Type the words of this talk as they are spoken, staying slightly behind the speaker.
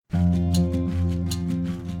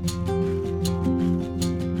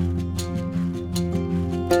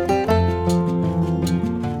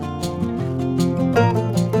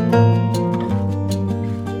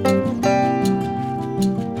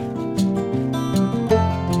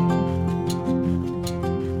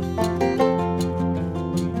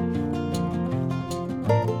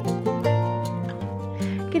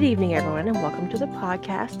the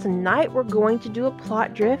podcast. Tonight we're going to do a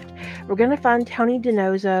plot drift. We're going to find Tony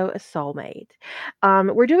DiNozzo a soulmate.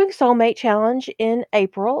 We're doing Soulmate Challenge in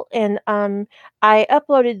April, and I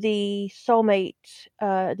uploaded the Soulmate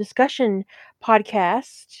discussion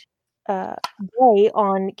podcast today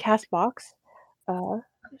on Castbox.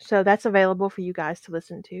 So that's available for you guys to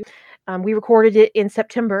listen to. We recorded it in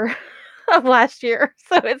September of last year,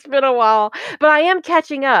 so it's been a while. But I am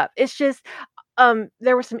catching up. It's just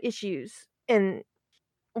there were some issues, and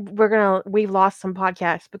we've lost some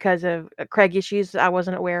podcasts because of Craig issues that I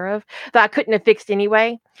wasn't aware of that I couldn't have fixed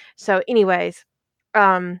anyway. So, anyways,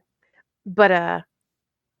 but Tony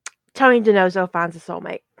DiNozzo finds a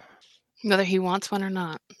soulmate, whether he wants one or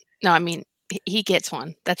not. No, I mean he gets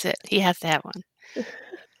one. That's it. He has to have one.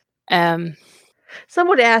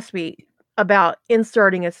 Someone asked me about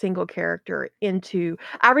inserting a single character into.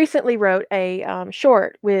 I recently wrote a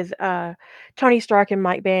short with Tony Stark and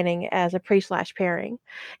Mike Banning as a pre/pairing,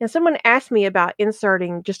 and someone asked me about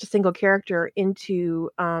inserting just a single character into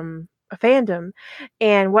a fandom,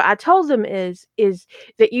 and what I told them is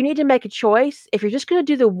that you need to make a choice. If you're just going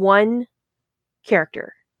to do the one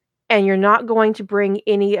character and you're not going to bring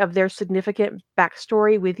any of their significant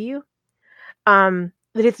backstory with you, that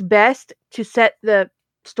it's best to set the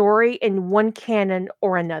story in one canon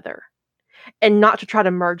or another and not to try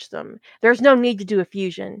to merge them. There's no need to do a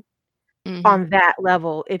fusion on that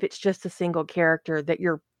level if it's just a single character that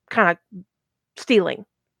you're kind of stealing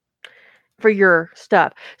for your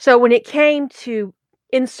stuff. So when it came to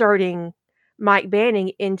inserting Mike Banning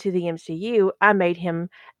into the MCU, I made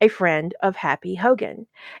him a friend of Happy Hogan,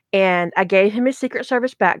 and I gave him his Secret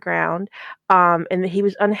Service background, and he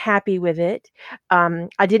was unhappy with it.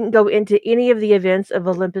 I didn't go into any of the events of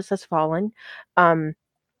Olympus Has Fallen,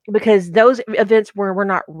 because those events were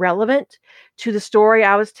not relevant to the story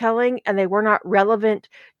I was telling, and they were not relevant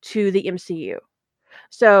to the MCU.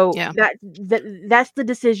 So that's the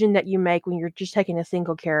decision that you make when you're just taking a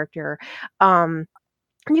single character.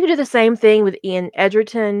 You can do the same thing with Ian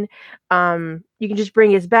Edgerton. You can just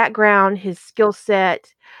bring his background, his skill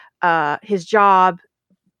set, his job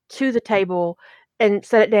to the table and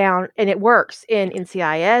set it down, and it works in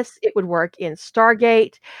NCIS. It would work in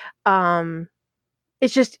Stargate.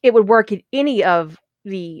 It would work in any of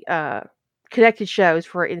the connected shows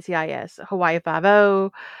for NCIS, Hawaii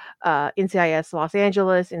Five-0, NCIS Los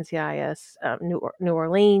Angeles, NCIS New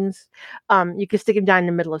Orleans. You could stick him down in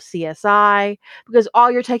the middle of CSI, because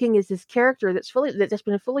all you're taking is this character that's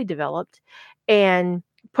been fully developed and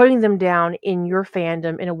putting them down in your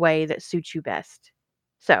fandom in a way that suits you best.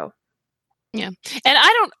 So. Yeah. And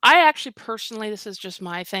I actually personally, this is just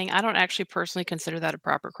my thing, I don't actually personally consider that a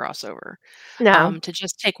proper crossover. No. To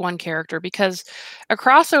just take one character, because a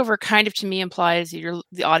crossover kind of to me implies the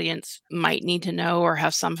audience might need to know or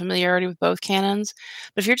have some familiarity with both canons.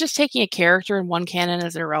 But if you're just taking a character and one canon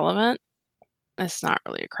is irrelevant, that's not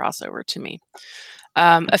really a crossover to me.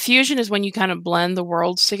 A fusion is when you kind of blend the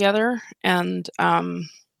worlds together, and a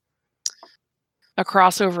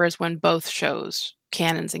crossover is when both shows,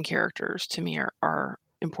 canons and characters, to me are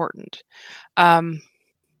important.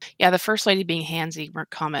 The First Lady being handsy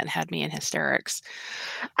comment had me in hysterics.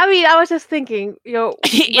 I mean, I was just thinking,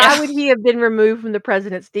 why would he have been removed from the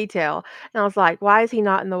president's detail? And I was like, why is he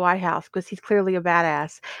not in the White House? Because he's clearly a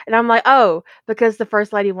badass. And I'm like, oh, because the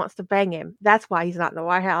First Lady wants to bang him. That's why he's not in the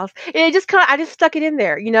White House. And it just I just stuck it in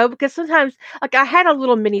there, because sometimes, like, I had a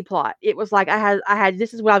little mini plot. It was like I had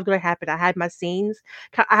this is what was going to happen. I had my scenes.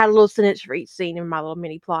 I had a little sentence for each scene in my little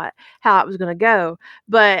mini plot, how it was going to go.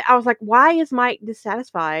 But I was like, why is Mike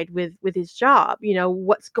dissatisfied with his job?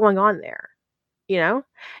 What's going on there? And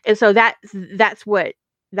so that's where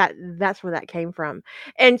that came from.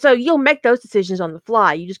 And so you'll make those decisions on the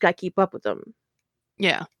fly. You just got to keep up with them.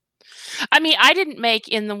 Yeah. I mean, I didn't make,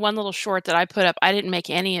 in the one little short that I put up, I didn't make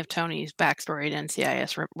any of Tony's backstory to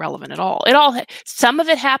NCIS relevant at all. Some of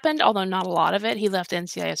it happened, although not a lot of it. He left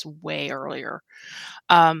NCIS way earlier.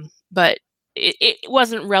 But it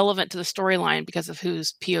wasn't relevant to the storyline because of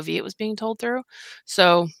whose POV it was being told through.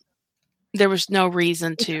 So there was no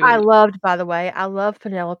reason to. I loved, by the way,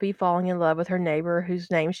 Penelope falling in love with her neighbor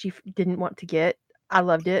whose name she didn't want to get. I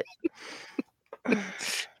loved it. And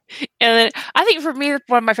then I think for me,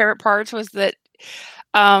 one of my favorite parts was that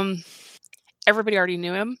everybody already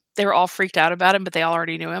knew him. They were all freaked out about him, but they all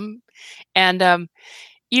already knew him. And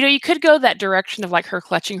you could go that direction of like her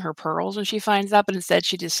clutching her pearls when she finds out, but instead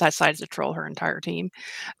she just decides to troll her entire team.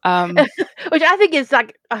 Which I think is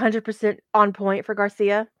like 100% on point for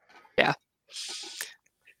Garcia. Yeah.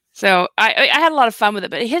 So I had a lot of fun with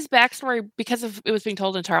it, but his backstory, because of it was being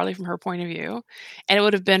told entirely from her point of view, and it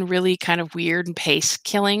would have been really kind of weird and pace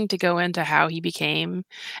killing to go into how he became.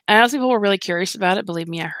 And I know people were really curious about it. Believe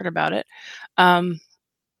me, I heard about it.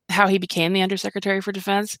 How he became the Undersecretary for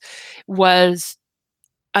Defense was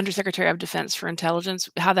Undersecretary of Defense for Intelligence.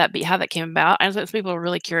 How that came about. I know some people were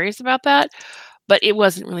really curious about that, but it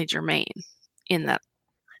wasn't really germane in that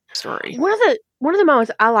story. One of the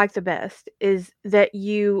moments I like the best is that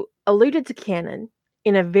you alluded to canon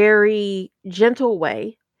in a very gentle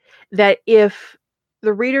way, that if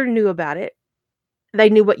the reader knew about it, they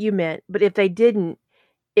knew what you meant, but if they didn't,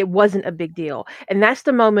 it wasn't a big deal. And that's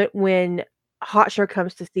the moment when Hotshur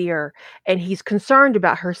comes to see her, and he's concerned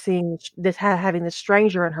about her seeing having this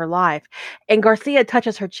stranger in her life, and Garcia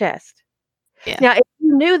touches her chest. Yeah. Now, if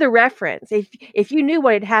you knew the reference, if you knew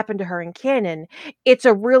what had happened to her in canon, it's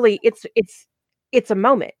a really it's a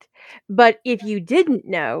moment. But if you didn't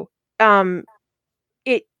know,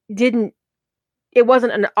 it didn't it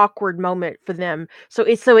wasn't an awkward moment for them. So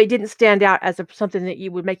it didn't stand out as something that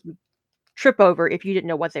you would make you trip over if you didn't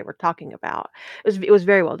know what they were talking about. It was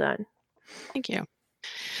very well done. Thank you.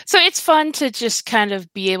 So it's fun to just kind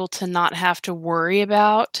of be able to not have to worry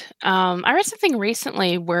about. I read something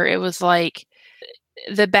recently where it was like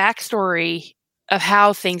the backstory of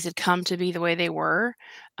how things had come to be the way they were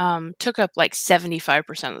took up like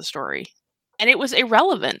 75% of the story. And it was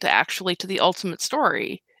irrelevant actually to the ultimate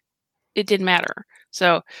story. It didn't matter.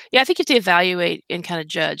 So, yeah, I think you have to evaluate and kind of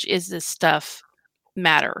judge, is this stuff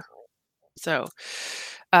matter? So,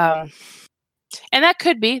 and that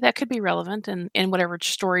could be relevant in whatever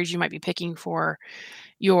stories you might be picking for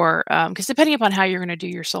your because depending upon how you're going to do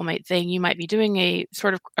your soulmate thing, you might be doing a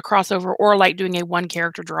sort of a crossover, or like doing a one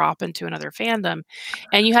character drop into another fandom,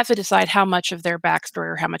 and you have to decide how much of their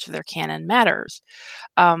backstory or how much of their canon matters,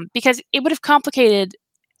 because it would have complicated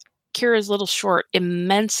Kira's little short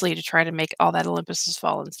immensely to try to make all that Olympus Has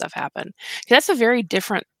Fallen stuff happen. That's a very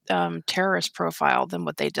different terrorist profile than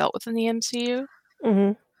what they dealt with in the MCU.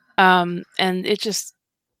 Mm-hmm. And it just,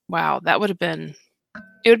 wow, it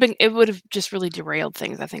would have just really derailed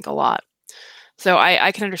things, I think, a lot. So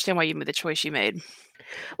I can understand why you made the choice you made.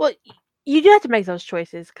 Well, you do have to make those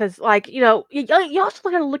choices because, like, you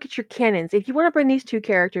also got to look at your canons. If you want to bring these two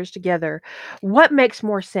characters together, what makes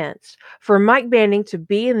more sense for Mike Banning to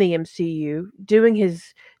be in the MCU, doing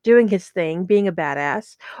his thing, being a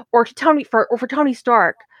badass, or for Tony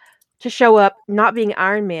Stark to show up not being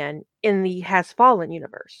Iron Man in the Has Fallen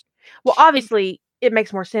universe? Well, obviously, it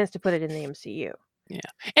makes more sense to put it in the MCU. Yeah,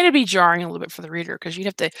 and it'd be jarring a little bit for the reader because you'd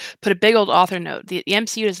have to put a big old author note. The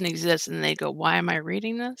MCU doesn't exist, and they go, "Why am I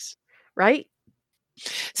reading this?" Right?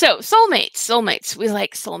 So soulmates. We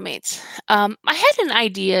like soulmates. I had an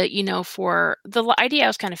idea, for the idea I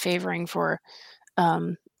was kind of favoring for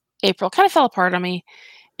April, kind of fell apart on me,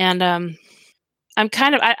 and I'm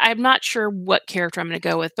not sure what character I'm going to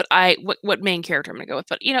go with, but what main character I'm going to go with.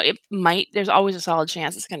 But it might. There's always a solid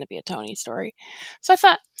chance it's going to be a Tony story. So I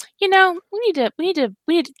thought,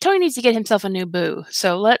 Tony needs to get himself a new boo.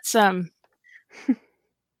 So let's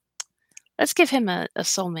give him a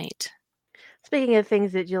soulmate. Speaking of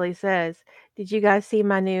things that Julie says, did you guys see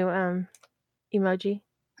my new emoji?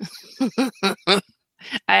 I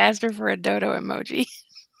asked her for a dodo emoji.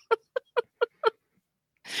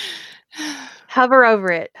 Hover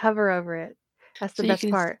over it. That's the best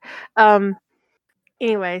part.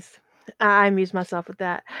 Anyways, I amuse myself with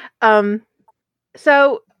that.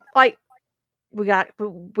 So like we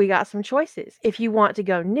got some choices. If you want to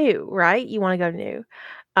go new, right? You want to go new.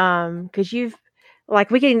 Because you've like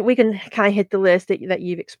we can kind of hit the list that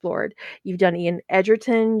you've explored. You've done Ian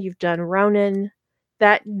Edgerton, you've done Ronan.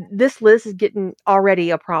 This list is getting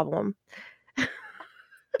already a problem.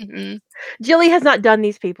 Mm-hmm. Jilly has not done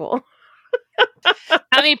these people.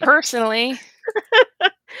 I mean, personally,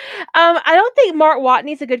 I don't think Mark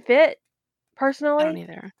Watney's a good fit. Personally, I don't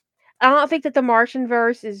either. I don't think that the Martian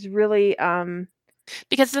verse is really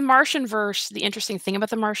because the Martian verse. The interesting thing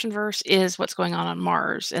about the Martian verse is what's going on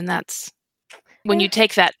Mars, and that's when you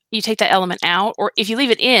take that element out, or if you leave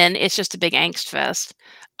it in, it's just a big angst fest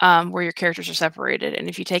where your characters are separated, and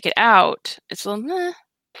if you take it out, it's a little meh.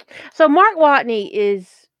 So Mark Watney is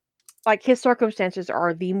like his circumstances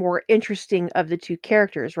are the more interesting of the two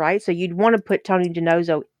characters, right? So you'd want to put Tony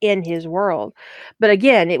DiNozzo in his world. But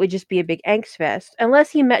again, it would just be a big angst fest unless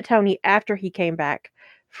he met Tony after he came back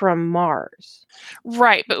from Mars.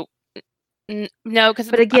 Right, but no, because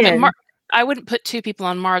again, I wouldn't put two people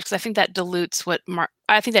on Mars because I think that dilutes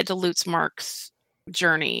Mark's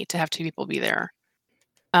journey to have two people be there.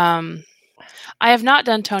 I have not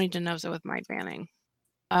done Tony DiNozzo with Mike Banning.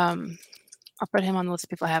 I'll put him on the list of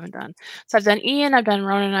people I haven't done. So I've done Ian, I've done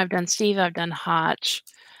Ronan, I've done Steve, I've done Hotch,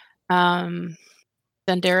 done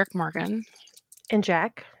Derek Morgan. And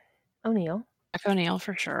Jack O'Neill. Jack O'Neill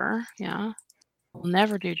for sure, yeah. We'll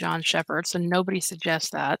never do John Shepard, so nobody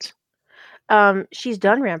suggests that. She's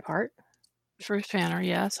done Rampart. Bruce Banner,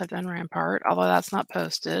 yes, I've done Rampart, although that's not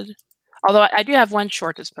posted. Although I do have one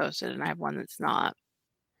short that's posted, and I have one that's not.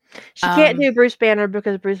 She can't do Bruce Banner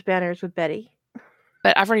because Bruce Banner is with Betty.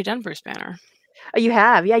 But I've already done Bruce Banner. Oh, you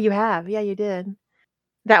have? Yeah, you have. Yeah, you did.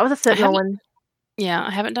 That was a Sentinel one. Yeah,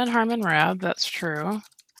 I haven't done Harmon Rab. That's true.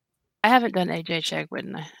 I haven't done AJ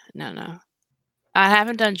Chegwin. No. I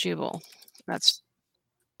haven't done Jubal. That's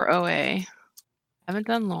for OA. I haven't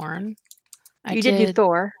done Lauren. You did do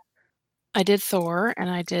Thor. I did Thor, and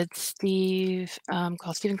I did Steve,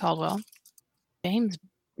 Stephen Caldwell. James.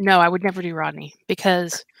 No, I would never do Rodney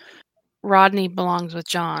because Rodney belongs with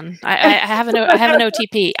John. I have an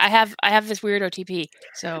OTP. I have this weird OTP.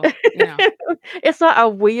 So it's not a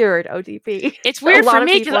weird OTP. It's weird for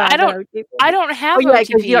me because I don't have OTPs.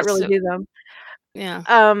 Because you don't really do them. Yeah.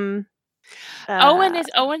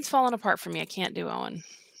 Owen's fallen apart for me. I can't do Owen.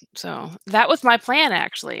 So that was my plan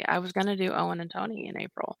actually. I was gonna do Owen and Tony in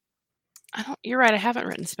April. You're right, I haven't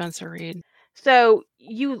written Spencer Reid. So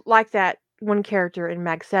you like that one character in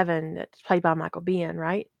Mag 7 that's played by Michael Biehn,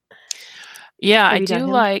 right? Yeah, I do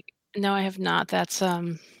like. No, I have not. That's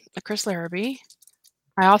Chris Larrabee.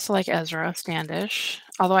 I also like Ezra Standish,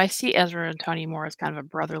 although I see Ezra and Tony more as kind of a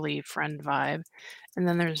brotherly friend vibe. And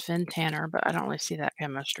then there's Vin Tanner, but I don't really see that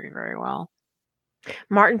chemistry very well.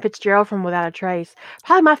 Martin Fitzgerald from Without a Trace.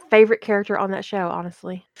 Probably my favorite character on that show,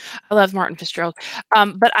 honestly. I love Martin Fitzgerald.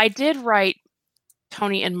 But I did write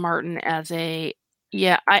Tony and Martin as I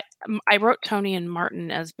wrote Tony and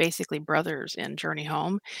Martin as basically brothers in Journey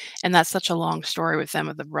Home, and that's such a long story with them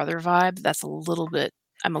with the brother vibe. That's I'm a little bit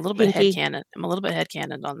headcanon. I'm a little bit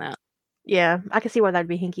headcanon on that. Yeah, I can see why that'd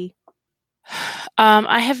be hinky.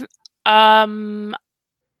 I have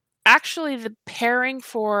actually the pairing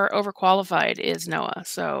for Overqualified is Noah,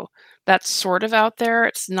 so that's sort of out there.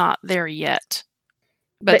 It's not there yet.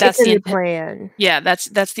 But that's the plan. Yeah, that's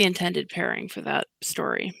the intended pairing for that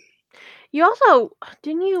story. You also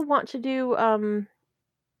didn't you want to do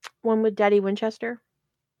one with Daddy Winchester?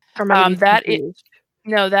 Or that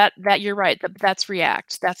you're right. That's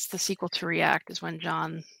React. That's the sequel to React. Is when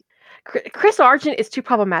John. Chris Argent is too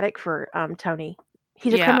problematic for Tony.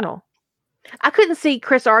 He's a criminal. I couldn't see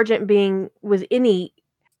Chris Argent being with any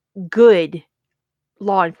good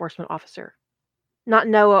law enforcement officer, not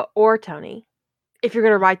Noah or Tony. If you're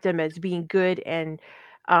going to write them as being good and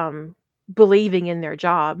believing in their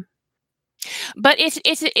job. But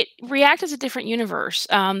React is a different universe.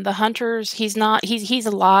 The Hunters, he's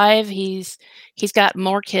alive. He's got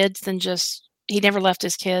more kids than just, he never left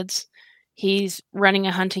his kids. He's running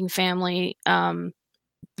a hunting family, the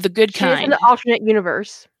good kind. It's an alternate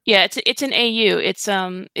universe. Yeah, it's an AU. It's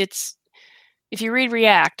if you read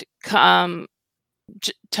React,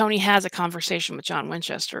 Tony has a conversation with John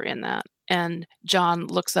Winchester in that, and John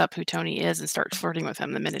looks up who Tony is and starts flirting with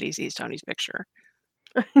him the minute he sees Tony's picture.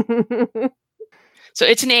 So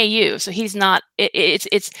it's an AU. So he's not.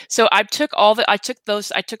 So I took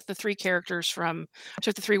the three characters from. I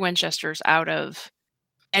took the three Winchesters out of,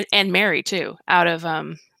 and Mary too, out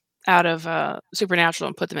of Supernatural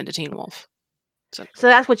and put them into Teen Wolf. So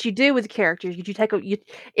that's what you do with the characters. You take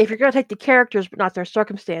if you're going to take the characters but not their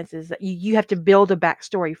circumstances, you have to build a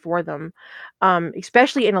backstory for them,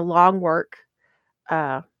 especially in a long work.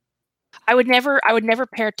 I would never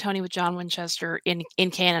pair Tony with John Winchester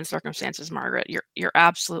in canon circumstances, Margaret. You're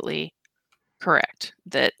absolutely correct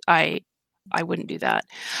that I wouldn't do that.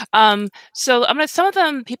 So I'm gonna some of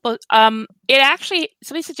them people. It actually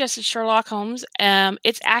somebody suggested Sherlock Holmes.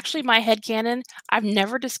 It's actually my headcanon. I've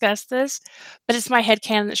never discussed this, but it's my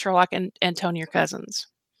headcanon that Sherlock and Tony are cousins,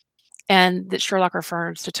 and that Sherlock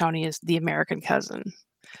refers to Tony as the American cousin.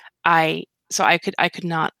 I could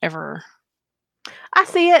not ever. I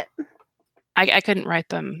see it. I couldn't write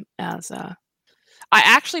them as I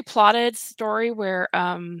actually plotted a story where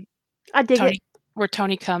I dig it. Where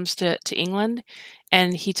Tony comes to England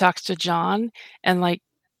and he talks to John, and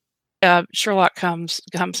Sherlock comes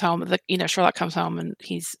home. Sherlock comes home and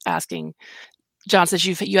he's asking. John says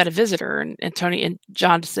you had a visitor, and Tony and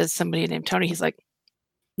John says somebody named Tony. He's like,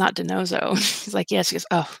 not DiNozzo. He's like, yes. He goes,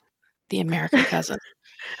 oh, the American cousin.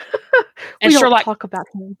 And Sherlock talk about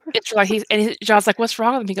him. It's like John's like, what's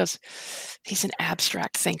wrong with him? He goes, he's an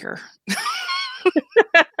abstract thinker.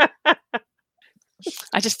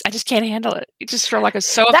 I just can't handle it. It just Sherlock is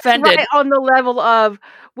so offended. Right on the level of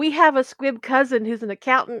we have a squib cousin who's an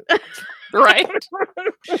accountant. Right?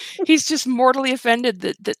 He's just mortally offended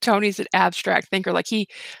that Tony's an abstract thinker. Like he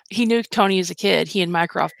knew Tony as a kid, he and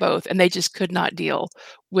Mycroft both, and they just could not deal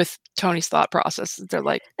with Tony's thought process. They're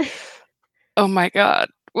like, "Oh my god,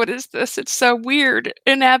 what is this? It's so weird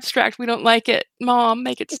and abstract. We don't like it. Mom,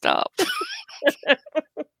 make it stop."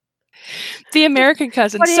 The American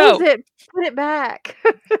Cousin. What is it? Put it back.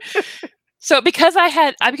 So because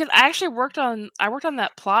I actually worked on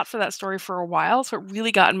that plot for that story for a while, so it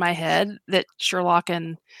really got in my head that Sherlock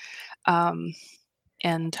and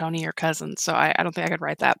Tony are cousins. So I don't think I could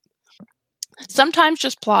write that. Sometimes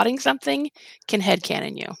just plotting something can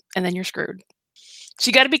headcanon you, and then you're screwed. So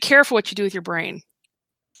you got to be careful what you do with your brain.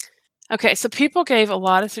 Okay, so people gave a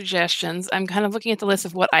lot of suggestions. I'm kind of looking at the list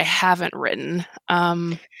of what I haven't written.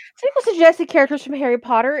 People suggested characters from Harry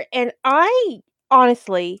Potter, and I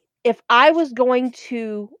honestly, if I was going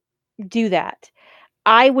to do that,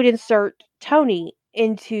 I would insert Tony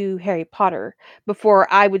into Harry Potter before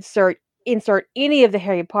I would insert any of the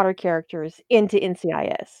Harry Potter characters into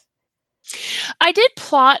NCIS. I did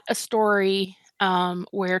plot a story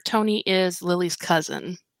where Tony is Lily's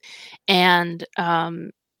cousin, and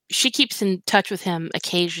she keeps in touch with him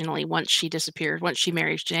occasionally once she disappears, once she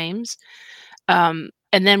marries James. And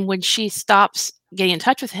then when she stops getting in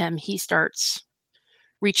touch with him, he starts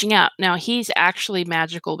reaching out. Now he's actually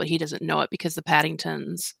magical, but he doesn't know it because the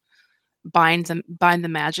Paddingtons bind the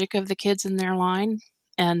magic of the kids in their line.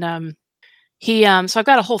 And so I've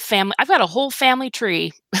got a whole family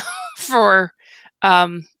tree for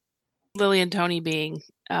Lily and Tony being.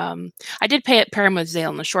 I did pair him with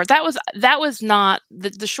Zale in the short. That was not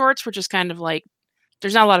the shorts were just kind of like,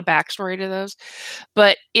 there's not a lot of backstory to those.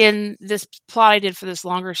 But in this plot I did for this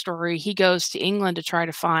longer story, he goes to England to try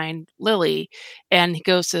to find Lily, and he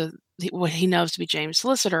goes to what he knows to be James'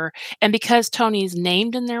 solicitor. And because Tony's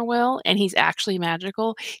named in their will and he's actually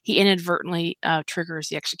magical, he inadvertently triggers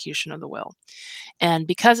the execution of the will. And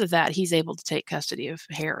because of that, he's able to take custody of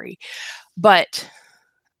Harry. But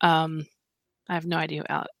I have no idea who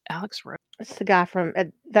Alex wrote. It's the guy from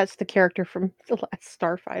that's the character from The Last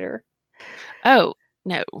Starfighter. Oh,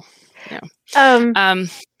 no. If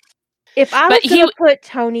I was going to put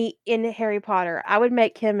Tony in Harry Potter, I would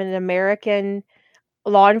make him an American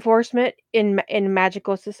law enforcement in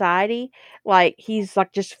magical society. Like he's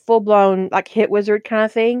like just full blown like hit wizard kind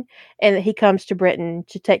of thing, and he comes to Britain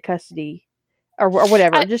to take custody or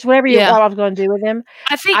whatever. Just whatever I was going to do with him.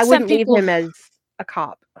 I wouldn't leave him as a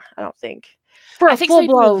cop. I don't think for a full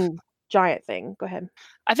blown giant thing. Go ahead.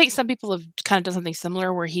 I think some people have kind of done something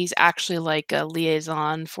similar where he's actually like a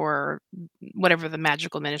liaison for whatever the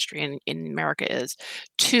magical ministry in America is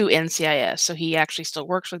to NCIS. So he actually still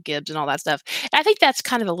works with Gibbs and all that stuff. And I think that's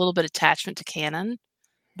kind of a little bit attachment to canon,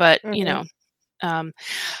 but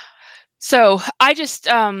so I just,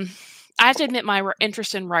 I have to admit my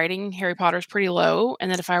interest in writing Harry Potter is pretty low,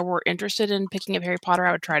 and that if I were interested in picking up Harry Potter,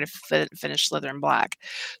 I would try to finish Slytherin Black.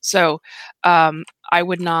 So I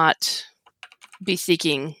would not be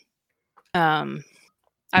seeking. I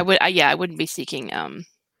wouldn't be seeking to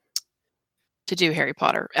do Harry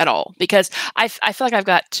Potter at all, because I feel like I've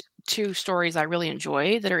got two stories I really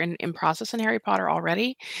enjoy that are in process in Harry Potter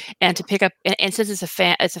already, and to pick up and since it's a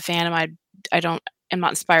fandom I'm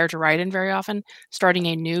not inspired to write in very often. Starting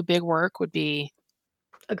a new big work would be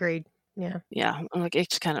agreed. Yeah. Like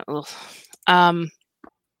it's kind of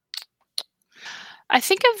I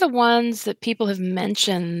think of the ones that people have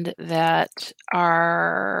mentioned that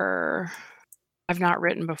I've not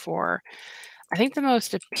written before. I think the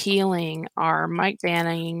most appealing are Mike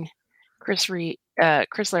Banning, Chris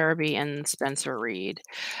Larrabee, and Spencer Reid.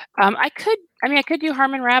 I could do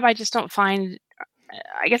Harmon Rabb. I just don't find.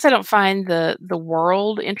 I guess I don't find the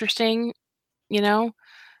world interesting.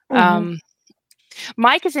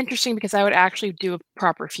 Mike is interesting because I would actually do a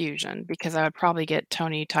proper fusion, because I would probably get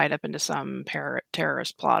Tony tied up into some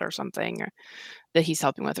terrorist plot or something that he's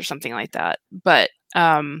helping with or something like that. But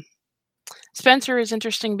Spencer is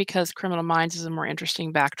interesting because Criminal Minds is a more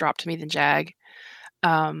interesting backdrop to me than JAG.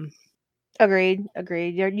 Agreed.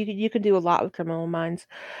 You can do a lot with Criminal Minds,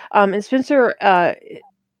 and Spencer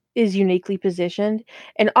is uniquely positioned.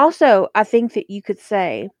 And also, I think that you could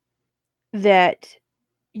say that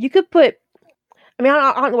you could put. I mean,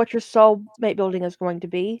 I don't know what your soulmate building is going to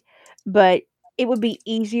be, but it would be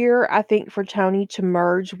easier, I think, for Tony to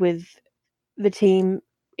merge with the team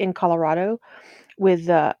in Colorado with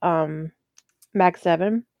Mag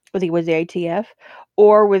 7, whether he was the ATF,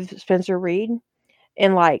 or with Spencer Reid,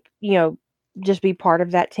 and just be part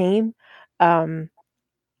of that team. I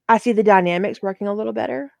see the dynamics working a little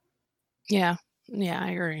better. Yeah, Yeah, I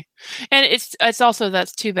agree. And it's also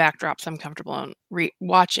that's two backdrops I'm comfortable in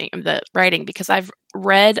watching the writing because I've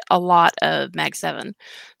read a lot of Mag 7,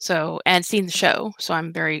 so and seen the show, so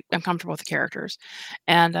I'm comfortable with the characters.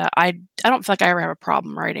 And I don't feel like I ever have a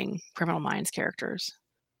problem writing Criminal Minds characters.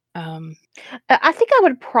 Um, I think I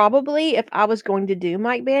would probably, if I was going to do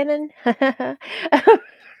Mike Bannon, that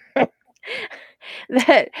we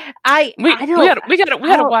I we don't got we got we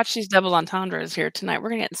I got to don't watch these double entendres here tonight. We're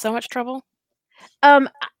gonna get in so much trouble.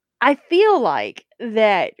 I feel like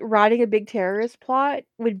that writing a big terrorist plot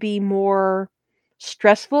would be more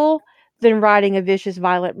stressful than writing a vicious,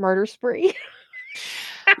 violent murder spree.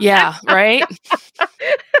 Yeah, right.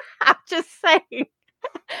 I'm just saying.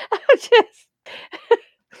 I'm just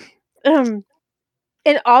um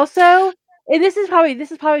and also, and this is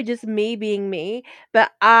probably just me being me,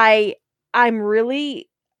 but I'm really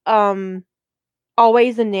um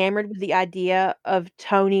always enamored with the idea of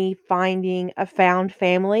Tony finding a found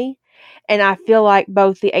family, and I feel like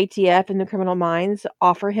both the ATF and the Criminal Minds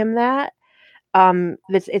offer him that.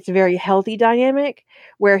 It's a very healthy dynamic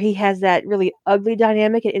where he has that really ugly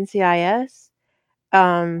dynamic at NCIS.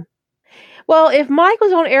 Um, well, if Mike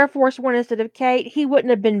was on Air Force One instead of Kate, he wouldn't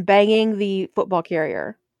have been banging the football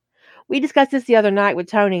carrier. We discussed this the other night with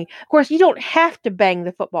Tony. Of course, you don't have to bang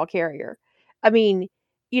the football carrier. I mean,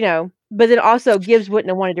 but then also Gibbs wouldn't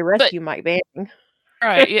have wanted to But rescue Mike Banning.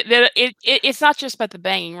 right, it's not just about the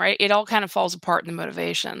banging, right? It all kind of falls apart in the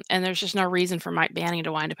motivation, and there's just no reason for Mike Banning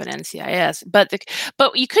to wind up at NCIS. But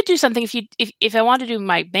you could do something if I wanted to do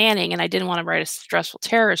Mike Banning and I didn't want to write a stressful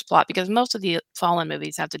terrorist plot because most of the Fallen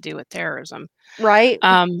movies have to do with terrorism. Right?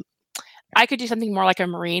 Um, I could do something more like a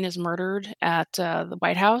Marine is murdered at the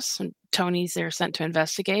White House, and Tony's there sent to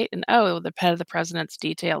investigate, and the head of the president's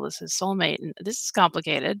detail is his soulmate, and this is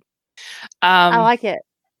complicated. I Um, like it.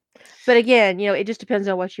 But again, it just depends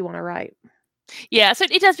on what you want to write. Yeah, so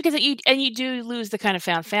it does because you do lose the kind of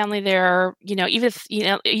found family there, even if,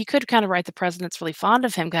 you could kind of write the president's really fond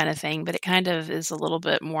of him kind of thing, but it kind of is a little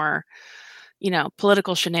bit more,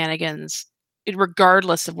 political shenanigans,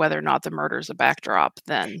 regardless of whether or not the murder is a backdrop,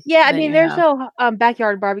 Yeah, I then mean, you there's have no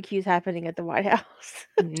backyard barbecues happening at the White House.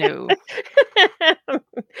 no.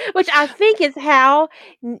 Which I think is how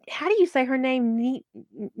do you say her name?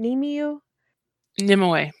 Nemu?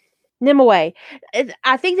 Nimue. Nimue.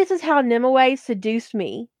 I think this is how Nimue seduced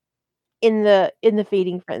me in the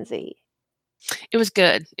feeding frenzy. It was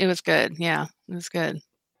good. It was good. Yeah, it was good.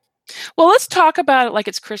 Well, let's talk about it like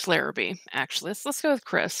it's Chris Larrabee, actually. Let's go with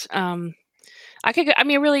Chris. I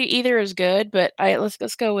mean, really either is good, but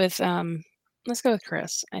let's go with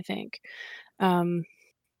Chris, I think. Um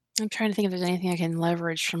I'm trying to think if there's anything I can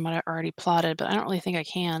leverage from what I already plotted, but I don't really think I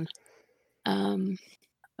can. Um,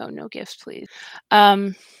 oh, no gifts, please.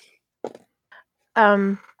 Um,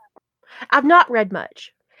 Um, I've not read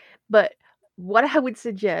much, but what I would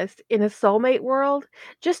suggest in a soulmate world,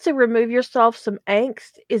 just to remove yourself some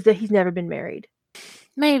angst, is that he's never been married.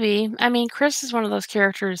 maybe. I mean, Chris is one of those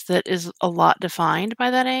characters that is a lot defined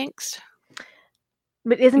by that angst.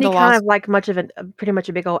 But isn't he The kind loss, of like pretty much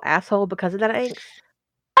a big old asshole because of that angst?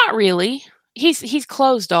 not really. He's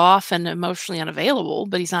closed off and emotionally unavailable,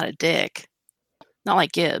 but he's not a dick. Not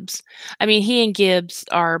like Gibbs. I mean, he and Gibbs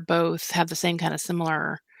are both have the same kind of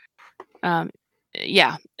similar. Um,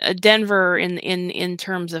 yeah, Denver in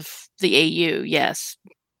terms of the AU, yes.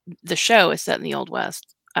 The show is set in the Old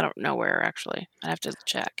West. I don't know where actually. I'd have to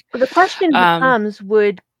check. But the question Um, becomes,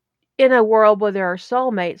 in a world where there are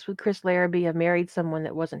soulmates, would Chris Larrabee have married someone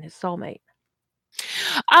that wasn't his soulmate?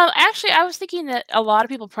 Actually, I was thinking that a lot of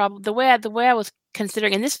people probably the way I was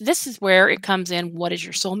considering, and this is where it comes in. What is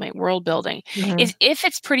your soulmate? World building Mhm. is if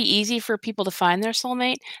it's pretty easy for people to find their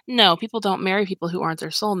soulmate. No, people don't marry people who aren't their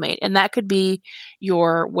soulmate, and that could be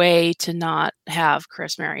your way to not have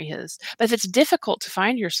Chris marry his. But if it's difficult to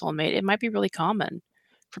find your soulmate, it might be really common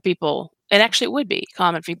for people. And actually, it would be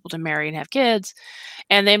common for people to marry and have kids.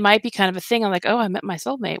 And they might be kind of a thing of like, "Oh, I met my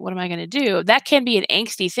soulmate. What am I gonna do?" That can be an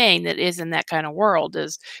angsty thing that is in that kind of world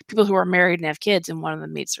is people who are married and have kids and one of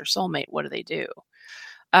them meets their soulmate, what do they do?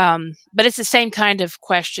 But it's the same kind of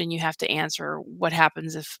question you have to answer. What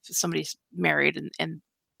happens if somebody's married and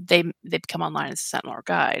they become online as a Sentinel or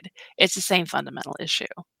guide? It's the same fundamental issue.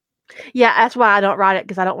 Yeah, that's why I don't write it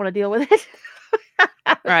because I don't want to deal with it. It's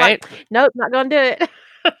like, Right? nope, not gonna do it.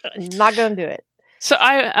 Not gonna do it. So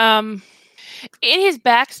in his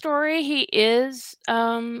backstory, he is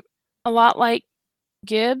a lot like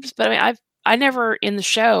Gibbs, but I mean, I never in the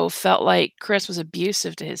show felt like Chris was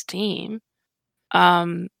abusive to his team.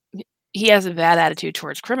 Um, he has a bad attitude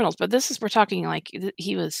towards criminals, but we're talking like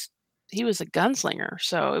he was a gunslinger,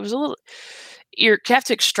 so it was a little. You have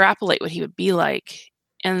to extrapolate what he would be like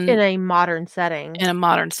in a modern setting. in a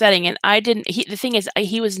modern setting, and I didn't. The thing is,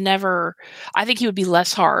 he was never. I think he would be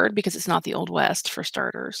less hard because it's not the Old West for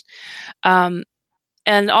starters.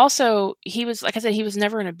 And also, he was, like I said, he was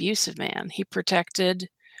never an abusive man. He protected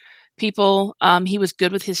people. He was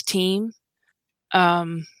good with his team.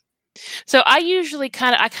 So I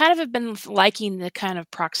kind of have been liking the kind of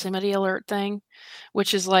proximity alert thing,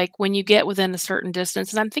 which is like when you get within a certain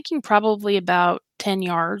distance, and I'm thinking probably about 10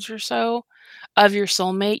 yards or so of your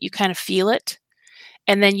soulmate, you kind of feel it,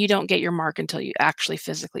 and then you don't get your mark until you actually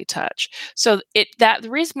physically touch. So the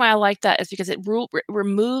reason why I like that is because it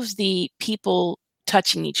removes the people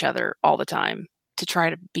touching each other all the time to try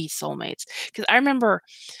to be soulmates. Because I remember,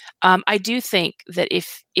 I do think that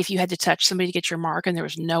if you had to touch somebody to get your mark and there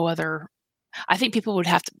was no other, I think people would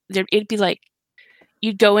have to. It'd be like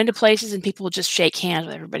you'd go into places and people would just shake hands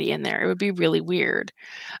with everybody in there. It would be really weird.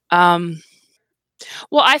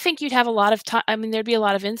 Well, I think you'd have a lot of time. I mean, there'd be a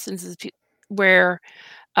lot of instances where,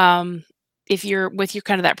 if you're with your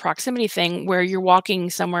kind of that proximity thing, where you're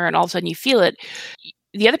walking somewhere and all of a sudden you feel it,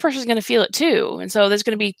 the other person's going to feel it too. And so there's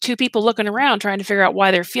going to be two people looking around trying to figure out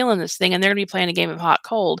why they're feeling this thing. And they're going to be playing a game of hot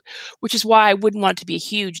cold, which is why I wouldn't want it to be a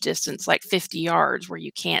huge distance, like 50 yards where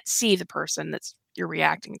you can't see the person that's you're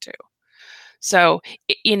reacting to. So,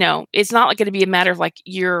 it's not like going to be a matter of like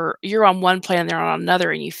you're on one plane and they're on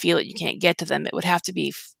another and you feel it, you can't get to them. It would have to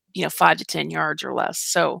be, 5 to 10 yards or less.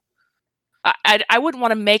 So I wouldn't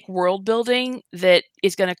want to make world building that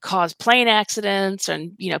is going to cause plane accidents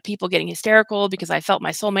and, people getting hysterical because I felt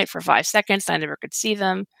my soulmate for 5 seconds and I never could see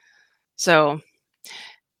them. So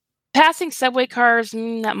passing subway cars,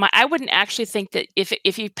 I wouldn't actually think that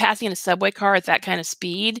if you're passing in a subway car at that kind of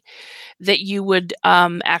speed, that you would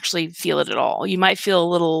actually feel it at all. You might feel a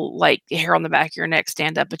little like hair on the back of your neck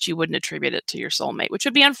stand up, but you wouldn't attribute it to your soulmate, which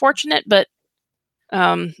would be unfortunate, but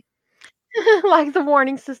like the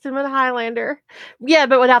warning system in Highlander. Yeah,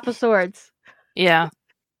 but without the swords. Yeah.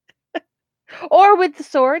 Or with the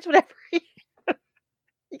swords, whatever.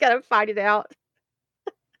 You gotta find it out.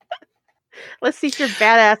 Let's see if you're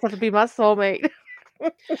badass enough to be my soulmate.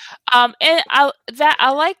 And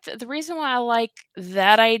I like the reason why I like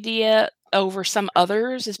that idea over some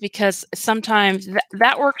others is because sometimes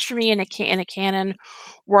that works for me in a canon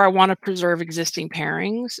where I want to preserve existing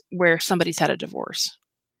pairings where somebody's had a divorce.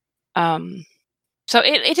 So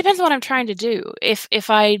it depends on what I'm trying to do. If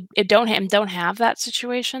I don't have that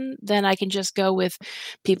situation, then I can just go with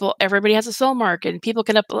people. Everybody has a soul mark, and people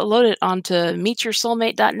can upload it onto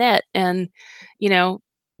meetyoursoulmate.net, and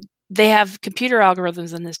they have computer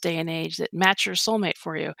algorithms in this day and age that match your soulmate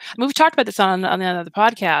for you. I mean, we've talked about this on another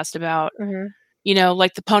podcast about,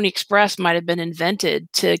 like the Pony Express might have been invented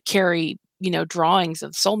to carry, drawings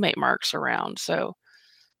of soulmate marks around. So,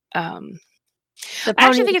 the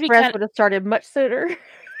Pony Express would have started much sooner.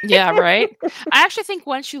 Yeah, right. I actually think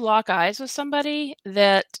once you lock eyes with somebody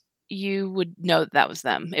that you would know that was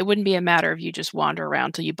them. It wouldn't be a matter of you just wander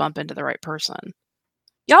around till you bump into the right person.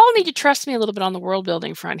 Y'all need to trust me a little bit on the world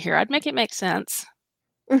building front here. I'd make it make sense.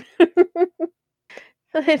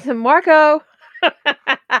 It's a Marco.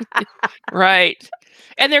 Right.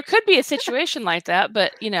 And there could be a situation like that,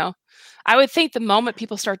 but I would think the moment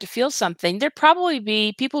people start to feel something, there'd probably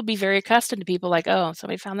be people be very accustomed to people like, oh,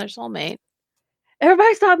 somebody found their soulmate.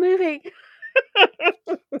 Everybody stop moving.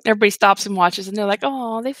 Everybody stops and watches and they're like,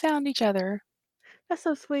 oh, they found each other. That's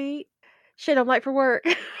so sweet. Shit, I'm late for work.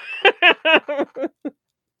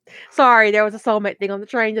 Sorry, there was a soulmate thing on the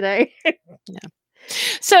train today. Yeah.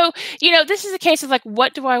 So, this is a case of like,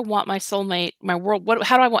 what do I want my soulmate, my world,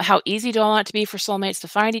 how easy do I want it to be for soulmates to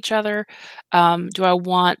find each other? Do I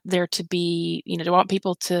want there to be, do I want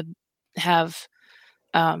people to have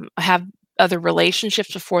other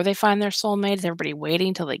relationships before they find their soulmate? Is everybody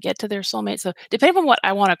waiting till they get to their soulmate? So depending on what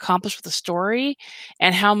I want to accomplish with the story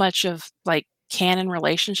and how much of like canon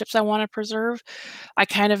relationships I want to preserve, I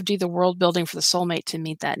kind of do the world building for the soulmate to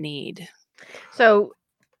meet that need. So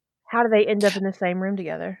how do they end up in the same room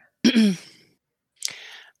together?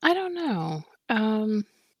 I don't know. I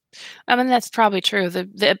mean, that's probably true.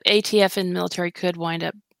 The ATF and military could wind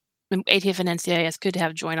up, ATF and NCIS could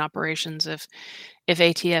have joint operations if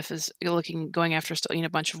ATF is going after a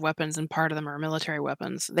bunch of weapons and part of them are military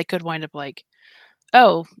weapons. They could wind up like,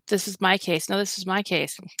 oh, this is my case. No, this is my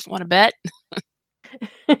case. Want to bet?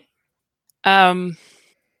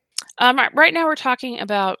 Right now we're talking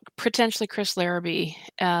about potentially Chris Larrabee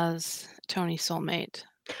as Tony's soulmate.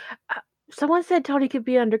 Someone said Tony could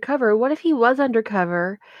be undercover. What if he was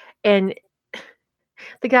undercover and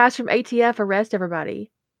the guys from ATF arrest everybody?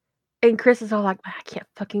 And Chris is all like, I can't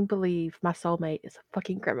fucking believe my soulmate is a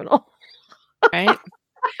fucking criminal. Right?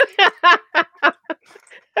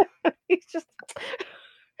 He's just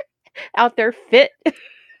out there fit.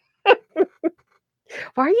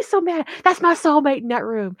 Why are you so mad? That's my soulmate in that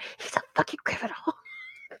room. He's a fucking criminal.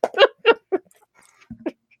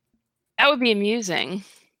 That would be amusing.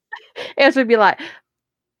 As would be like,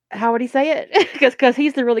 how would he say it? Because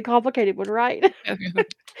he's the really complicated one, right?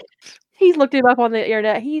 He's looked him up on the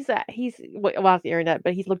internet. He's well, not the internet,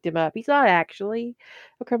 but he's looked him up. He's not actually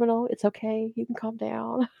a criminal. It's okay. You can calm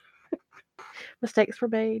down. Mistakes were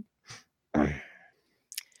made.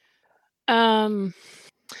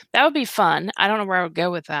 That would be fun. I don't know where I would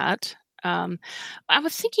go with that. I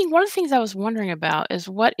was thinking one of the things I was wondering about is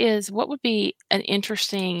what would be an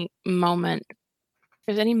interesting moment. If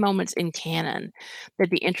there's any moments in canon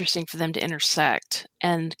that'd be interesting for them to intersect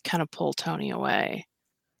and kind of pull Tony away.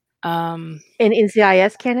 In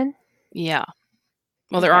NCIS canon? Yeah.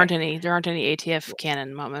 Well, there aren't any ATF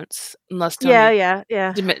canon moments unless Tony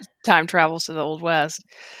time travels to the Old West.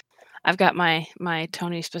 I've got my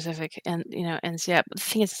Tony specific and NCIS. But the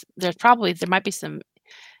thing is, there might be some.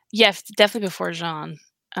 Yes, definitely before Jean.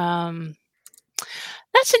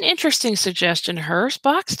 That's an interesting suggestion. Hearst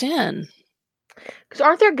boxed in. Because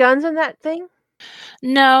aren't there guns in that thing?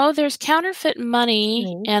 No, there's counterfeit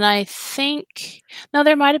money, and I think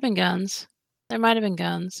there might have been guns. The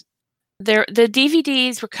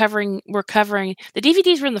DVDs were covering. The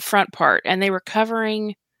DVDs were in the front part, and they were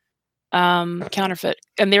covering counterfeit,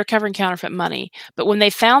 and they were covering counterfeit money. But when they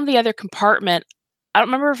found the other compartment, I don't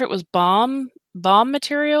remember if it was bomb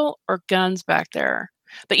material or guns back there.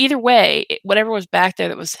 But either way, whatever was back there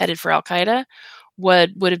that was headed for Al Qaeda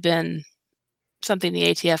would have been something the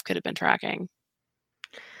ATF could have been tracking.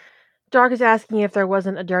 Dark is asking if there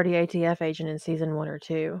wasn't a dirty ATF agent in season 1 or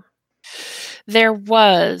 2. There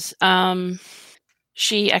was. I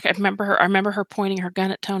remember her pointing her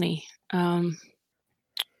gun at Tony. But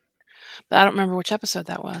I don't remember which episode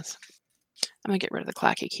that was. I'm gonna get rid of the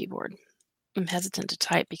clacky keyboard. I'm hesitant to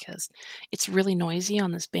type because it's really noisy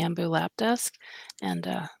on this bamboo lap desk, and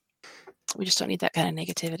we just don't need that kind of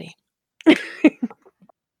negativity.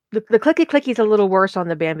 The clicky clicky's a little worse on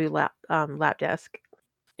the bamboo lap desk.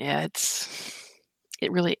 Yeah,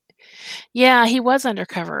 he was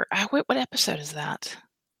undercover. What episode is that?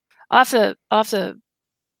 I'll have to.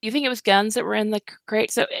 You think it was guns that were in the crate?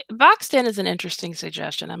 So boxed in is an interesting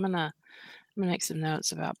suggestion. I'm gonna make some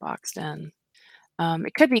notes about boxed in.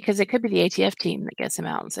 It could be because it could be the ATF team that gets him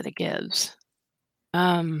out instead of Gibbs.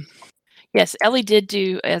 Yes, Ellie did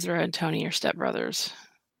do Ezra and Tony, your stepbrothers.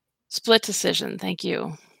 Split decision. Thank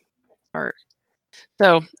you. Art.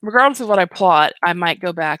 So, regardless of what I plot, I might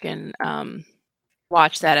go back and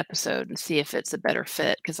watch that episode and see if it's a better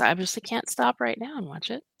fit because I obviously can't stop right now and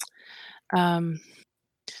watch it.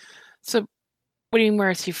 So, what do you mean? Where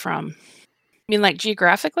is he from? You mean like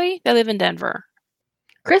geographically? They live in Denver.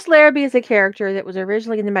 Chris Larrabee is a character that was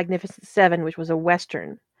originally in The Magnificent Seven, which was a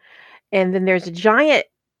Western. And then there's a giant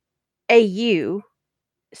AU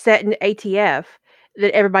set in ATF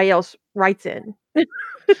that everybody else writes in.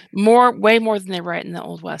 Way more than they write in the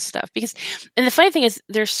Old West stuff. And the funny thing is,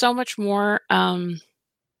 there's so much more.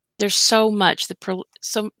 There's so much. The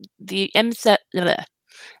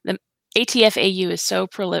ATF AU is so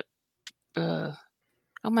prolific. Oh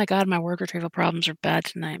my God, my word retrieval problems are bad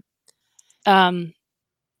tonight.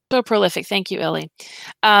 So prolific. Thank you, Ellie.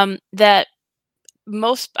 That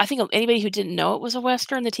I think anybody who didn't know it was a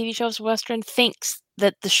Western, the TV show is a Western, thinks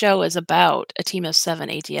that the show is about a team of 7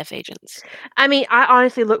 ATF agents. I mean, I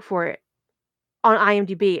honestly looked for it on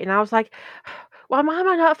IMDb, and I was like, why am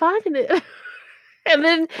I not finding it? and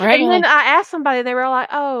then I asked somebody, and they were like,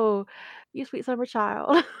 oh, you sweet summer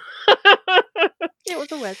child. It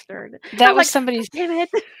was a Western. That was somebody's. Damn it.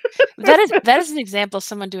 that is an example of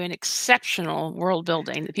someone doing exceptional world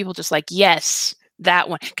building that people just like, yes, that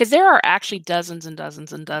one. Because there are actually dozens and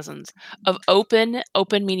dozens and dozens of open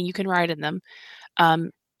meaning you can write in them,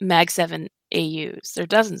 Mag 7 AUs. There are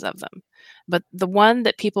dozens of them. But the one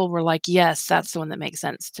that people were like, yes, that's the one that makes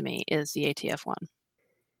sense to me is the ATF one.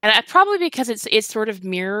 And probably because it sort of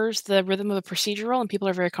mirrors the rhythm of a procedural, and people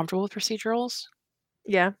are very comfortable with procedurals.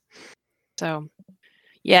 Yeah. So,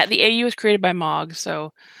 yeah, the AU was created by Mog,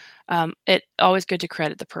 so it's always good to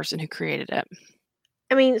credit the person who created it.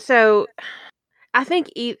 I mean, so I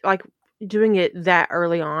think like doing it that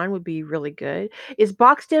early on would be really good. Is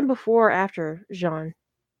boxed in before or after Jean?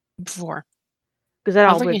 Before. Because that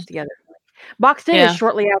all lives together. Boxed in is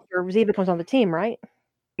shortly after Ziva comes on the team, right?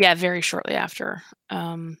 Yeah, very shortly after.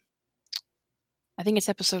 I think it's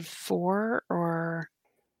episode 4 or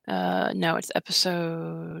No, it's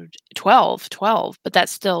episode 12, but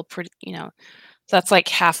that's still pretty, that's like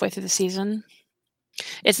halfway through the season.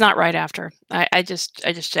 It's not right after. I just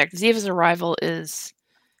checked. Ziva's arrival is,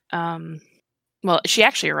 well, she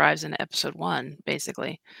actually arrives in episode 1,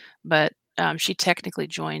 basically, but she technically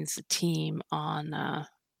joins the team on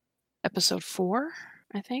episode 4,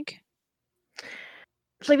 I think.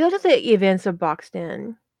 So if you look at the events of Boxed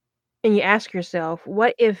In, and you ask yourself,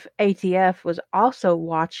 what if ATF was also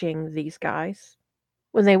watching these guys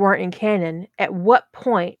when they weren't in canon? At what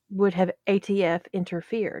point would have ATF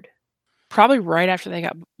interfered? Probably right after they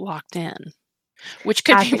got locked in, which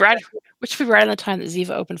could I be think right. Which would be right on the time that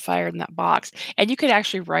Ziva opened fire in that box, and you could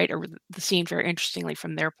actually write the scene very interestingly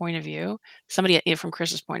from their point of view. Somebody from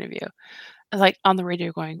Chris's point of view, like on the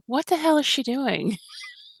radio, going, "What the hell is she doing?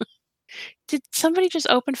 Did somebody just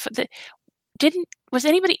open? Was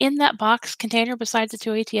anybody in that box container besides the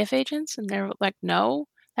 2 ATF agents?" And they're like, "No,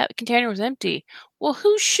 that container was empty." Well,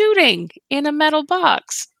 who's shooting in a metal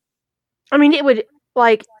box? I mean, it would,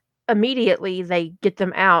 like, immediately they get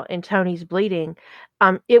them out and Tony's bleeding.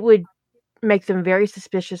 It would make them very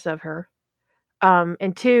suspicious of her.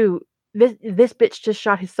 And 2, this bitch just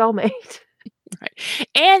shot his soulmate. Right.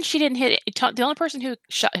 And she didn't hit it. The only person who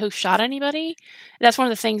shot anybody, that's one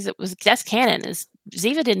of the things that's canon, is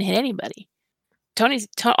Ziva didn't hit anybody.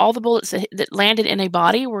 All the bullets that landed in a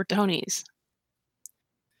body were Tony's.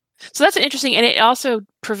 So that's interesting, and it also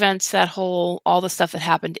prevents all the stuff that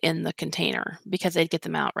happened in the container, because they'd get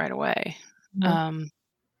them out right away.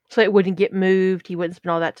 So it wouldn't get moved. He wouldn't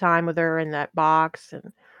spend all that time with her in that box,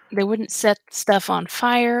 and they wouldn't set stuff on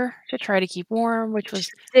fire to try to keep warm, which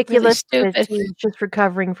was ridiculous. Really stupid. He's just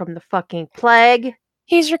recovering from the fucking plague.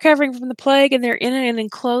 He's recovering from the plague, and they're in an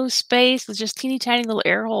enclosed space with just teeny tiny little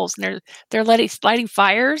air holes, and they're lighting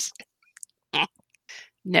fires.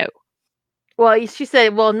 No. Well, she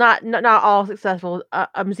said, "Well, not all successful.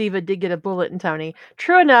 Ziva did get a bullet in Tony.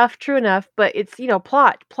 True enough. But it's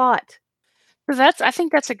plot. So I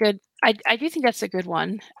think that's a good. I do think that's a good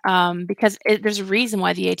one, because there's a reason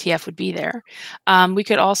why the ATF would be there. We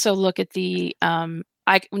could also look at the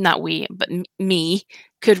not we, but me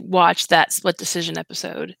could watch that Split Decision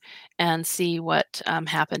episode and see what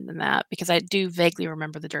happened in that, because I do vaguely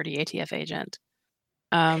remember the dirty ATF agent.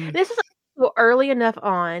 This is early enough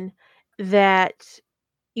on that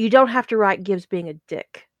you don't have to write Gibbs being a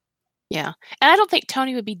dick. Yeah, and I don't think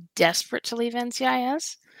Tony would be desperate to leave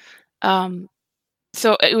NCIS.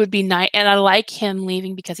 So it would be nice, and I like him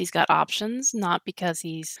leaving because he's got options, not because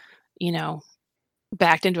he's,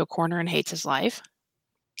 backed into a corner and hates his life.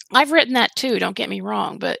 I've written that too, don't get me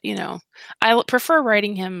wrong, but I prefer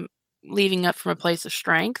writing him leaving up from a place of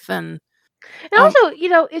strength. And also,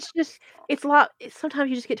 it's a lot. Sometimes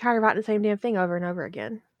you just get tired of writing the same damn thing over and over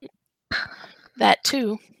again. That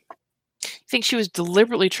too. I think she was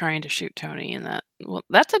deliberately trying to shoot Tony, and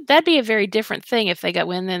that'd be a very different thing if they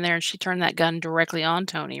went in there and she turned that gun directly on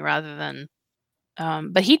Tony rather than,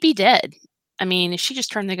 but he'd be dead. I mean, if she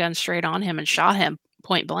just turned the gun straight on him and shot him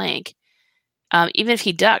point blank, even if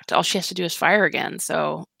he ducked, all she has to do is fire again.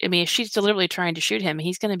 So, I mean, if she's deliberately trying to shoot him,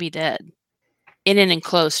 he's going to be dead in an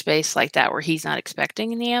enclosed space like that where he's not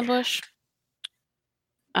expecting the ambush.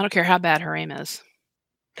 I don't care how bad her aim is.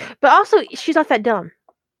 But also, she's not that dumb.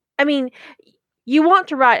 I mean, you want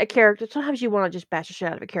to write a character. Sometimes you want to just bash the shit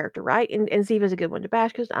out of a character, right? And Ziva's a good one to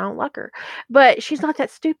bash because I don't like her. But she's not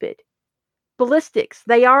that stupid. Ballistics,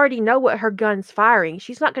 they already know what her gun's firing.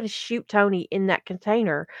 She's not going to shoot Tony in that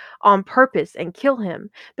container on purpose and kill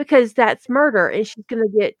him, because that's murder and she's going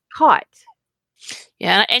to get caught.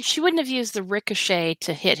 Yeah, and she wouldn't have used the ricochet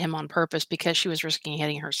to hit him on purpose because she was risking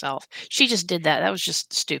hitting herself. She just did that. That was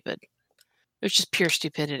just stupid. It was just pure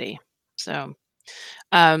stupidity. So,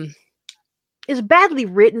 it's badly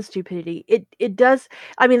written stupidity. It does.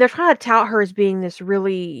 I mean, they're trying to tout her as being this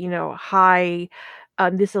really, high,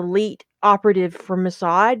 this elite operative from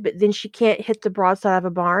Mossad, but then she can't hit the broadside of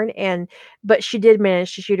a barn, but she did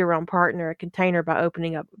manage to shoot her own partner a container by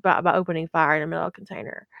opening fire in a metal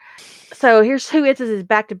container. So here's 2 instances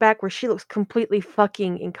back to back where she looks completely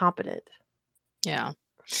fucking incompetent. Yeah.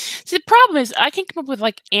 See, the problem is I can come up with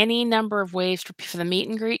like any number of ways for the meet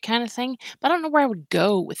and greet kind of thing, but I don't know where I would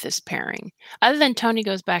go with this pairing, other than Tony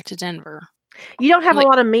goes back to Denver. You don't have a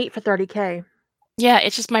lot of meat for $30K. Yeah,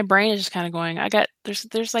 it's just my brain is just kind of going,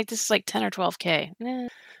 there's like, this is like 10 or 12K.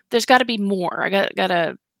 There's got to be more. I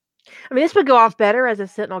gotta. I mean, this would go off better as a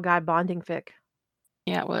Sentinel guy bonding fic.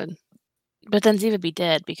 Yeah, it would. But then Ziva would be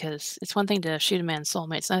dead, because it's one thing to shoot a man's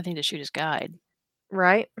soulmate. It's another thing to shoot his guide.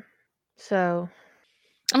 Right. So,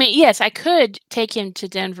 I mean, yes, I could take him to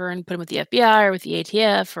Denver and put him with the FBI or with the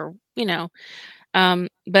ATF, or,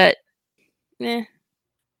 But I'm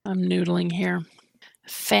noodling here.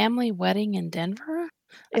 Family wedding in Denver?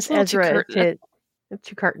 It's Ezra. It's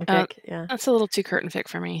too curtain fic. Yeah. That's a little too curtain fic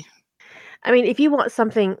for me. I mean, if you want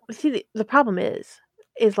something, see, the problem is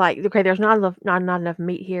like, okay, there's not enough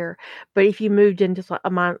meat here, but if you moved into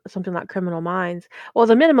something like Criminal Minds, well,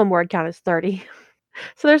 the minimum word count is 30,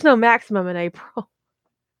 so there's no maximum in April.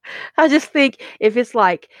 I just think if it's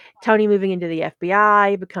like Tony moving into the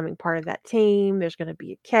FBI, becoming part of that team, there's going to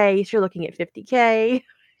be a case. You're looking at 50K.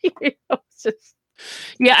 It's just.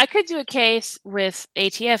 Yeah, I could do a case with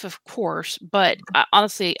ATF, of course, but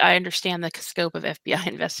honestly, I understand the scope of FBI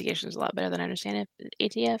investigations a lot better than I understand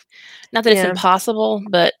ATF. Not that it's impossible,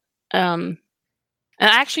 but and I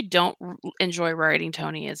actually don't enjoy writing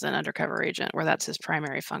Tony as an undercover agent where that's his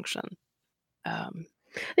primary function. Then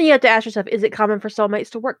you have to ask yourself, is it common for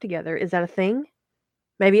soulmates to work together? Is that a thing?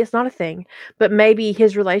 Maybe it's not a thing, but maybe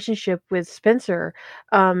his relationship with Spencer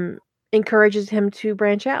encourages him to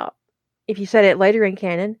branch out. If you set it later in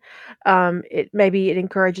canon, maybe it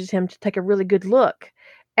encourages him to take a really good look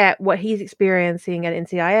at what he's experiencing at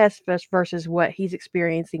NCIS versus what he's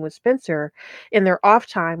experiencing with Spencer in their off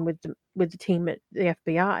time with the team at the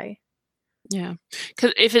FBI. Yeah,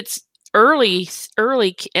 because if it's early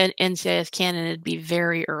NCIS canon, it'd be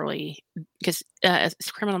very early because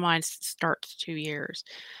Criminal Minds starts 2 years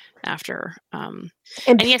after. And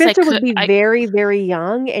Spencer would be very, very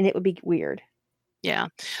young, and it would be weird. Yeah,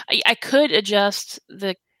 I could adjust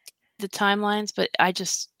the timelines, but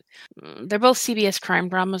they're both CBS crime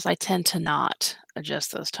dramas. I tend to not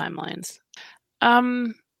adjust those timelines.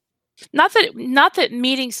 Not that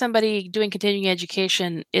meeting somebody doing continuing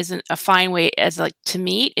education isn't a fine way as like to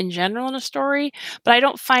meet in general in a story, but I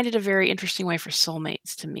don't find it a very interesting way for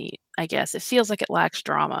soulmates to meet. I guess it feels like it lacks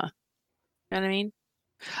drama. You know what I mean?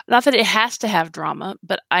 Not that it has to have drama,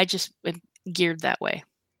 but I just am geared that way.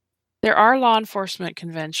 There are law enforcement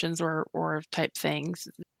conventions or type things.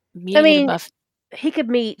 I mean, he could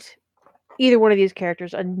meet either one of these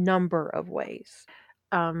characters a number of ways.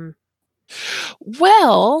 Well,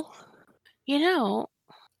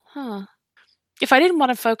 if I didn't want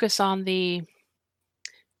to focus on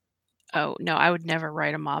oh no, I would never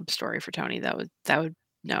write a mob story for Tony. That would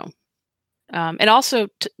no. And also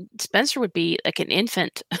Spencer would be like an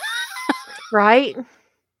infant, right?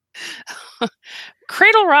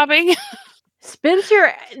 Cradle robbing.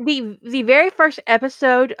 Spencer, the very first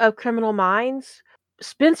episode of Criminal Minds,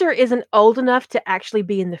 Spencer isn't old enough to actually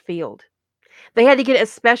be in the field. They had to get a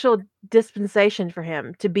special dispensation for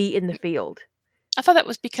him to be in the field. I thought that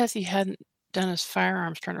was because he hadn't done his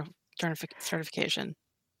firearms certification.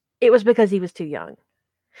 It was because he was too young.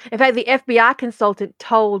 In fact, the FBI consultant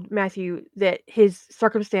told Matthew that his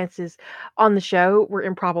circumstances on the show were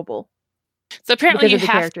improbable. So apparently because of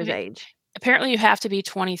the character's age. Apparently you have to be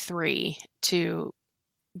 23 to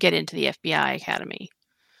get into the FBI Academy.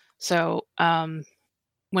 So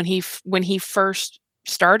when he first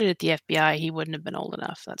started at the FBI, he wouldn't have been old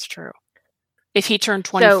enough. That's true. If he turned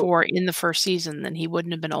 24 in the first season, then he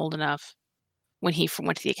wouldn't have been old enough when he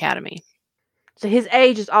went to the academy. So his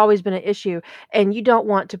age has always been an issue, and you don't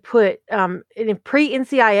want to put in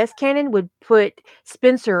pre-NCIS canon would put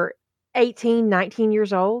Spencer 18, 19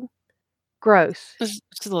 years old. Gross.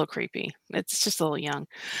 It's a little creepy. It's just a little young.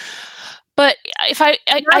 But if I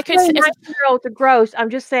could say 19-year-olds are gross. I'm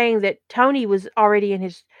just saying that Tony was already in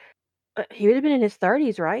his he would have been in his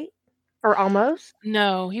 30s, right? Or almost?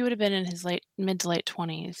 No, he would have been in his mid to late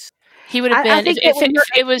 20s. He would have been. I think if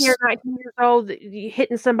it was 19 years old,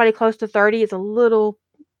 hitting somebody close to 30 is a little.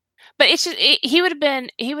 But it's just he would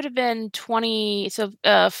have been 20. So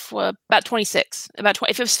about 26. About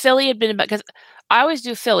 20. If it was Philly, it'd been about, because I always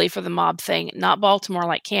do Philly for the mob thing, not Baltimore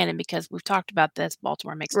like canon, because we've talked about this.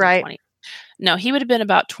 Baltimore makes it 20. No, he would have been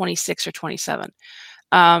about 26 or 27.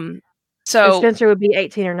 So Spencer would be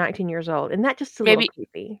 18 or 19 years old, and that just a little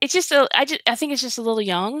creepy. It's just I think it's just a little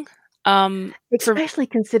young. Especially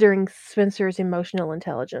considering Spencer's emotional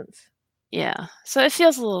intelligence. Yeah, so it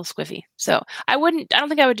feels a little squiffy. So I don't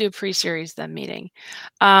think I would do a pre-series them meeting.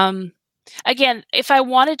 Again, if I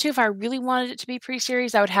really wanted it to be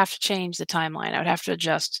pre-series, I would have to change the timeline. I would have to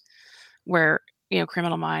adjust where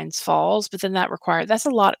Criminal Minds falls, but then that's a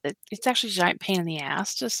lot. It's actually a giant pain in the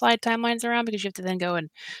ass to slide timelines around, because you have to then go and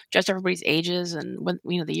adjust everybody's ages and when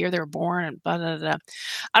the year they were born and blah blah blah.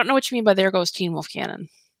 I don't know what you mean by there goes Teen Wolf canon.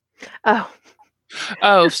 Oh,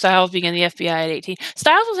 Stiles being in the FBI at 18.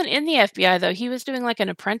 Stiles wasn't in the FBI though. He was doing like an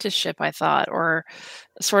apprenticeship, I thought, or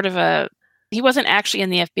sort of he wasn't actually in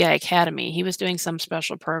the FBI Academy. He was doing some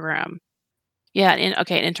special program. Yeah, an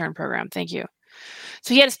intern program. Thank you.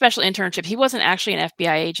 So he had a special internship. He wasn't actually an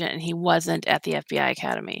FBI agent, and he wasn't at the FBI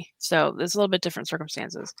Academy. So there's a little bit different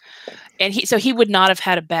circumstances. And he would not have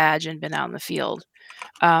had a badge and been out in the field.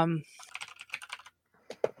 I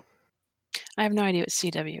have no idea what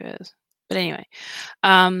CW is, but anyway.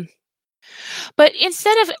 But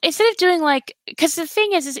instead of doing like, because the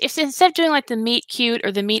thing is if instead of doing like the meet cute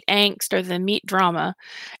or the meet angst or the meet drama,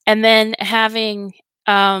 and then having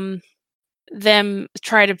them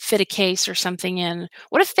try to fit a case or something in,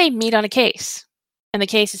 what if they meet on a case, and the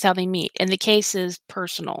case is how they meet, and the case is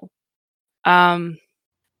personal?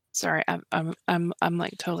 Sorry, I'm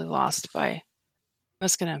like totally lost by. I'm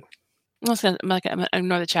gonna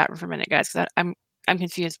ignore the chat room for a minute, guys, because I'm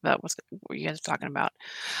confused about what you guys are talking about.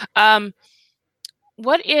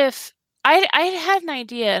 What if I had an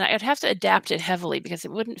idea, and I'd have to adapt it heavily because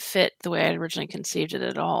it wouldn't fit the way I originally conceived it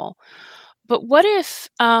at all. But what if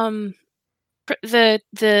the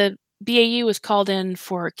BAU was called in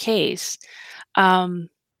for a case?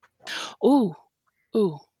 Ooh,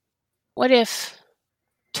 what if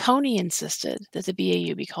Tony insisted that the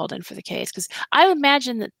BAU be called in for the case? Because I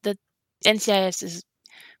imagine that the NCIS is,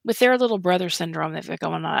 with their little brother syndrome that they're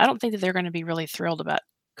going on, I don't think that they're going to be really thrilled about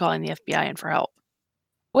calling the FBI in for help.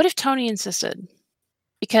 What if Tony insisted?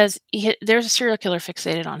 Because there's a serial killer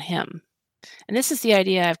fixated on him. And this is the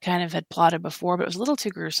idea I've kind of had plotted before, but it was a little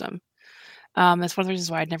too gruesome. That's one of the reasons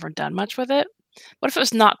why I'd never done much with it. What if it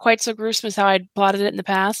was not quite so gruesome as how I'd plotted it in the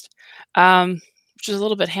past, which is a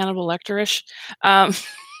little bit Hannibal Lecter-ish?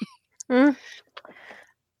 Mm.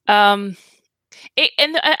 I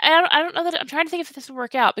don't know that I'm trying to think if this would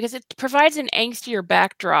work out, because it provides an angstier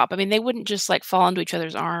backdrop. I mean, they wouldn't just like fall into each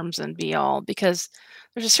other's arms and be all, because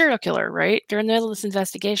there's a serial killer, right? They're in the middle of this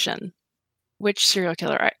investigation. Which serial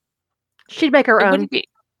killer? She'd make her own.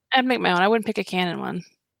 I'd make my own. I wouldn't pick a canon one,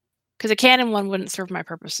 because a canon one wouldn't serve my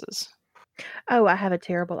purposes. Oh, I have a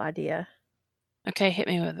terrible idea. Okay, hit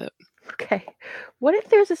me with it. Okay. What if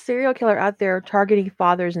there's a serial killer out there targeting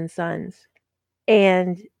fathers and sons,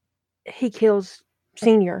 and he kills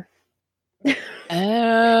Senior?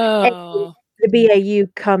 Oh. The BAU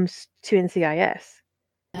comes to NCIS.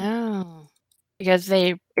 Oh. Because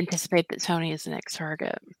they anticipate that Tony is the next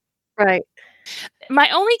target. Right. My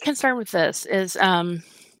only concern with this is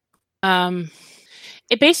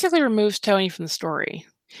it basically removes Tony from the story.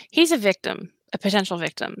 He's a victim, a potential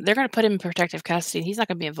victim. They're going to put him in protective custody. He's not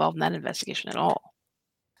going to be involved in that investigation at all.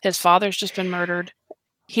 His father's just been murdered.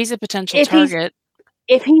 He's a potential target.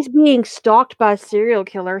 If he's being stalked by a serial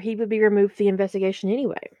killer, he would be removed from the investigation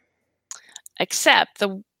anyway. Except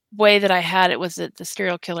the way that I had it was that the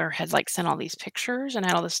serial killer had like sent all these pictures and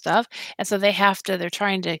had all this stuff. And so they're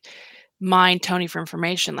trying to mine Tony for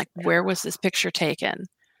information. Like, where was this picture taken?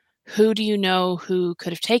 Who do you know who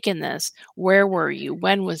could have taken this? Where were you?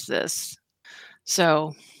 When was this?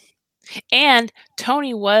 So, and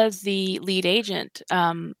Tony was the lead agent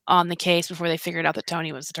on the case before they figured out that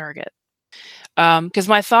Tony was the target. Because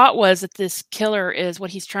my thought was that this killer is,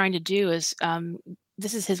 what he's trying to do is,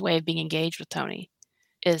 this is his way of being engaged with Tony,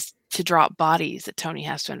 is to drop bodies that Tony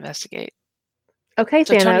has to investigate. Okay,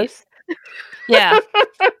 so Thanos. Yeah.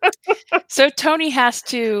 So Tony has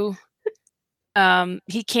to,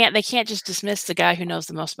 they can't just dismiss the guy who knows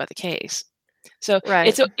the most about the case. So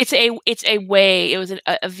right. it's a way, it was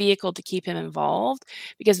a vehicle to keep him involved,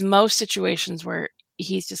 because most situations where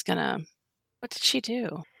he's just gonna, what did she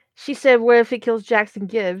do? She said, what if he kills Jackson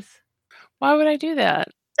Gibbs? Why would I do that?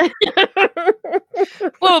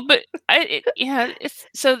 Well, but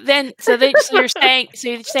so you're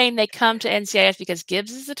saying they come to NCIS because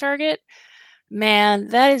Gibbs is the target? Man,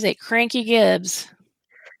 that is a cranky Gibbs.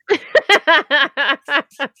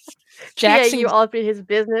 Jackson, you all up in his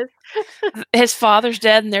business. His father's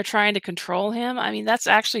dead, and they're trying to control him. I mean, that's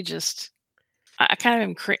actually just, I kind of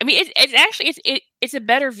am. I mean, it's a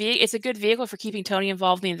better it's a good vehicle for keeping Tony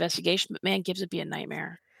involved in the investigation. But man, Gibbs would be a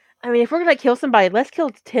nightmare. I mean, if we're gonna kill somebody, let's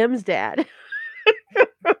kill Tim's dad.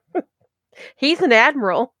 He's an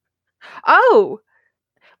admiral. Oh,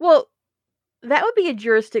 well, that would be a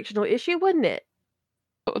jurisdictional issue, wouldn't it?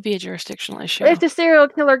 What would be a jurisdictional issue? If the serial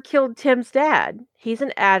killer killed Tim's dad, he's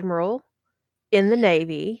an admiral in the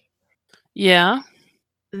Navy. Yeah.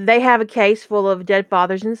 They have a case full of dead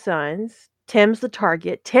fathers and sons. Tim's the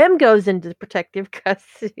target. Tim goes into protective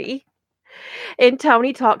custody. And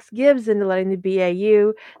Tony talks Gibbs into letting the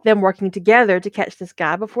BAU, them working together to catch this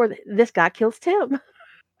guy before this guy kills Tim.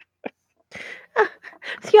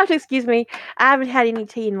 So you have to excuse me. I haven't had any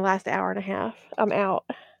tea in the last hour and a half. I'm out.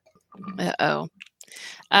 Uh-oh.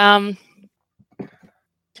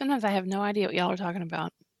 Sometimes I have no idea what y'all are talking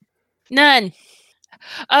about. None.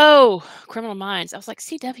 Oh, Criminal Minds. I was like,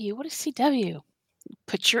 CW? What is CW?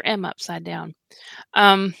 Put your M upside down.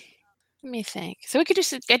 Let me think. So we could do.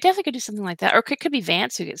 I definitely could do something like that, or it could be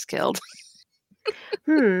Vance who gets killed.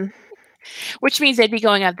 Which means they'd be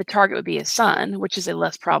going after the target would be his son, which is a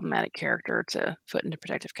less problematic character to put into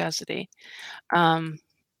protective custody. And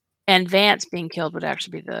Vance being killed would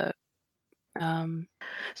actually be the.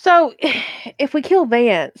 So, if we kill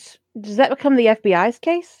Vance, does that become the FBI's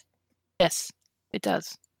case? Yes, it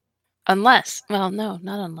does. Unless, well, no,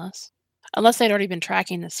 not unless. Unless they'd already been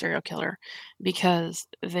tracking the serial killer, because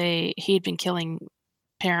he'd been killing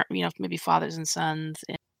maybe fathers and sons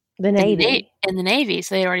The Navy. in the Navy,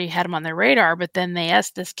 so they already had him on their radar. But then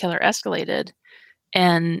this killer escalated,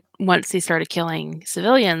 and once he started killing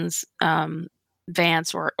civilians,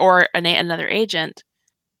 Vance or another agent.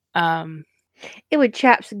 It would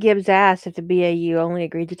chaps Gibbs' ass if the BAU only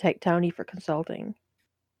agreed to take Tony for consulting.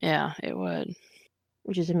 Yeah, it would.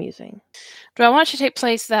 Which is amusing. Do I want you to take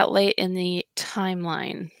place that late in the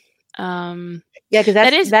timeline? Yeah,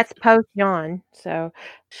 because that's post John. So,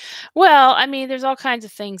 well, I mean, there's all kinds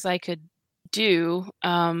of things I could do.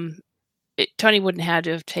 Tony wouldn't have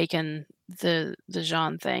to have taken the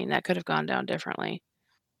Jean thing. That could have gone down differently.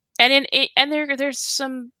 And there's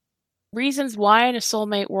some reasons why in a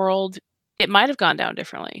soulmate world it might have gone down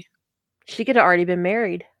differently. She could have already been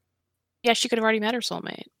married. Yeah, she could have already met her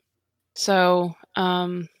soulmate. So,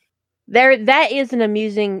 that is an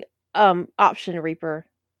amusing option, Reaper.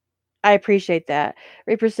 I appreciate that.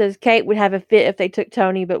 Reaper says Kate would have a fit if they took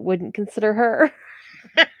Tony, but wouldn't consider her.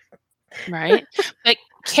 Right, but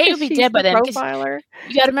Kate would be dead by then. Profiler.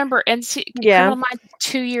 You got to remember, Criminal Minds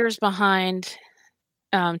 2 years behind.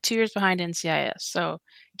 2 years behind NCIS. So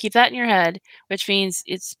keep that in your head, which means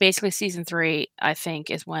it's basically season 3. I think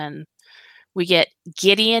is when we get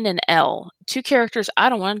Gideon and Elle, 2 characters I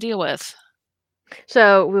don't want to deal with.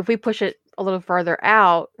 So if we push it a little further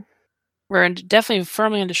out, we're definitely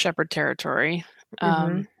firmly into Shepard territory.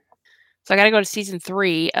 So I got to go to season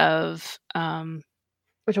 3 of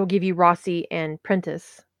which will give you Rossi and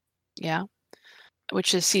Prentice. Yeah,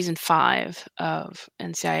 which is season 5 of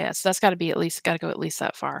NCIS. That's got to go at least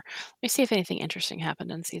that far. Let me see if anything interesting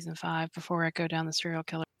happened in season 5 before I go down the serial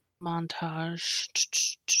killer montage.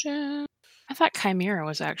 I thought Chimera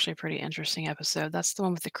was actually a pretty interesting episode. That's the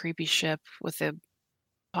one with the creepy ship with the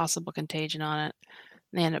possible contagion on it.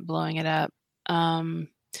 They end up blowing it up.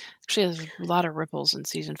 Actually, there's a lot of ripples in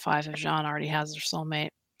season 5 if Jean already has their soulmate.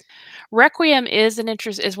 Requiem is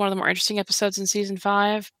one of the more interesting episodes in season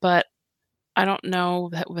 5, but I don't know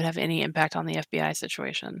that would have any impact on the FBI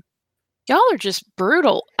situation. Y'all are just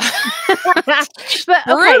brutal. But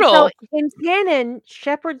brutal. Okay, so in canon,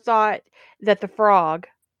 Shepard thought that the frog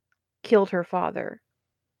killed her father.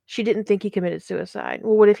 She didn't think he committed suicide.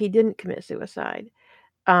 Well, what if he didn't commit suicide?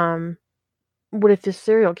 What if this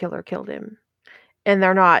serial killer killed him? And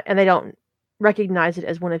they don't recognize it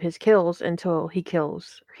as one of his kills until he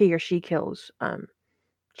or she kills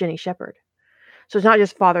Jenny Shepard. So it's not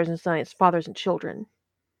just fathers and sons, it's fathers and children.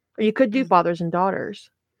 Or you could do fathers and daughters.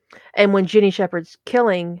 And when Jenny Shepard's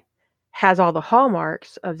killing has all the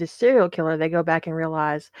hallmarks of this serial killer, they go back and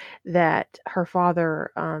realize that her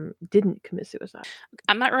father didn't commit suicide.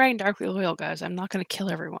 I'm not writing Darkly Loyal, guys. I'm not going to kill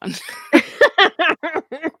everyone.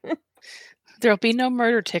 There'll be no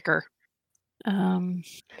murder ticker.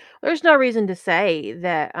 There's no reason to say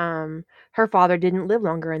that her father didn't live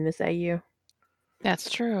longer in this AU.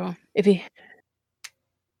 That's true.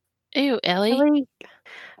 Ew, Ellie?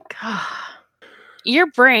 God. Your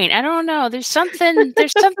brain. I don't know. There's something.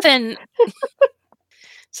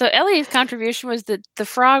 So Ellie's contribution was that the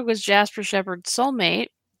frog was Jasper Shepard's soulmate.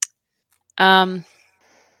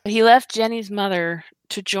 He left Jenny's mother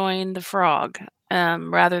to join the frog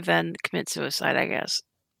rather than commit suicide, I guess.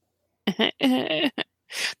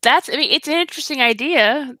 It's an interesting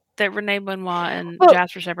idea that Renee Benoit and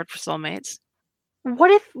Jasper Shepard were soulmates.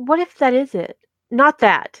 What if that is it? Not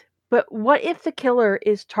that. But what if the killer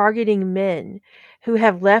is targeting men who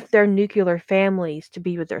have left their nuclear families to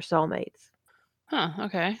be with their soulmates? Huh,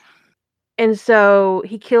 okay. And so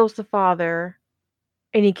he kills the father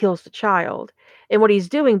and he kills the child. And what he's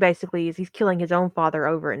doing basically is he's killing his own father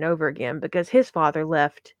over and over again because his father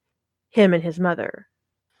left him and his mother.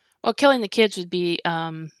 Well, killing the kids would be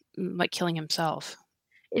like killing himself.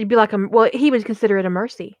 It'd be like he would consider it a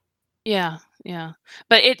mercy. Yeah.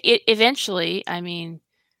 But it eventually, I mean,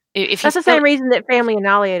 if that's the same reason that family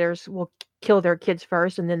annihilators will kill their kids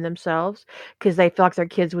first and then themselves because they feel like their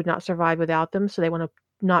kids would not survive without them, so they want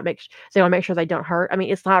to make sure they don't hurt. I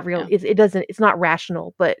mean, it's not real. Yeah. It's not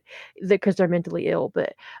rational, but because they're mentally ill.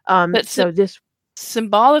 But this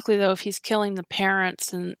symbolically though, if he's killing the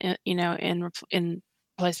parents and in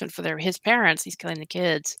replacement for his parents, he's killing the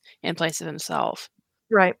kids in place of himself.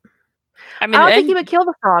 Right. I I mean, don't think he would kill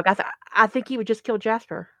the frog. I think he would just kill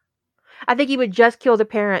Jasper. I think he would just kill the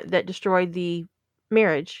parent that destroyed the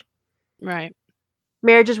marriage. right.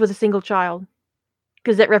 Marriages with a single child,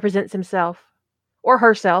 because that represents himself or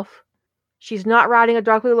herself. She's not writing a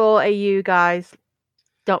Darkly Lowell AU, guys.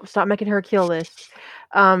 Don't stop making her a kill list.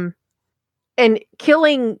 And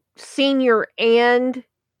killing Senior and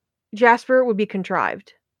Jasper would be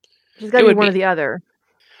contrived. She's got It to be would one be or the other.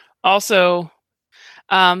 also.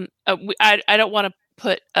 I don't want to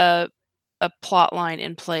put a plot line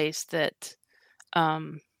in place that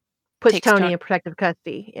Puts takes Tony in protective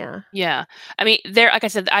custody. Yeah. Yeah, I mean, like I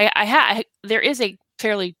said, there is a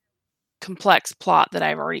fairly complex plot that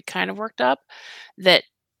I've already kind of worked up that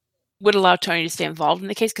would allow Tony to stay involved in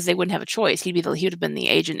the case because they wouldn't have a choice. He would have been the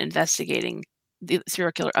agent investigating the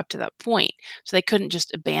serial killer up to that point, so they couldn't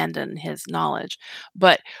just abandon his knowledge.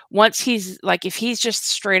 But once he's like, if he's just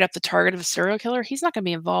straight up the target of a serial killer, he's not going to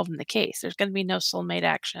be involved in the case. There's going to be no soulmate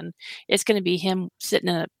action. It's going to be him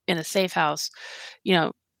sitting in a safe house,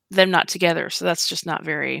 them not together. So that's just not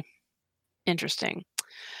very interesting.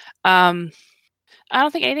 I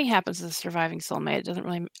don't think anything happens to the surviving soulmate. It doesn't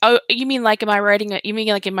really. Oh, you mean like, am I writing it? You mean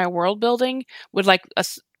like in my world building? Would like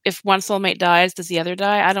if one soulmate dies, does the other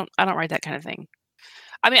die? I don't write that kind of thing.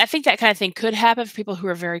 I mean, I think that kind of thing could happen for people who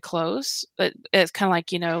are very close. But it's kind of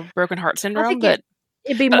like broken heart syndrome. I think But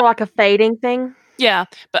it'd be more like a fading thing. Yeah,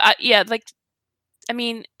 but like, I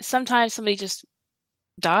mean, sometimes somebody just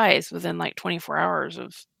dies within like 24 hours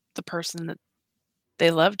of the person that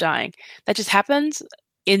they love dying. That just happens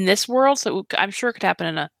in this world, so I'm sure it could happen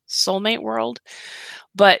in a soulmate world.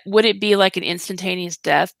 But would it be like an instantaneous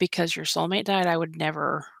death because your soulmate died? I would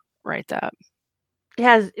never write that. It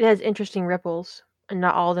has interesting ripples, and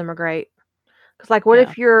not all of them are great. Because like, what Yeah.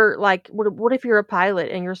 if you're like, what if you're a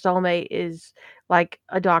pilot and your soulmate is like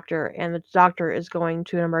a doctor, and the doctor is going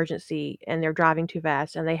to an emergency and they're driving too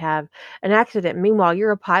fast and they have an accident. Meanwhile,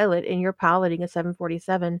 you're a pilot and you're piloting a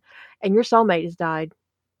 747, and your soulmate has died,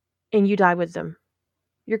 and you die with them.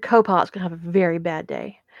 Your co-pilot's gonna have a very bad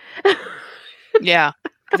day. Yeah,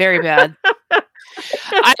 very bad.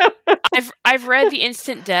 I've read the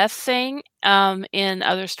instant death thing in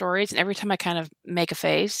other stories, and every time I kind of make a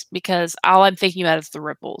face because all I'm thinking about is the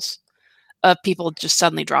ripples of people just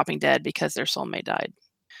suddenly dropping dead because their soulmate died.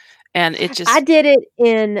 And it just I did it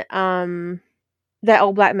in that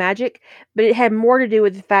old Black Magic, but it had more to do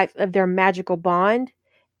with the fact of their magical bond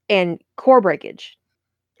and core breakage.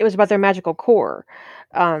 It was about their magical core,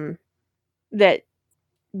 that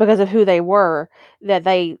because of who they were, that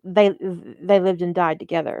they lived and died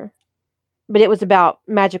together. But it was about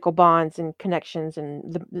magical bonds and connections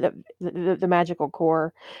and the magical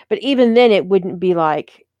core. But even then, it wouldn't be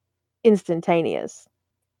like instantaneous.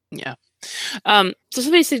 Yeah. So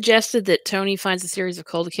somebody suggested that Tony finds a series of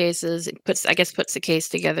cold cases, puts the case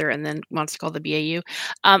together, and then wants to call the BAU.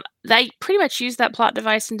 I pretty much used that plot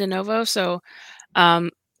device in De Novo, so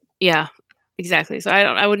yeah, exactly. So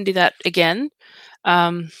I wouldn't do that again.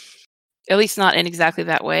 At least not in exactly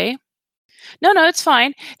that way. No, it's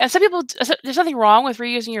fine. And some people, there's nothing wrong with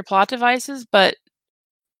reusing your plot devices, but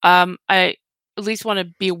I at least want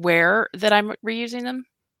to be aware that I'm reusing them.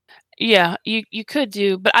 Yeah, you could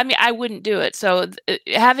do, but I mean, I wouldn't do it. So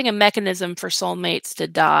having a mechanism for soulmates to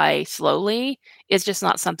die slowly is just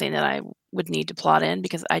not something that I would need to plot in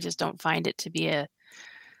because I just don't find it to be a.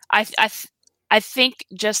 I think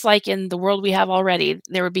just like in the world we have already,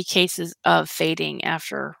 there would be cases of fading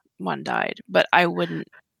after one died, but I wouldn't.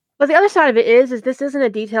 But the other side of it is this isn't a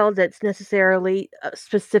detail that's necessarily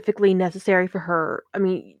specifically necessary for her. I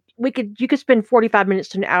mean, you could spend 45 minutes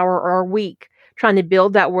to an hour or a week trying to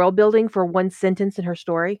build that world building for one sentence in her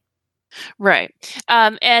story. Right.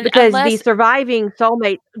 And because unless the surviving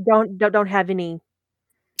soulmates don't have any.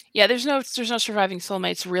 Yeah, there's no surviving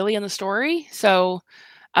soulmates really in the story. So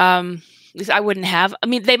at least I wouldn't have. I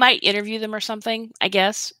mean, they might interview them or something, I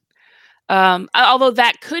guess. Although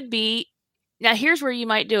that could be. Now, here's where you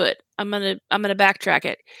might do it. I'm gonna backtrack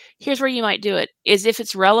it. Here's where you might do it is if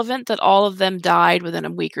it's relevant that all of them died within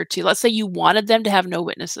a week or two. Let's say you wanted them to have no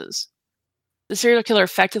witnesses. The serial killer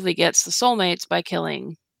effectively gets the soulmates by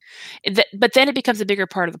killing. But then it becomes a bigger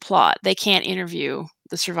part of the plot. They can't interview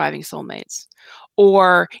the surviving soulmates,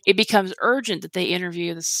 or it becomes urgent that they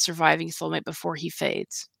interview the surviving soulmate before he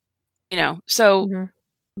fades. So. Mm-hmm.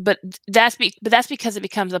 But that's because it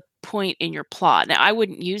becomes a point in your plot. Now, I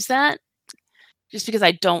wouldn't use that just because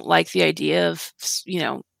I don't like the idea of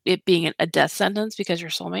it being a death sentence because your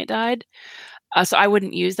soulmate died. So I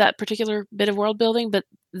wouldn't use that particular bit of world building. But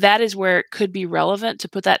that is where it could be relevant to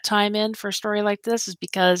put that time in for a story like this, is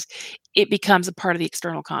because it becomes a part of the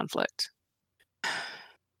external conflict.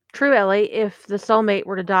 True, Ellie. If the soulmate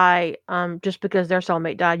were to die, just because their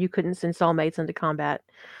soulmate died, you couldn't send soulmates into combat.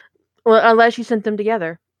 Well, unless you sent them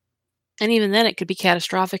together. And even then, it could be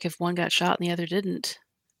catastrophic if one got shot and the other didn't,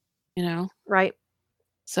 you know? Right.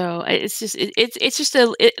 So it's just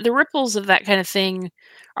the ripples of that kind of thing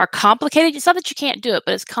are complicated. It's not that you can't do it,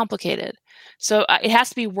 but it's complicated. So it has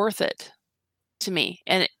to be worth it to me.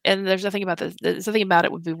 And there's nothing about there's nothing about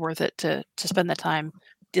it would be worth it to spend the time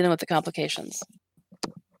dealing with the complications.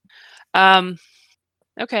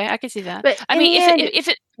 Okay, I can see that. But I in mean, the end, if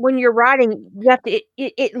it when you're writing, you have to.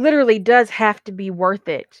 It literally does have to be worth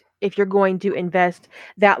it if you're going to invest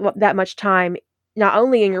that much time, not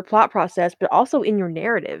only in your plot process but also in your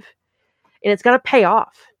narrative, and it's got to pay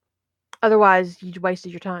off. Otherwise, you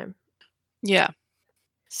wasted your time. yeah.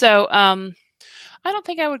 So I don't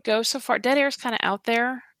think I would go so far. Dead Air is kind of out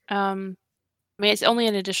there. I mean, it's only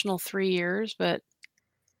an additional 3 years, but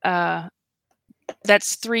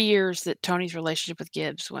that's 3 years that Tony's relationship with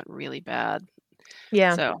Gibbs went really bad.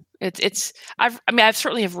 Yeah. So it's I mean, I've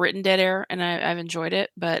certainly have written Dead Air and I've enjoyed it,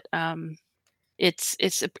 but it's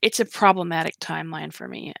a problematic timeline for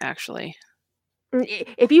me, actually.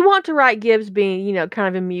 If you want to write Gibbs being, kind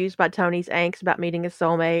of amused by Tony's angst about meeting his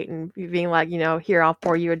soulmate and being like, here, I'll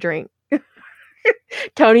pour you a drink.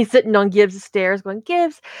 Tony sitting on Gibbs' stairs going,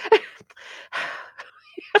 Gibbs,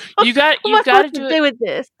 You got what am I to supposed do to it. do with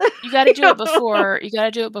this? You got to do it before. You got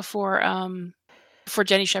to do it before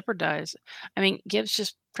Jenny Shepard dies. I mean, Gibbs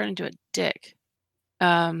just turned into a dick.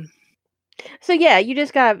 So yeah, you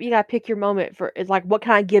gotta pick your moment for. It's like, what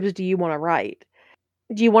kind of Gibbs do you want to write?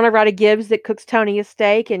 Do you want to write a Gibbs that cooks Tony a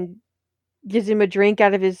steak and gives him a drink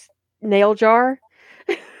out of his nail jar?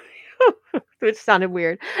 Which sounded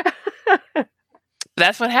weird.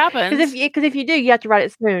 That's what happens. Because if you do, you have to write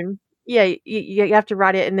it soon. Yeah, you have to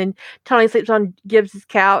write it, and then Tony sleeps on Gibbs's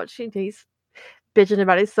couch, and he's bitching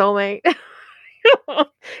about his soulmate. That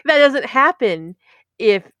doesn't happen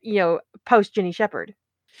if post Jenny Shepard.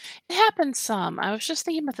 It happens some. I was just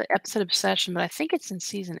thinking about the episode Obsession, but I think it's in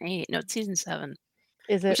season 8. No, it's season 7.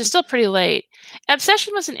 Is it? Which is still pretty late.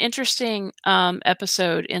 Obsession was an interesting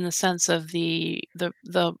episode in the sense of it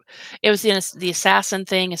was the assassin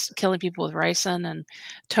thing, is killing people with ricin, and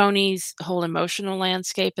Tony's whole emotional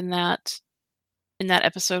landscape in that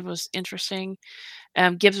episode was interesting.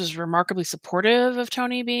 Gibbs was remarkably supportive of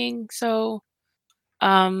Tony being so.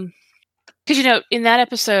 Because in that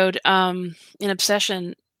episode, in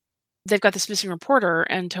Obsession, they've got this missing reporter,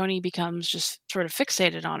 and Tony becomes just sort of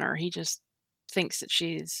fixated on her. He just thinks that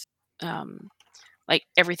she's like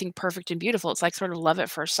everything perfect and beautiful. It's like sort of love at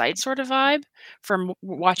first sight sort of vibe from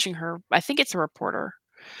watching her. I think it's a reporter.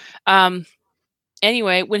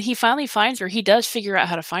 Anyway, when he finally finds her, he does figure out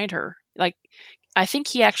how to find her. Like, I think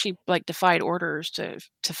he actually like defied orders to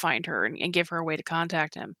find her and give her a way to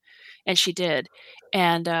contact him, and she did.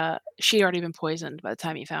 And she'd already been poisoned by the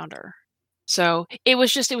time he found her. So it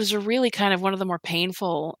was a really kind of one of the more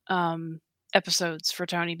painful episodes for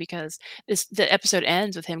Tony, because the episode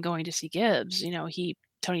ends with him going to see Gibbs.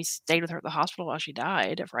 Tony stayed with her at the hospital while she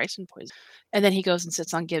died of ricin poison, and then he goes and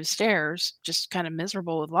sits on Gibbs' stairs, just kind of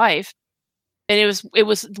miserable with life. And it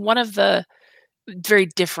was one of the very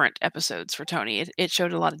different episodes for Tony. It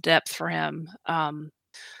showed a lot of depth for him. A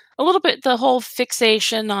little bit, the whole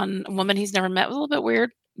fixation on a woman he's never met was a little bit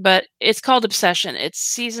weird, but it's called Obsession. It's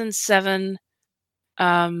season 7,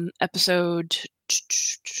 episode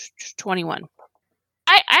 21.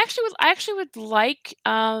 I actually would like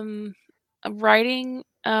writing.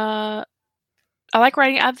 I like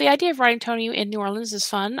writing. The idea of writing Tony in New Orleans is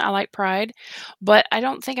fun. I like Pride, but I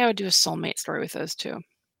don't think I would do a soulmate story with those two.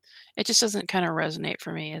 It just doesn't kind of resonate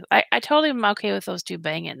for me. I totally am okay with those two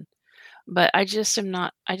banging, but I just am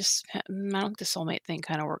not. I don't think the soulmate thing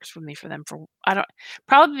kind of works for me for them.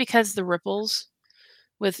 Probably because the ripples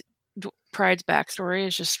with Pride's backstory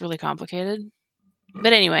is just really complicated.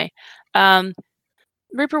 But anyway,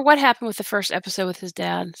 Reaper, what happened with the first episode with his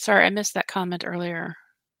dad? Sorry, I missed that comment earlier.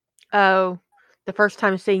 Oh, the first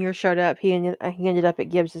time Senior showed up, he ended up at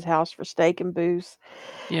Gibbs's house for steak and booze.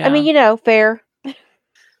 Yeah. I mean, fair.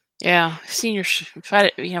 Yeah, Senior.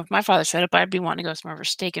 If my father showed up, I'd be wanting to go somewhere for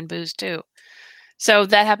steak and booze too. So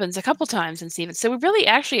that happens a couple times in season. So we really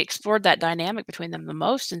actually explored that dynamic between them the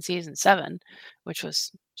most in season 7, which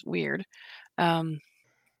was weird.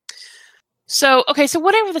 So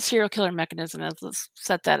whatever the serial killer mechanism is, let's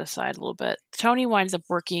set that aside a little bit. Tony winds up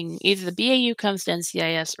working, either the BAU comes to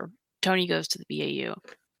NCIS or Tony goes to the BAU.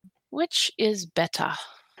 Which is better?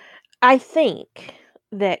 I think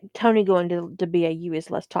that Tony going to BAU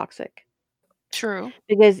is less toxic. True.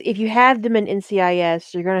 Because if you have them in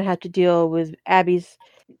NCIS, you're going to have to deal with Abbiness,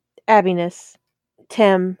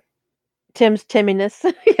 Tim's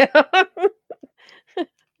Timminess,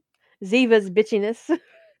 Ziva's bitchiness,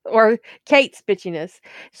 or Kate's bitchiness.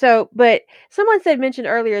 So, but someone mentioned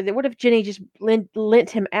earlier that what if Jenny just lent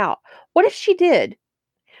him out? What if she did?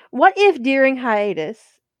 What if during hiatus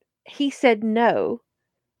he said no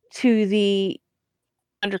to the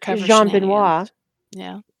Undercover Jean Benoit, shenanigans.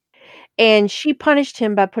 Yeah. and she punished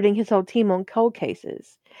him by putting his whole team on cold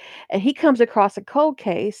cases? And he comes across a cold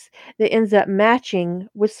case that ends up matching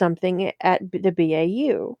with something at the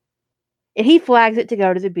BAU. And he flags it to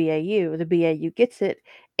go to the BAU. The BAU gets it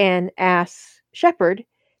and asks Shepard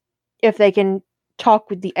if they can talk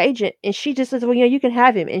with the agent. And she just says, well, you can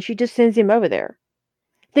have him. And she just sends him over there,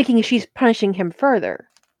 thinking she's punishing him further.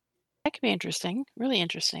 That could be interesting. Really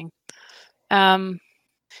interesting. And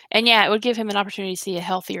yeah, it would give him an opportunity to see a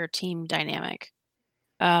healthier team dynamic.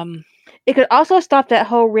 It could also stop that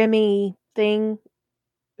whole Remy thing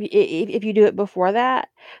if you do it before that,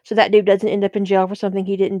 so that dude doesn't end up in jail for something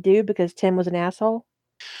he didn't do because Tim was an asshole.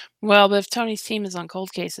 Well, but if Tony's team is on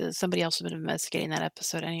cold cases, somebody else would have been investigating that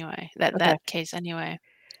episode anyway. That case anyway.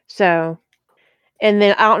 So, and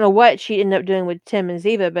then I don't know what she ended up doing with Tim and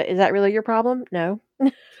Ziva, but is that really your problem? No.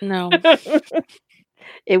 No.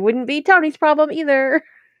 It wouldn't be Tony's problem either.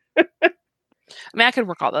 I mean, I could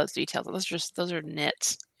work all those details. Those are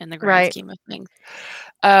nits in the grand scheme of things.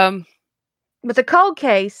 But the cold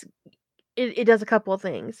case, it does a couple of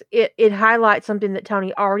things. It highlights something that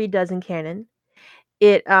Tony already does in canon.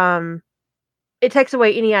 It takes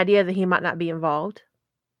away any idea that he might not be involved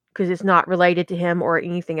because it's not related to him or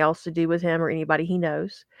anything else to do with him or anybody he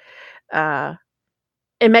knows. And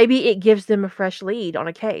maybe it gives them a fresh lead on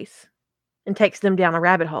a case and takes them down a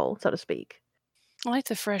rabbit hole, so to speak. I like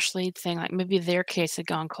the fresh lead thing. Like maybe their case had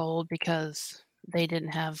gone cold because they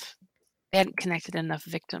hadn't connected enough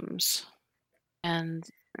victims. And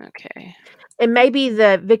okay. And maybe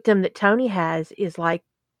the victim that Tony has is like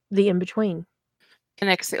the in-between.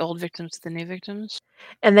 Connects the old victims to the new victims.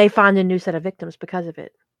 And they find a new set of victims because of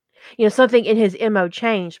it. Something in his MO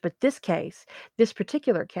changed, but this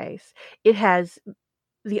particular case, it has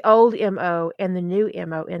the old MO and the new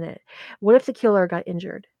MO in it. What if the killer got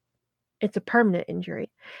injured? It's a permanent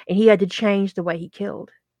injury, and he had to change the way he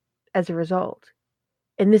killed as a result.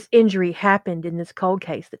 And this injury happened in this cold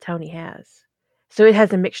case that Tony has. So it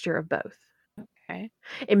has a mixture of both. Okay.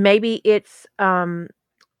 And maybe it's the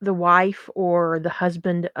wife or the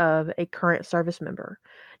husband of a current service member.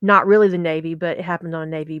 Not really the Navy, but it happened on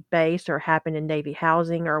a Navy base or happened in Navy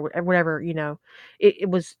housing or whatever, it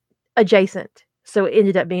was adjacent. So it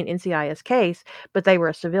ended up being an NCIS case, but they were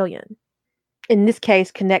a civilian. In this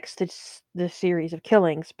case, connects to the series of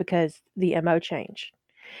killings because the MO changed.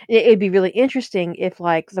 It'd be really interesting if,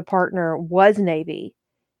 like, the partner was Navy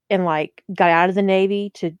and, like, got out of the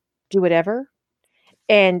Navy to do whatever,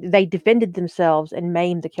 and they defended themselves and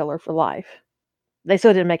maimed the killer for life. They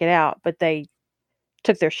still didn't make it out, but they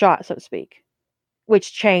took their shot, so to speak,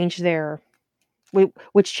 which changes the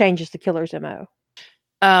killer's MO.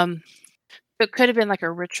 It could have been like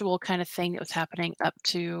a ritual kind of thing that was happening up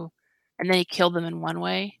to, and then he killed them in one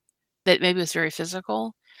way that maybe was very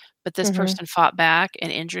physical, but this person fought back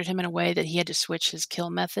and injured him in a way that he had to switch his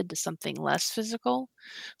kill method to something less physical.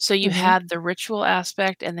 So you had the ritual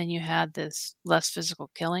aspect, and then you had this less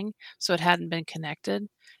physical killing, so it hadn't been connected.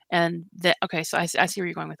 And so I see where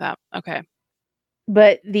you're going with that. Okay.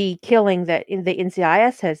 But the killing that the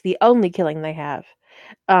NCIS has, the only killing they have,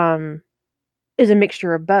 is a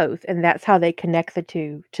mixture of both, and that's how they connect the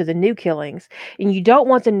two to the new killings. And you don't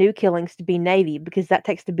want the new killings to be Navy because that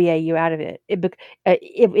takes the BAU out of it.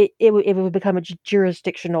 It would become a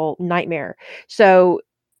jurisdictional nightmare. So,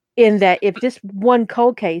 in that, if this one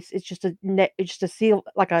cold case is just a SEAL,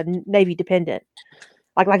 like a Navy dependent,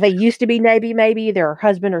 like they used to be Navy, maybe their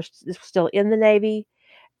husband is still in the Navy,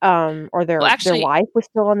 or their wife was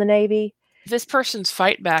still on the Navy. This person's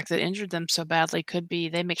fight back that injured them so badly could be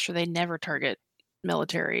they make sure they never target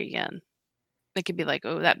military again. It could be like,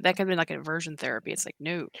 oh, that could be like an aversion therapy. It's like,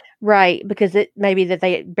 no. Right, because it may be that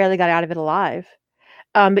they barely got out of it alive.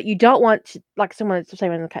 But you don't want to, like someone to say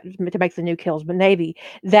to make the new kills, but Navy,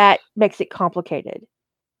 that makes it complicated.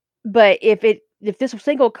 But if this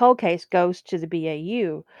single cold case goes to the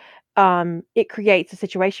BAU, it creates a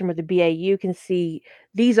situation where the BAU can see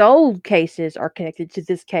these old cases are connected to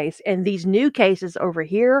this case, and these new cases over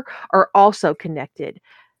here are also connected.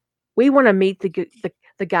 We want to meet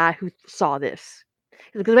the guy who saw this,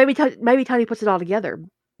 because maybe Tony puts it all together.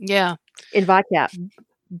 Yeah. In VICAP.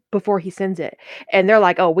 before he sends it, and they're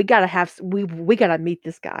like, "Oh, we gotta meet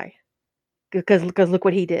this guy because look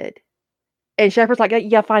what he did." And Shepard's like,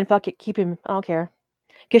 "Yeah, fine, fuck it, keep him. I don't care,"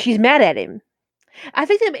 because she's mad at him. I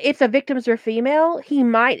think that if the victims are female, he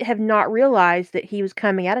might have not realized that he was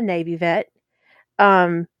coming out a Navy vet,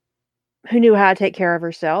 um, who knew how to take care of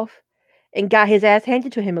herself, and got his ass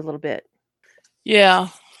handed to him a little bit. Yeah.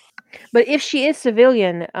 But if she is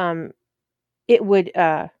civilian, it would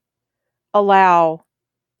allow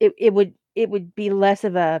it would be less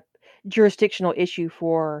of a jurisdictional issue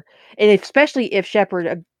for, and especially if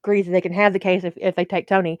Shepard agrees that they can have the case if they take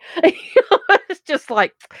Tony. It's just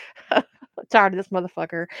like tired of this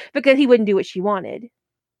motherfucker because he wouldn't do what she wanted.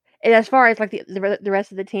 And as far as like the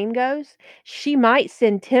rest of the team goes, she might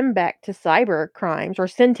send Tim back to cyber crimes or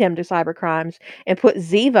send Tim to cyber crimes and put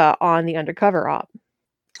Ziva on the undercover op.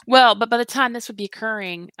 Well, but by the time this would be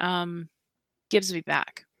occurring, Gibbs would be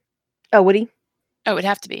back. Oh, would he? Oh, it would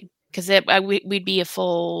have to be because we'd be a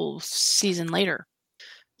full season later.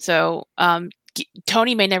 So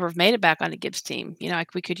Tony may never have made it back on the Gibbs team. You know,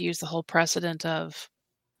 like we could use the whole precedent of,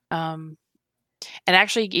 and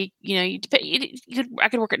actually, I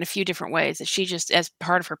could work it in a few different ways. That she just, as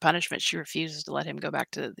part of her punishment, she refuses to let him go back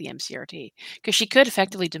to the MCRT because she could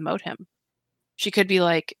effectively demote him. She could be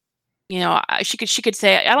like, she could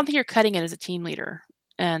say, I don't think you're cutting it as a team leader,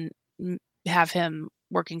 and have him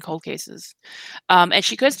working cold cases. And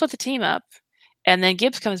she could split the team up, and then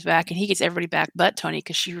Gibbs comes back and he gets everybody back but Tony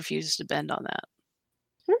because she refuses to bend on that.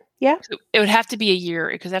 Yeah. So it would have to be a year.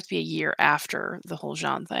 It could have to be a year after the whole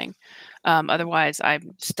Jean thing. Otherwise,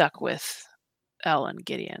 I'm stuck with Elle and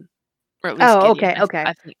Gideon. Or at least Gideon. Okay.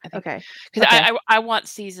 I think. Okay. Because I want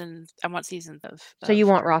seasons. I want seasons of. So you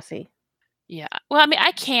want Rossi? Yeah. Well, I mean,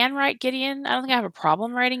 I can write Gideon. I don't think I have a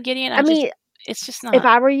problem writing Gideon. It's just not. If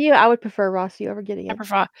I were you, I would prefer Rossi over Gideon. I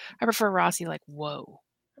prefer Rossi. Like, whoa.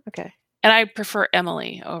 Okay. And I prefer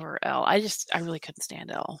Emily over Elle. I really couldn't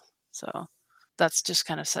stand Elle. So that's just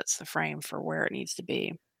kind of sets the frame for where it needs to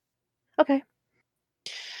be. Okay.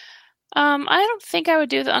 I don't think I would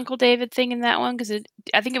do the Uncle David thing in that one because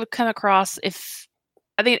I think it would come across I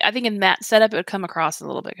think in that setup it would come across a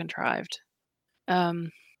little bit contrived.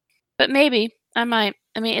 But maybe I might.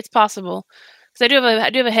 I mean, it's possible because I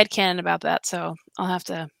do have a headcanon about that, so I'll have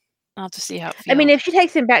to see how it feels. I mean, if she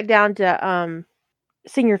takes him back down to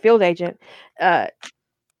senior field agent,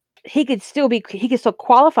 he could still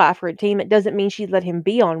qualify for a team. It doesn't mean she'd let him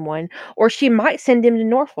be on one, or she might send him to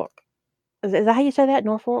Norfolk. Is that how you say that?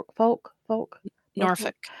 Norfolk. Sort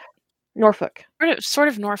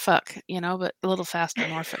of Norfolk, but a little faster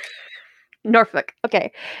Norfolk. Norfolk.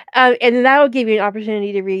 Okay. And that'll give you an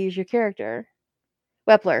opportunity to reuse your character.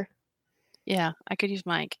 Wepler. Yeah, I could use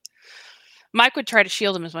Mike. Mike would try to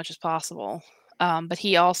shield him as much as possible. But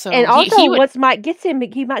he also... And also, once Mike gets him,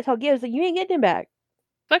 he might tell Gibbs that you ain't getting him back.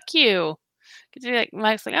 Fuck you.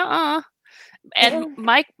 Mike's like, And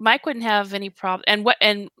Mike wouldn't have any problem.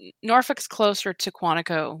 And Norfolk's closer to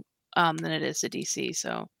Quantico than it is to DC,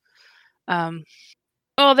 so...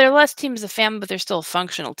 well, they're less teams of family, but they're still a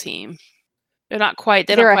functional team. They're not quite.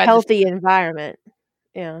 They're a healthy environment.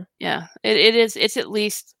 Yeah. Yeah. It is. It's at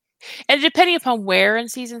least, and depending upon where in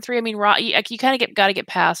season 3. I mean, you kind of got to get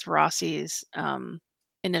past Rossi's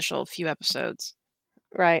initial few episodes.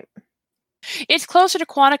 Right. It's closer to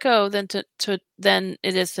Quantico than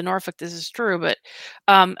it is to Norfolk. This is true, but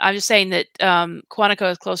I'm just saying that Quantico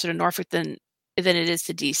is closer to Norfolk than it is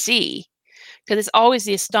to DC. Because it's always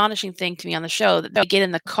the astonishing thing to me on the show that they get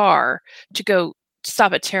in the car to go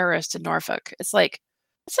stop a terrorist in Norfolk. It's like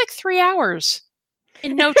 3 hours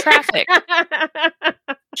in no traffic.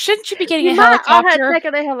 Shouldn't you be getting a helicopter? I had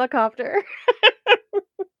taken a helicopter.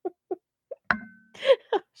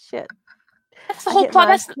 Shit. That's the whole plot.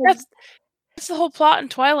 That's the whole plot in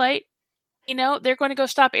Twilight. They're going to go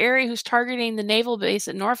stop Aerie, who's targeting the naval base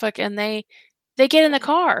at Norfolk, and they get in the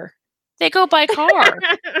car. They go by car.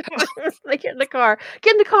 They get in the car.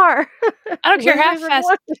 Get in the car. I don't care how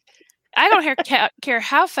fast. I don't care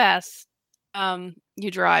how fast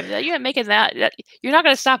you drive. You're not making that. You're not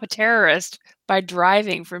going to stop a terrorist by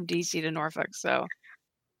driving from DC to Norfolk. So,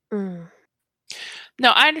 no,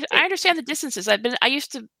 I understand the distances. I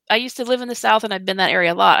used to live in the South, and I've been in that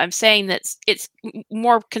area a lot. I'm saying that it's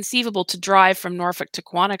more conceivable to drive from Norfolk to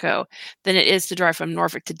Quantico than it is to drive from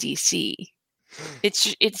Norfolk to DC.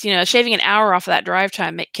 It's shaving an hour off of that drive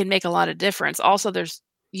time can make a lot of difference. Also,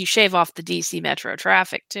 you shave off the DC metro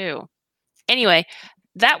traffic too. Anyway,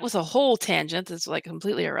 that was a whole tangent that's like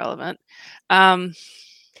completely irrelevant.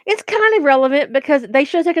 It's kind of relevant because they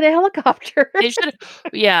should have taken a helicopter. They should,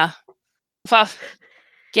 yeah. Well,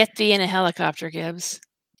 get thee in a helicopter, Gibbs.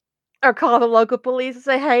 Or call the local police and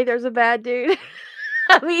say, "Hey, there's a bad dude."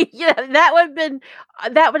 I mean, yeah, that would have been,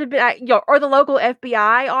 or the local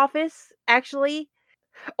FBI office, actually.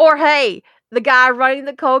 Or, hey, the guy running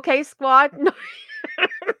the cold case squad.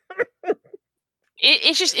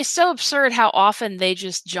 It's so absurd how often they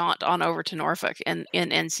just jaunt on over to Norfolk in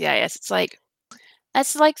NCIS. It's like,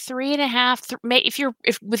 that's like 3.5,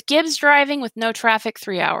 if with Gibbs driving with no traffic,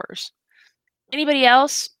 3 hours. Anybody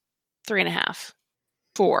else, 3.5,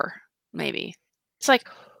 4, maybe. It's like,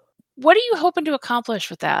 what are you hoping to accomplish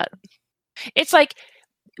with that? It's like,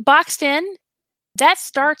 Boxed In, that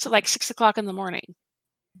starts at like 6:00 in the morning.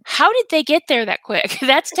 How did they get there that quick?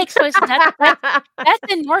 That takes place, that's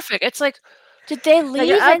in Norfolk. It's like, did they They got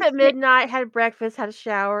leave up and at midnight, had breakfast, had a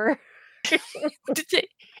shower.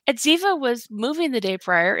 and Ziva was moving the day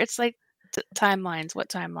prior. It's like, timelines. What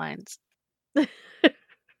timelines?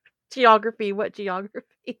 Geography, what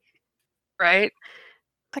geography? Right?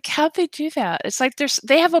 Like, how'd they do that? It's like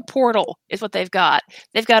they have a portal, is what they've got.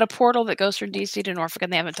 They've got a portal that goes from DC to Norfolk,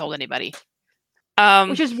 and they haven't told anybody.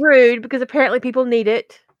 Which is rude because apparently people need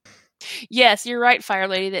it. Yes, you're right, Fire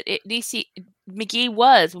Lady. That DC McGee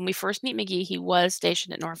was, when we first meet McGee, he was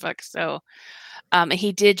stationed at Norfolk. So,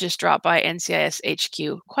 he did just drop by NCIS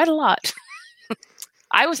HQ quite a lot.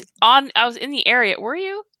 I was in the area. Were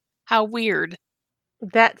you? How weird.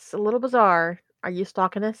 That's a little bizarre. Are you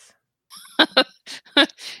stalking us?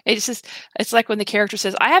 It's like when the character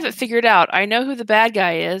says, "I have it figured out. I know who the bad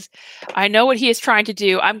guy is. I know what he is trying to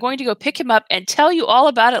do. I'm going to go pick him up and tell you all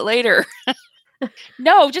about it later."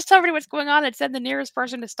 No, just tell everybody what's going on and send the nearest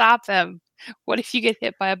person to stop them. What if you get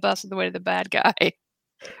hit by a bus on the way to the bad guy?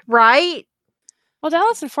 Right? Well,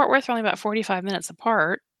 Dallas and Fort Worth are only about 45 minutes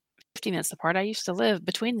apart, 50 minutes apart. I used to live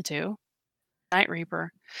between the two. Night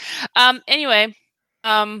Reaper. Anyway,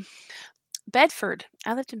 Bedford.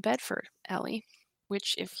 I lived in Bedford, Ellie,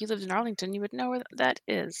 which if you lived in Arlington, you would know where that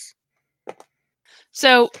is.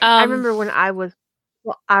 So, I remember when I was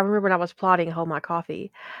plotting Hold My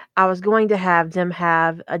Coffee, I was going to have them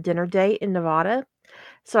have a dinner date in Nevada.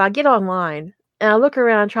 So I get online and I look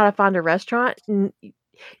around and try to find a restaurant. And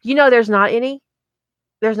there's not any.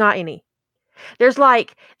 There's not any. There's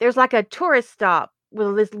like a tourist stop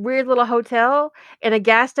with this weird little hotel and a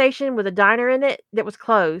gas station with a diner in it that was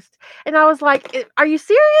closed. And I was like, "Are you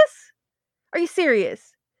serious? Are you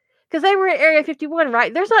serious?" Because they were in Area 51,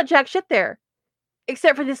 right? There's not jack shit there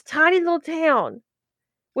except for this tiny little town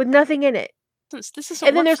with nothing in it. this isn't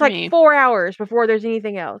And then work there's for like me. 4 hours before there's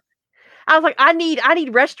anything else. I was like, I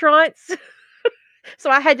need restaurants.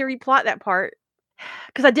 So I had to replot that part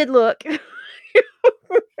because I did look.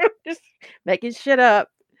 Just making shit up.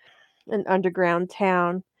 An underground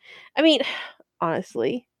town. I mean,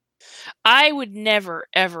 honestly. I would never,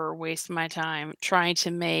 ever waste my time trying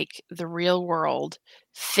to make the real world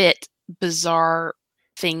fit bizarre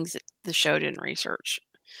things that the show didn't research.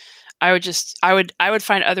 I would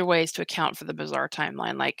find other ways to account for the bizarre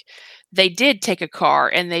timeline. Like, they did take a car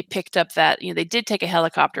and they picked up that, they did take a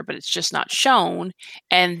helicopter, but it's just not shown.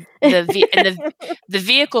 And the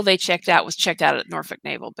vehicle they checked out was checked out at Norfolk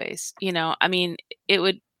Naval Base. I mean,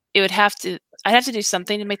 I'd have to do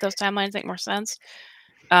something to make those timelines make more sense.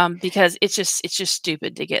 Because it's just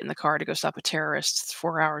stupid to get in the car to go stop a terrorist. It's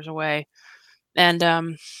 4 hours away. And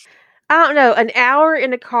I don't know. An hour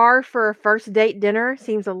in a car for a first date dinner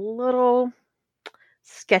seems a little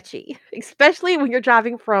sketchy, especially when you're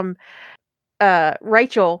driving from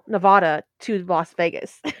Rachel, Nevada to Las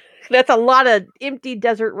Vegas. That's a lot of empty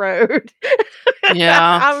desert road.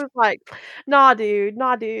 yeah. I was like, nah, dude.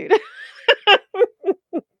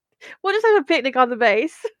 We'll just have a picnic on the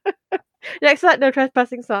base. Next to that no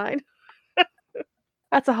trespassing sign.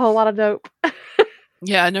 That's a whole lot of dope.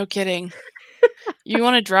 Yeah, no kidding. You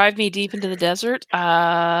want to drive me deep into the desert?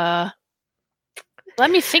 Let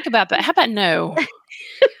me think about that. How about no?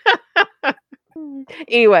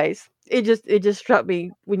 Anyways, it just struck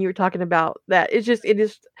me when you were talking about that. It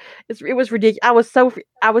was ridiculous.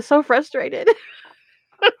 I was so frustrated.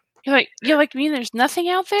 You're like me. There's nothing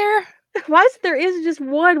out there. Why is there is just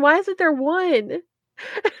one? Why isn't there one?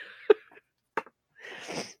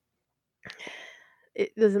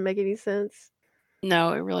 It doesn't make any sense.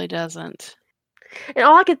 No, it really doesn't. And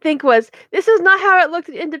all I could think was, this is not how it looked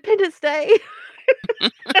at Independence Day.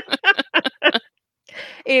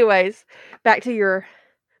 Anyways, back to your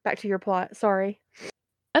plot. Sorry.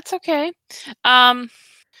 That's okay.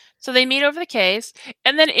 So they meet over the case,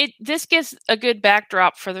 and then this gives a good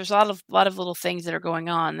backdrop for there's a lot of little things that are going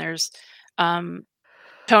on. There's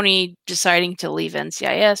Tony deciding to leave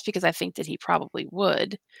NCIS because I think that he probably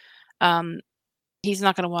would. He's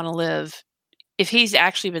not going to want to live if he's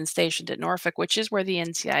actually been stationed at Norfolk, which is where the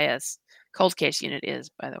NCIS cold case unit is,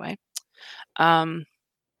 by the way,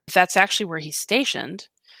 if that's actually where he's stationed,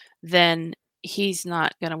 then he's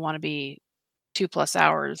not going to want to be 2+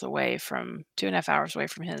 hours away from 2.5 hours away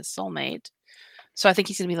from his soulmate. So I think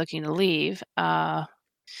he's going to be looking to leave. And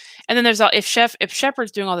then there's if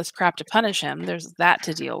Shepard's doing all this crap to punish him, there's that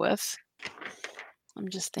to deal with. I'm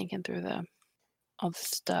just thinking through all the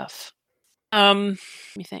stuff. Let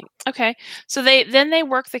me think. Okay, so they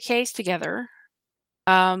work the case together.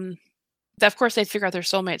 Of course, they figure out their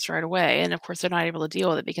soulmates right away, and of course, they're not able to deal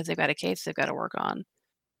with it because they've got a case they've got to work on.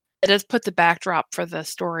 It does put the backdrop for the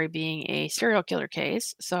story being a serial killer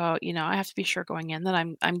case, so I have to be sure going in that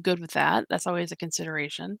I'm good with that. That's always a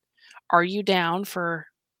consideration. Are you down for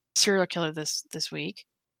serial killer this week?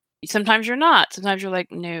 Sometimes you're not. Sometimes you're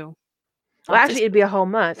like, no. Well, actually, it'd be a whole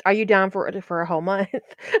month. Are you down for a whole month?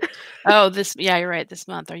 Oh, yeah, you're right. This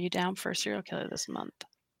month. Are you down for a serial killer this month?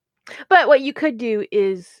 But what you could do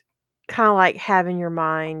is kind of like have in your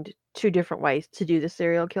mind 2 different ways to do the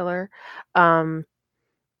serial killer.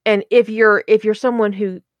 And if you're someone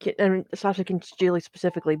who can, and Sasha can Julie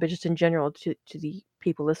specifically, but just in general to the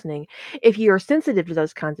people listening, if you're sensitive to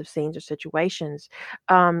those kinds of scenes or situations,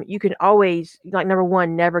 you can always, like, number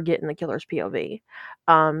one, never get in the killer's POV,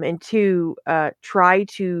 and 2, try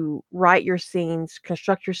to write your scenes,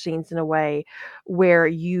 construct your scenes in a way where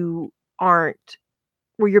you aren't,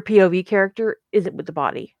 where your POV character isn't with the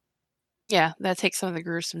body. Yeah, that takes some of the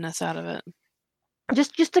gruesomeness out of it.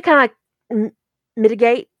 Just to kind of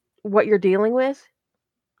mitigate what you're dealing with.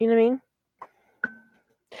 You know what I mean?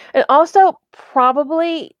 And also,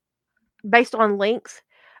 probably based on length,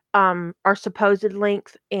 our supposed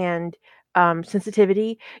length and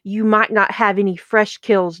sensitivity, you might not have any fresh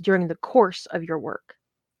kills during the course of your work.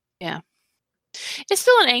 Yeah. It's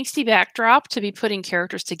still an angsty backdrop to be putting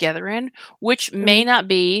characters together in, which may not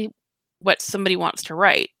be what somebody wants to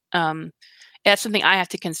write. That's something I have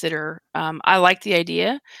to consider. I like the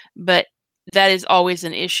idea, but that is always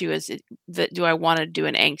an issue. Do I want to do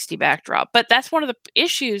an angsty backdrop? But that's one of the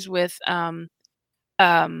issues with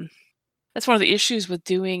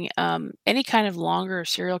doing any kind of longer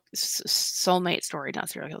soulmate story, not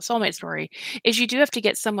serial killer, soulmate story, is you do have to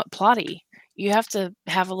get somewhat plotty. You have to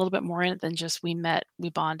have a little bit more in it than just we met, we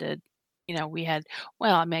bonded, we had.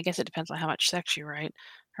 Well, I mean, I guess it depends on how much sex you write.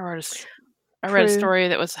 I read a story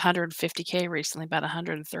that was 150K recently. About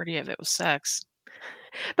 130 of it was sex.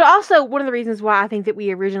 But also, one of the reasons why I think that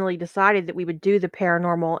we originally decided that we would do the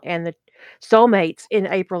paranormal and the soulmates in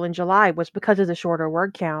April and July was because of the shorter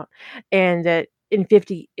word count, and that in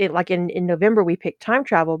November we picked time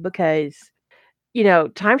travel because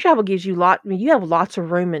time travel gives you you have lots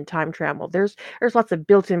of room in time travel. There's lots of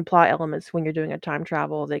built-in plot elements when you're doing a time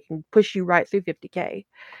travel that can push you right through 50K.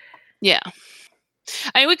 Yeah.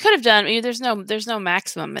 I mean, we could have done. There's no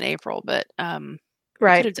maximum in April, but right.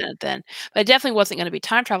 We could have done it then. But it definitely wasn't going to be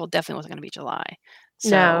time travel. Definitely wasn't going to be July. So,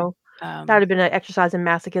 no, that would have been an exercise in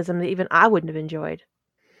masochism that even I wouldn't have enjoyed.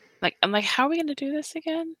 I'm like, how are we going to do this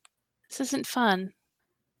again? This isn't fun.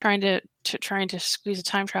 Trying to squeeze a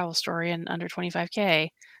time travel story in under 25K.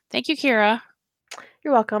 Thank you, Kira.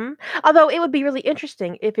 You're welcome. Although it would be really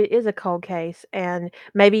interesting if it is a cold case and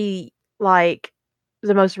maybe like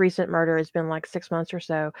the most recent murder has been like 6 months or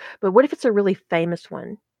so. But what if it's a really famous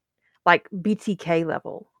one, like BTK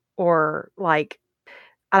level, or like,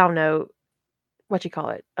 I don't know what you call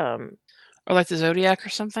it, or like the Zodiac or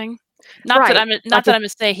something. Not right. that I'm not that I'm gonna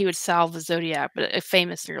say he would solve the Zodiac, but a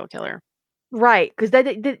famous serial killer. Right, because then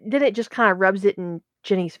it just kind of rubs it in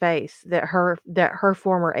Jenny's face that her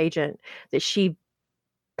former agent, that she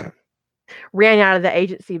ran out of the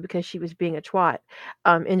agency because she was being a twat,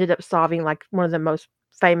 ended up solving like one of the most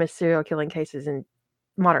famous serial killing cases in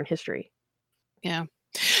modern history. Yeah.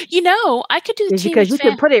 I could do the Is because you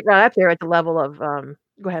could put it right up there at the level of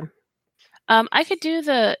go ahead. I could do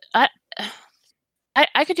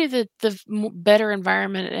I could do the better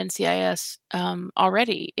environment at NCIS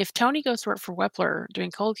already. If Tony goes to work for Wepler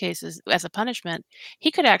doing cold cases as a punishment,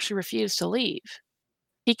 he could actually refuse to leave.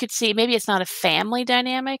 He could see maybe it's not a family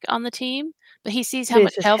dynamic on the team, but he sees how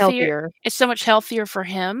much healthier. It's so much healthier for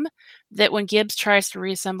him that when Gibbs tries to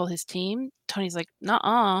reassemble his team, Tony's like,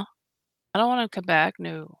 "Nuh-uh, I don't want to come back.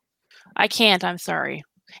 No, I can't. I'm sorry."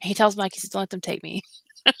 And he tells Mike, he says, "Don't let them take me."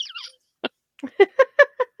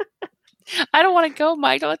 I don't want to go,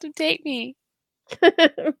 Mike. Don't let them take me.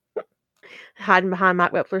 Hiding behind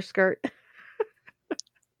Mike Wepler's skirt.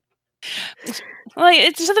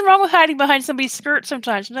 Like, there's nothing wrong with hiding behind somebody's skirt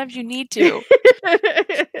sometimes. Sometimes you need to.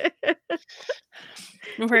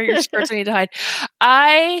 Wear your skirts when you need to hide.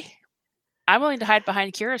 I'm willing to hide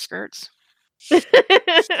behind Kira's skirts.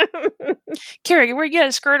 Carrie, where you get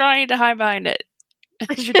a skirt on, I need to hide behind it.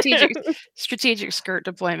 Strategic skirt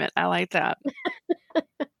deployment. I like that.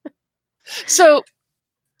 So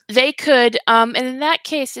they could, and in that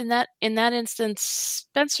case, in that instance,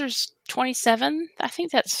 Spencer's 27. I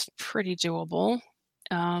think that's pretty doable.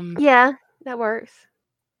 Yeah, that works.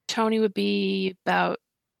 Tony would be about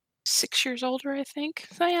 6 years older, I think.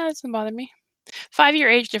 So yeah, that doesn't bother me. 5-year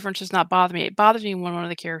age difference does not bother me. It bothers me when one of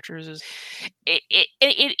the characters is.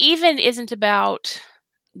 It even isn't about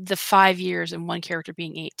the 5 years and one character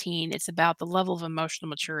being 18. It's about the level of emotional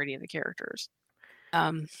maturity of the characters.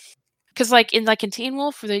 Because like in Teen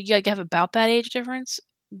Wolf, where you have about that age difference,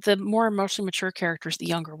 the more emotionally mature character is the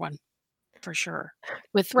younger one, for sure.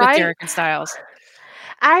 With Right? Derek and Styles.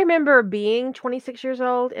 I remember being 26 years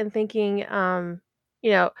old and thinking, 18's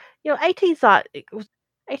thought it was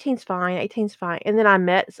 18's fine, 18's fine. And then I'm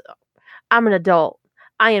an adult.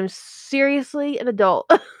 I am seriously an adult.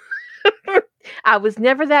 I was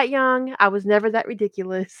never that young. I was never that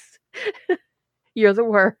ridiculous. You're the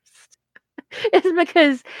worst. It's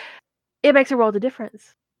because it makes a world of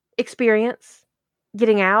difference. Experience,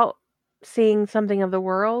 getting out, seeing something of the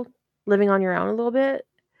world, living on your own a little bit.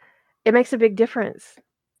 It makes a big difference.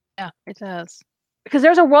 Yeah, it does. Because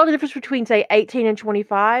there's a world of difference between, say, 18 and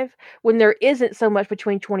 25 when there isn't so much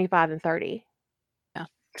between 25 and 30. Yeah.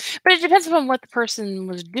 But it depends upon what the person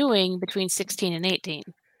was doing between 16 and 18.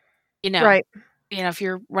 Right. If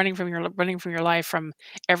you're running from your life from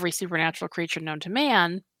every supernatural creature known to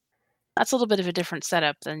man, that's a little bit of a different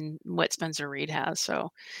setup than what Spencer Reid has. So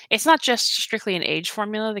it's not just strictly an age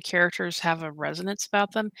formula. The characters have a resonance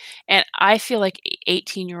about them. And I feel like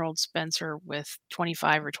 18-year-old Spencer with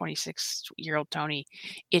 25 or 26-year-old Tony,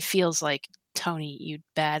 it feels like, Tony, you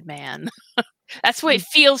bad man. That's what it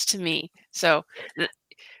feels to me. So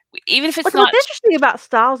even if it's What's not. interesting about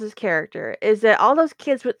Styles' character is that all those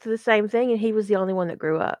kids went through the same thing and he was the only one that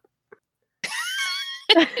grew up.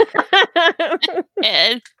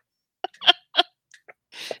 Ed.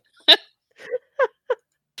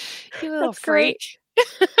 You little That's great.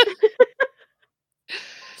 freak.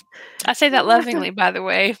 I say that lovingly, by the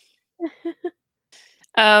way.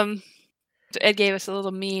 Ed gave us a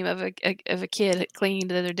little meme of a kid clinging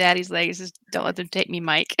to their daddy's legs. Says, "Don't let them take me,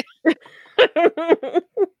 Mike."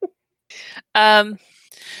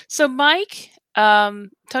 So Mike,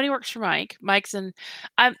 Tony works for Mike. Mike's in.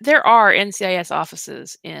 There are NCIS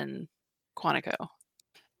offices in Quantico.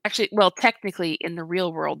 Actually, well, technically, in the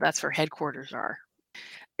real world, that's where headquarters are.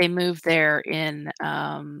 They moved there in,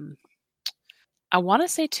 I want to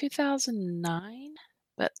say 2009,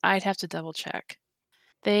 but I'd have to double check.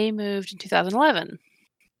 They moved in 2011.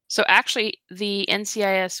 So actually, the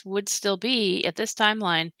NCIS would still be, at this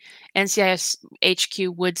timeline, NCIS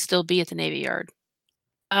HQ would still be at the Navy Yard.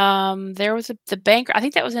 There was the bank, I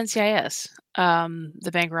think that was NCIS,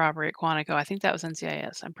 the bank robbery at Quantico. I think that was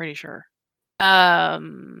NCIS, I'm pretty sure.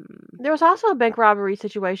 There was also a bank robbery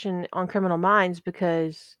situation on Criminal Minds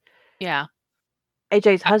because yeah.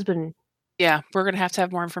 AJ's husband. Yeah, we're going to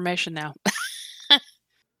have more information now.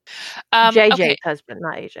 JJ's okay. husband,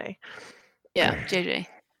 not AJ. Yeah, JJ.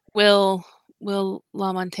 Will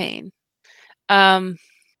LaMontagne.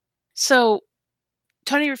 So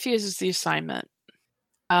Tony refuses the assignment.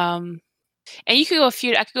 And I could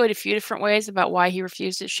go in a few different ways about why he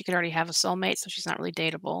refused it. She could already have a soulmate, so she's not really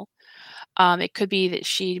dateable. It could be that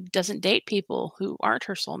she doesn't date people who aren't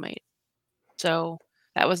her soulmate. So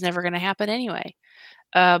that was never going to happen anyway.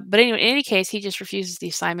 But anyway, in any case, he just refuses the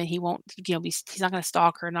assignment. He won't, he's not going to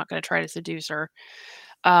stalk her, not going to try to seduce her.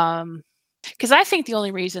 Because I think the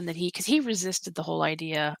only reason that because he resisted the whole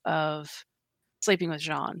idea of sleeping with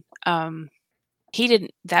Jean. He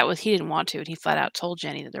didn't want to, and he flat out told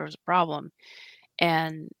Jenny that there was a problem.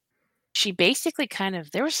 And she basically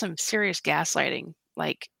there was some serious gaslighting,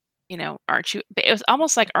 like, aren't you, it was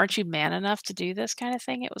almost like, aren't you man enough to do this kind of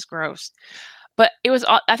thing? It was gross. But it was,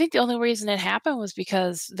 I think the only reason it happened was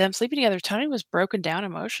because them sleeping together, Tony was broken down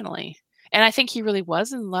emotionally. And I think he really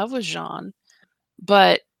was in love with Jean,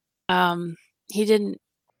 but he didn't.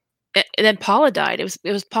 And then Paula died. It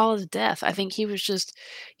was Paula's death. I think he was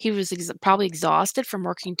probably exhausted from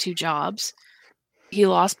working 2 jobs. He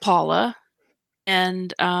lost Paula,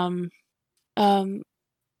 and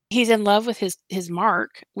he's in love with his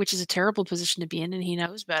Mark, which is a terrible position to be in, and he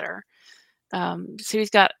knows better. So he's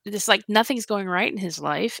got this, like, nothing's going right in his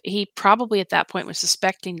life. He probably at that point was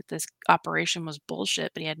suspecting that this operation was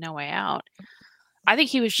bullshit, but he had no way out. I think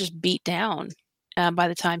he was just beat down by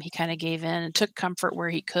the time he kind of gave in and took comfort where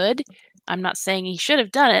he could. I'm not saying he should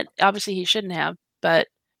have done it. Obviously, he shouldn't have, but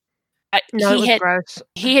No, it was gross.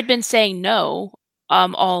 he had been saying no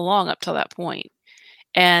all along up till that point.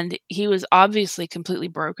 And he was obviously completely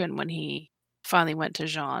broken when he finally went to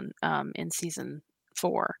Jean in season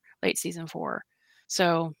 4, late season 4.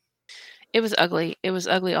 So it was ugly. It was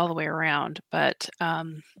ugly all the way around. But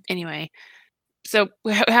anyway, so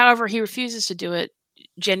however he refuses to do it,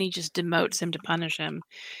 Jenny just demotes him to punish him,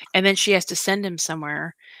 and then she has to send him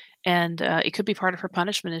somewhere. And it could be part of her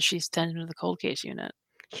punishment is she's sent him to the cold case unit.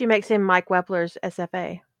 She makes him Mike Wepler's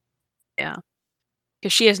SFA. Yeah.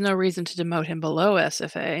 Because she has no reason to demote him below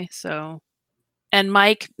SFA. So, and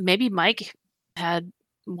maybe Mike Mike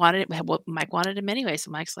wanted him anyway.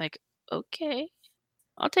 So Mike's like, okay,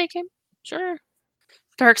 I'll take him. Sure.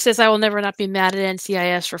 Dark says, I will never not be mad at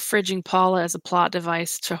NCIS for fridging Paula as a plot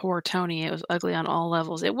device to whore Tony. It was ugly on all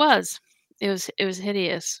levels. It was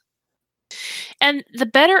hideous. And the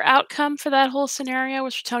better outcome for that whole scenario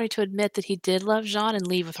was for Tony to admit that he did love Jean and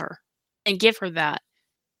leave with her and give her that.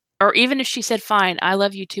 Or even if she said, fine, I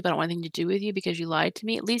love you too, but I don't want anything to do with you because you lied to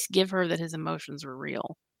me, at least give her that his emotions were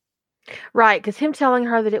real. Right, because him telling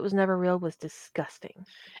her that it was never real was disgusting.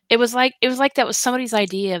 It was like that was somebody's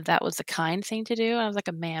idea of that was the kind thing to do. I was like,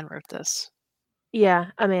 a man wrote this. Yeah,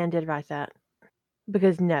 a man did write that.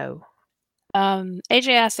 Because no. AJ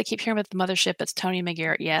asked, I keep hearing about the mothership. It's Tony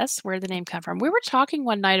McGarrett. Yes. Where did the name come from? We were talking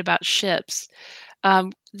one night about ships.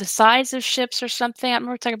 The size of ships or something. I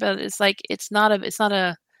remember talking about it. It's like it's not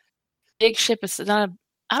a big ship. It's not a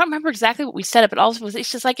I don't remember exactly what we said, but also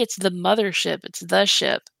it's just like it's the mothership. It's the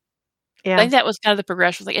ship. Yeah. I think that was kind of the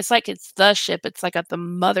progression. Like it's the ship. It's like at the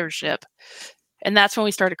mothership. And that's when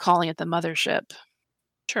we started calling it the mothership.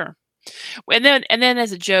 Sure. And then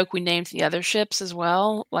as a joke, we named the other ships as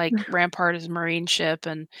well. Like Rampart is Marine ship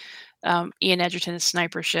and Ian Edgerton is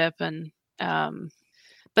sniper ship. And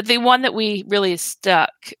but the one that we really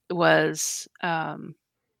stuck was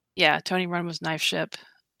Tony Run was knife ship.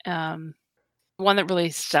 One that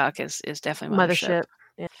really stuck is definitely mothership.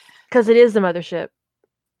 Yeah. Because it is the mothership.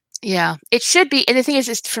 Yeah, it should be. And the thing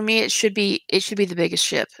is for me, it should be the biggest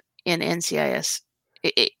ship in NCIS.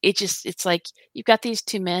 It's like you've got these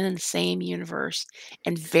two men in the same universe,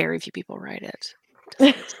 and very few people write it.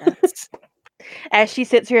 Doesn't make sense. As she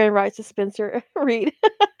sits here and writes to Spencer Reed.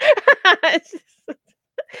 I've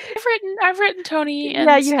written Tony and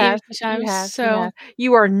yeah, you Steve have. a few times. You have. So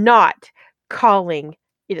you are not calling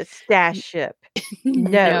it a stash ship.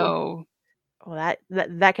 No. Well,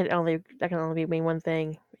 that can only mean one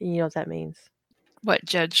thing. You know what that means? What,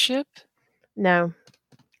 judgeship? No.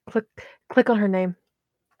 Click on her name.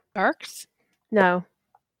 Darks? No.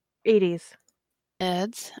 Edie's.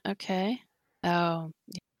 Ed's. Okay. Oh.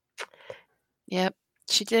 Yep.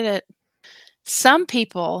 She did it. Some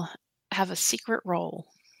people have a secret role.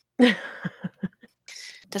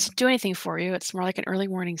 Doesn't do anything for you. It's more like an early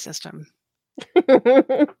warning system.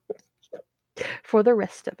 For the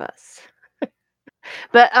rest of us.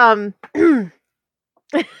 But I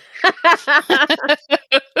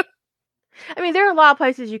mean, there are a lot of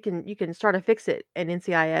places you can start to fix it in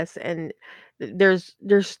NCIS, and there's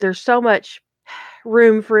so much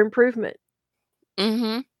room for improvement.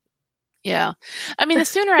 Mm-hmm. Yeah. I mean, the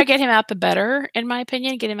sooner I get him out, the better, in my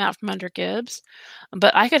opinion, get him out from under Gibbs.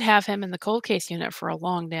 But I could have him in the cold case unit for a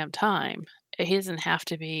long damn time. He doesn't have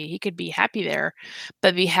to be, he could be happy there,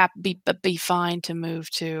 but be fine to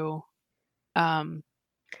move to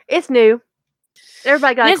It's new.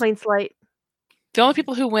 Everybody got a clean slate. The only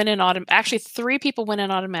people who went in actually 3 people went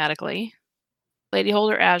in automatically. Lady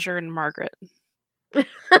Holder, Azure, and Margaret.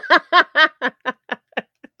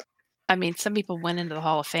 I mean, some people went into the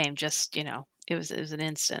Hall of Fame just, it was an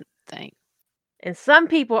instant thing. And some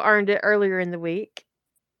people earned it earlier in the week.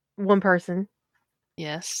 One person.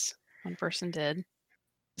 Yes, one person did.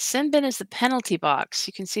 Sin Bin is the penalty box.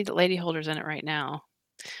 You can see that Lady Holder's in it right now.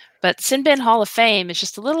 But Sin Bin Hall of Fame is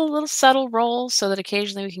just a little subtle role so that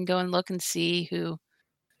occasionally we can go and look and see who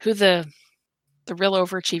the real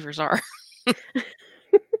overachievers are.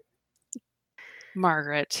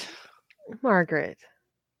 Margaret. Are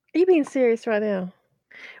you being serious right now?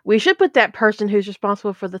 We should put that person who's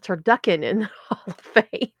responsible for the turducken in the Hall of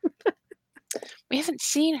Fame. We haven't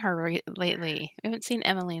seen her lately. We haven't seen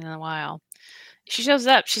Emmeline in a while. She shows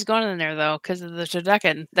up. She's going in there, though, because of the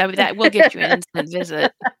turducken. That will get you an instant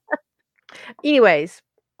visit. Anyways,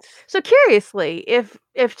 so curiously, if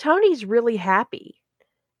Tony's really happy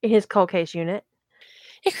in his cold case unit,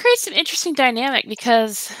 it creates an interesting dynamic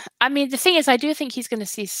because, I mean, the thing is, I do think he's going to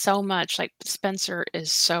see so much. Like, Spencer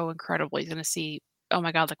is so incredible. He's going to see, oh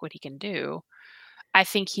my God, look what he can do. I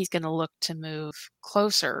think he's going to look to move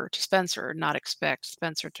closer to Spencer, not expect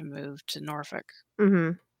Spencer to move to Norfolk.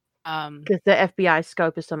 Mm-hmm. Because the FBI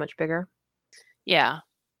scope is so much bigger. Yeah.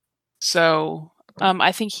 So,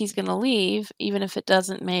 I think he's gonna leave, even if it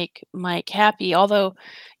doesn't make Mike happy. Although,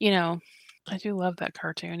 you know, I do love that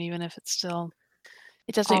cartoon, even if it's still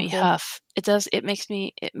it does make me Awful. huff. It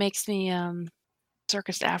makes me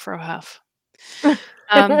Circus Afro huff.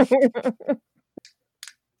 Um,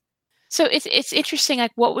 so it's interesting,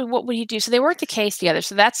 like what would he do? So they worked the case together.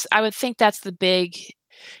 So that's I would think that's the big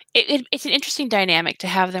it's an interesting dynamic to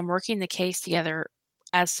have them working the case together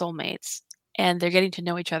as soulmates, and they're getting to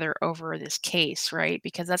know each other over this case, right?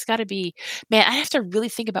 Because that's gotta be man, I have to really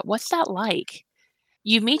think about what's that like?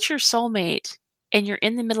 You meet your soulmate and you're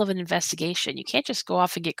in the middle of an investigation. You can't just go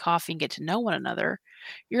off and get coffee and get to know one another.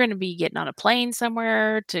 You're gonna be getting on a plane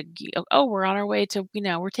somewhere to oh, we're on our way to,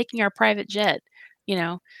 we're taking our private jet, you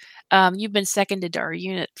know? You've been seconded to our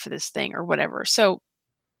unit for this thing or whatever. So,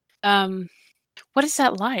 um what is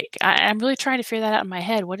that like? I'm really trying to figure that out in my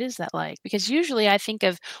head. What is that like? Because usually I think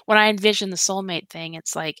of when I envision the soulmate thing,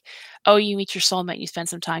 it's like, oh, you meet your soulmate, you spend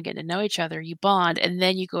some time getting to know each other, you bond, and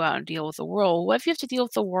then you go out and deal with the world. What if you have to deal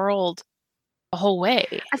with the world the whole way?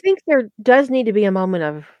 I think there does need to be a moment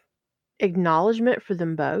of acknowledgement for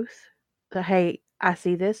them both. That, "Hey, I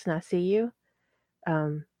see this and I see you.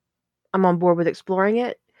 Um, I'm on board with exploring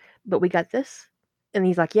it, but we got this." And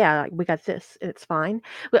he's like, "Yeah, like, we got this, and it's fine."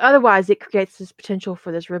 But otherwise, it creates this potential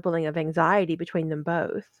for this rippling of anxiety between them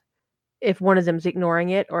both, if one of them's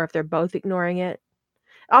ignoring it or if they're both ignoring it.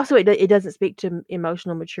 Also, it doesn't speak to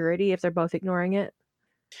emotional maturity if they're both ignoring it.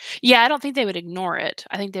 Yeah, I don't think they would ignore it.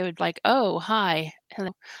 I think they would like, oh, hi,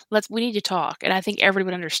 hello, we need to talk. And I think everybody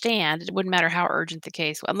would understand. It wouldn't matter how urgent the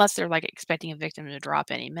case, unless they're like expecting a victim to drop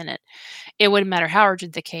any minute. It wouldn't matter how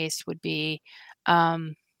urgent the case would be.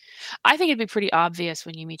 Um, I think it'd be pretty obvious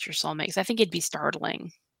when you meet your soulmate, 'cause I think it'd be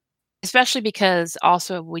startling, especially because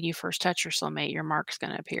also when you first touch your soulmate, your mark's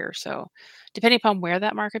gonna appear, so depending upon where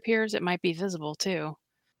that mark appears, it might be visible too.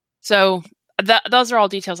 So, those are all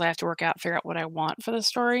details I have to work out, figure out what I want for the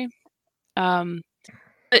story. Um,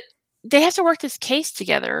 but they have to work this case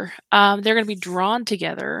together, they're gonna be drawn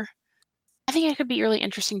together. I think it could be a really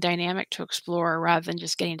interesting dynamic to explore rather than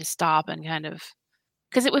just getting to stop and kind of,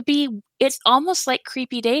 because it's almost like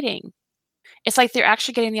creepy dating. It's like they're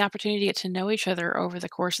actually getting the opportunity to get to know each other over the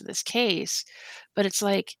course of this case, but it's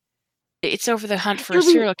like it's over the hunt for a It'll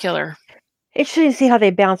be serial killer. interesting to see how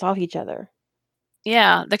they bounce off each other.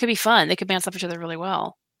 Yeah, that could be fun. They could bounce off each other really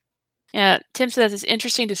well. Yeah, Tim says it's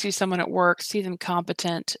interesting to see someone at work, see them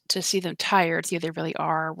competent, to see them tired, see who they really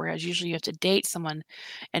are, whereas usually you have to date someone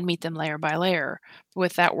and meet them layer by layer.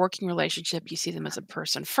 With that working relationship, you see them as a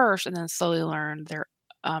person first and then slowly learn their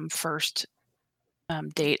first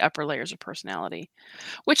date upper layers of personality,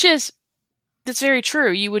 which is that's very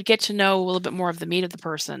true. You would get to know a little bit more of the meat of the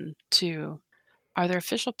person too. Are there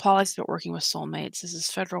official policies about working with soulmates? This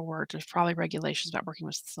is federal work. There's probably regulations about working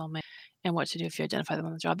with soulmates and what to do if you identify them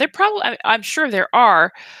on the job. There probably, I'm sure there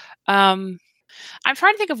are. Um, I'm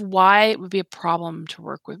trying to think of why it would be a problem to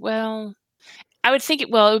work with. Well, I would think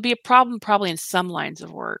it would be a problem probably in some lines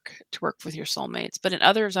of work to work with your soulmates, but in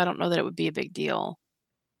others, I don't know that it would be a big deal.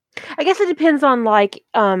 I guess it depends on, like,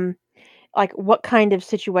 what kind of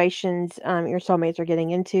situations, your soulmates are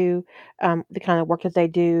getting into, the kind of work that they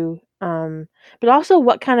do, but also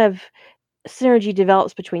what kind of synergy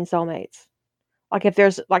develops between soulmates. Like, if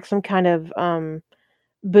there's, like, some kind of,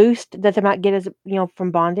 boost that they might get as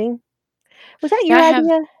from bonding. Was that Yeah, your I have,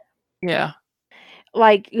 idea? yeah.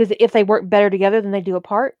 Like, is if they work better together than they do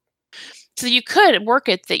apart? So you could work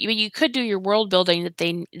it that you could do your world building that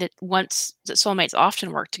soulmates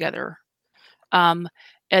often work together. Um,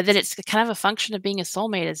 that it's kind of a function of being a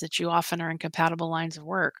soulmate is that you often are in compatible lines of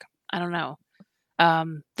work. I don't know.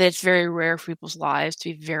 That it's very rare for people's lives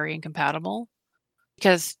to be very incompatible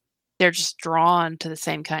because they're just drawn to the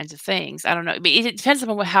same kinds of things. I don't know. But it depends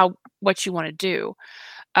upon what you want to do.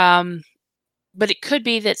 Um, but it could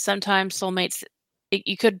be that sometimes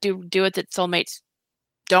you could do it that soulmates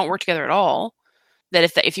don't work together at all. That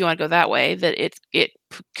if you want to go that way, that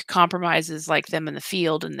compromises like them in the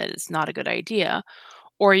field, and that it's not a good idea.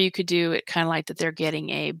 Or you could do it kinda like that they're getting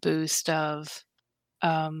a boost of,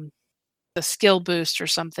 um, a skill boost or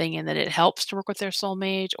something, and that it helps to work with their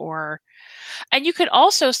soulmate, and you could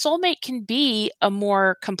also soulmate can be a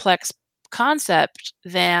more complex concept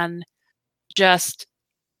than just,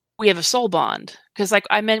 "We have a soul bond," because like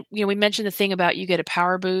I meant we mentioned the thing about you get a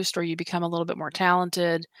power boost or you become a little bit more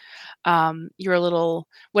talented, you're a little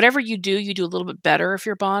whatever you do a little bit better if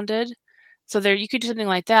you're bonded. So there you could do something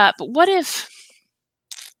like that, but what if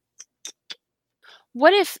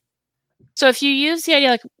so if you use the idea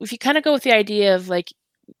like if you kinda go with the idea of like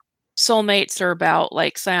soulmates are about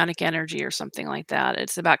like psionic energy or something like that,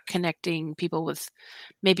 it's about connecting people with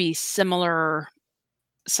maybe similar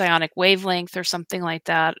psionic wavelength or something like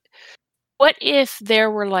that. What if there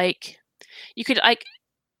were like you could like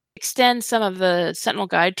extend some of the Sentinel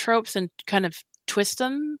Guide tropes and kind of twist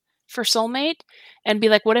them for soulmate and be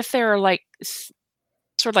like, what if there are like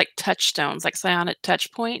sort of like touchstones, like psionic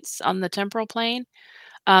touch points on the temporal plane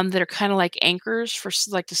that are kind of like anchors for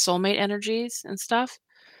like the soulmate energies and stuff.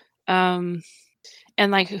 And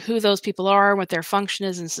like who those people are, what their function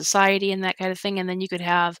is in society and that kind of thing. And then you could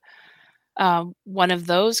have one of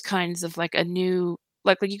those kinds of like a new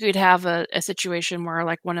like you could have a situation where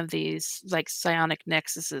like one of these like psionic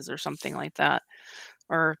nexuses or something like that,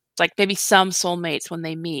 or like maybe some soulmates when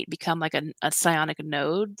they meet become like a psionic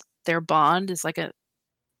node. Their bond is like a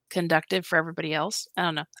conductive for everybody else. I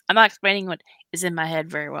don't know. I'm not explaining what is in my head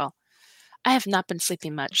very well. I have not been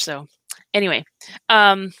sleeping much, so anyway.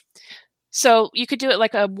 So you could do it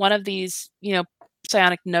like one of these,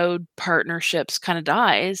 psionic node partnerships kind of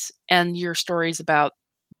dies, and your story's about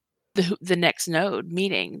the next node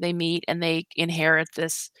meeting. They meet and they inherit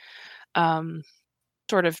this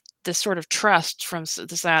sort of trust from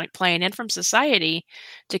the psionic plane and from society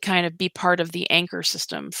to kind of be part of the anchor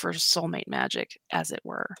system for soulmate magic, as it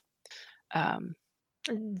were.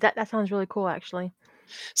 That sounds really cool, actually.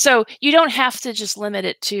 So you don't have to just limit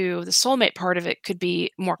it to the soulmate part of it. Could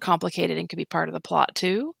be more complicated and could be part of the plot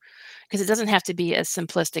too, because it doesn't have to be as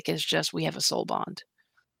simplistic as just we have a soul bond.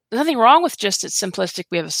 There's nothing wrong with just it's simplistic,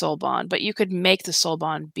 we have a soul bond, but you could make the soul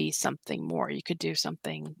bond be something more. You could do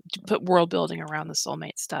something to put world building around the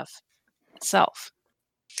soulmate stuff itself.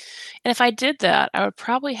 And if I did that, I would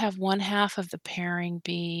probably have one half of the pairing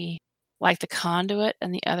be like the conduit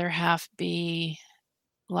and the other half be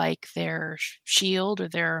like their shield or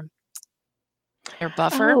their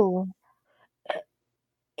buffer. Oh,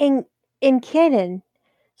 in in canon,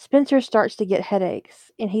 Spencer starts to get headaches,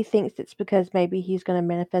 and he thinks it's because maybe he's going to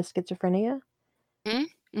manifest schizophrenia. Mhm,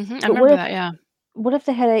 mhm, I But what remember if that, yeah. what if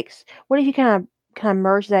the headaches? What if you kind of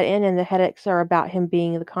merge that in, and the headaches are about him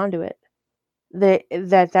being the conduit?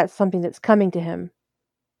 That's something that's coming to him,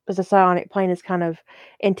 because the psionic plane is kind of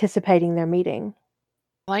anticipating their meeting.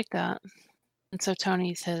 I like that. And so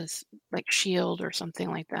Tony's his, like, shield or something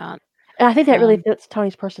like that. And I think that really Um, fits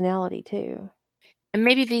Tony's personality too. and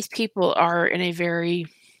maybe these people are in a very,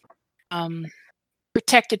 um,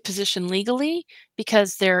 protected position legally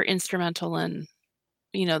because they're instrumental in,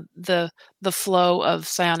 the flow of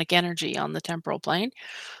psionic energy on the temporal plane.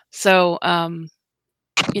 So,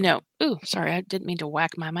 ooh, sorry, I didn't mean to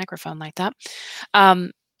whack my microphone like that.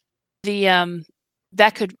 Um, the,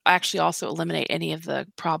 that could actually also eliminate any of the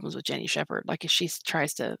problems with Jenny Shepherd. Like, if she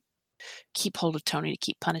tries to keep hold of Tony to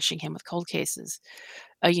keep punishing him with cold cases,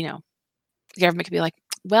 the government could be like,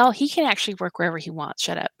 "Well, he can actually work wherever he wants.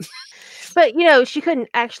 Shut up." But she couldn't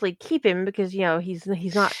actually keep him because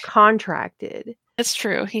he's not contracted. That's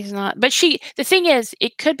true. He's not. But the thing is,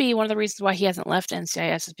 it could be one of the reasons why he hasn't left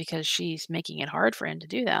NCIS is because she's making it hard for him to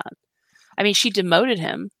do that. I mean, she demoted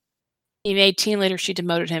him. He made teen leader. She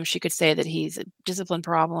demoted him. She could say that he's a discipline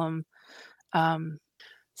problem.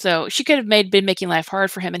 So she could have been making life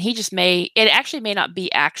hard for him, and he just it actually may not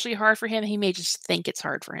be actually hard for him. He may just think it's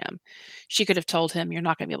hard for him. She could have told him, "You're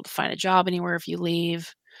not going to be able to find a job anywhere if you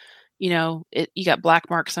leave. You got black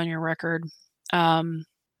marks on your record."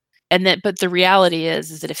 But the reality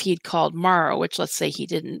is that if he'd called Morrow, which let's say he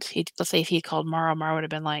didn't, let's say if he'd called Morrow, Morrow would have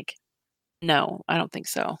been like, "No, I don't think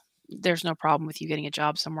so. There's no problem with you getting a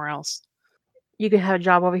job somewhere else." You can have a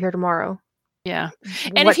job over here tomorrow. Yeah,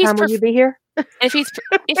 and What time will you be here? if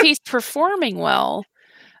he's performing well,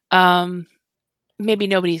 maybe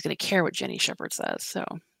nobody's going to care what Jenny Shepherd says.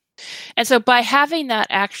 So by having that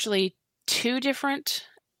actually two different,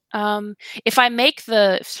 if I make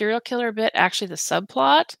the serial killer bit actually the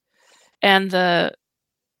subplot, and the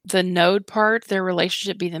node part, their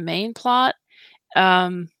relationship be the main plot,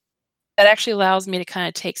 that actually allows me to kind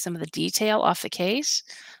of take some of the detail off the case,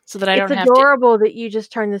 so that I It's don't have to. adorable that you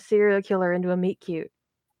just turned the serial killer into a meet cute.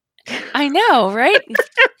 I know, right?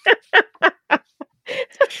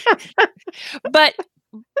 But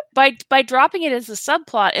by dropping it as a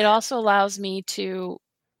subplot, it also allows me to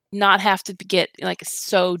not have to get like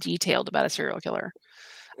so detailed about a serial killer.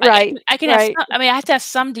 Right. I can Right. have I have to have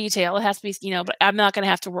some detail. It has to be, but I'm not going to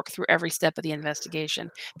have to work through every step of the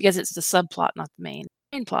investigation because it's the subplot, not the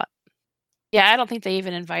main plot. Yeah, I don't think they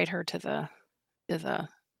even invite her to the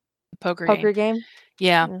poker game.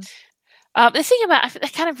 Yeah. The thing about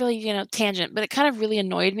it kind of really, tangent, but it kind of really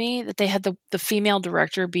annoyed me that they had the female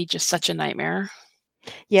director be just such a nightmare.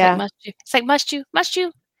 Yeah. It's like, must you? It's like, must you? Must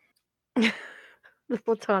you? The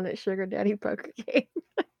platonic sugar daddy poker game.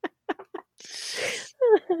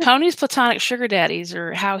 Tony's platonic sugar daddies,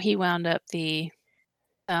 or how he wound up the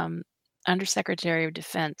Undersecretary of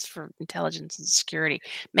Defense for Intelligence and Security.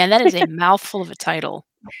 Man, that is a mouthful of a title.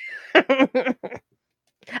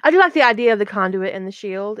 I do like the idea of the conduit and the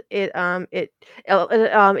shield. It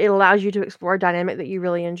allows you to explore a dynamic that you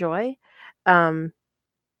really enjoy,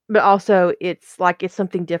 but also it's like it's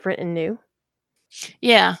something different and new.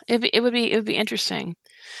 Yeah, it would be interesting.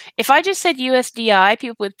 If I just said USDI,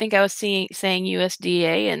 people would think I was saying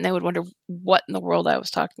USDA, and they would wonder what in the world I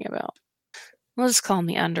was talking about. We'll just call them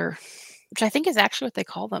the Under, which I think is actually what they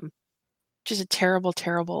call them, which is a terrible,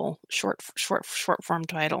 terrible short form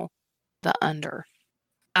title, the Under.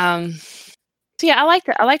 So yeah, I like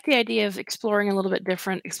that. I like the idea of exploring a little bit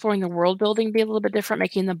different, exploring the world building be a little bit different,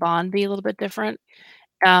 making the bond be a little bit different.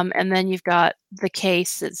 And then you've got the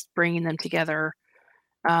case that's bringing them together,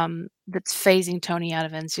 that's phasing Tony out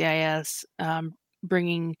of NCIS,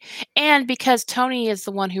 and because Tony is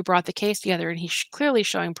the one who brought the case together and he's clearly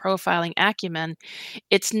showing profiling acumen,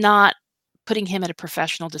 it's not putting him at a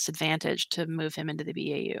professional disadvantage to move him into the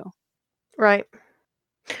BAU. Right.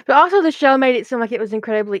 But also the show made it seem like it was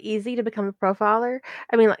incredibly easy to become a profiler.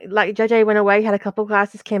 I mean, like JJ went away, had a couple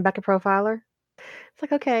classes, came back a profiler. It's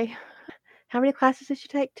like, okay, how many classes did she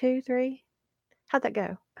take? 2, 3? How'd that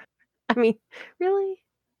go? I mean, really?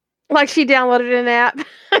 Like she downloaded an app.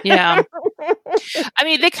 Yeah. I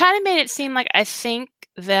mean, they kind of made it seem like I think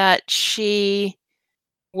that she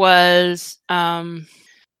was,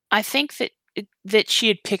 I think that she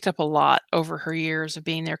had picked up a lot over her years of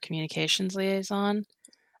being their communications liaison.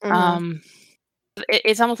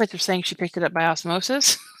 It's almost like they're saying she picked it up by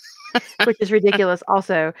osmosis. Which is ridiculous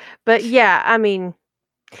also. But yeah, I mean,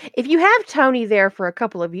 if you have Tony there for a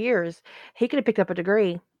couple of years, he could have picked up a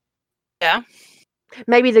degree. Yeah.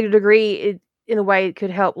 Maybe the degree in a way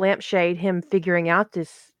could help lampshade him figuring out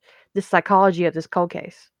this psychology of this cold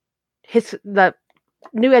case. The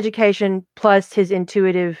new education plus his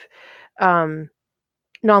intuitive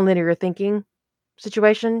nonlinear thinking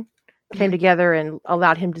situation came together and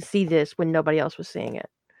allowed him to see this when nobody else was seeing it.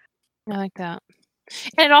 I like that.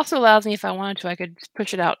 And it also allows me, if I wanted to, I could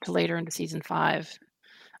push it out to later into season 5.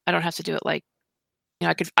 I don't have to do it like,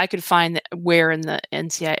 I could find where in the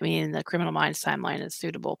in the Criminal Minds timeline is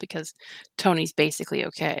suitable because Tony's basically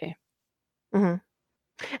okay. I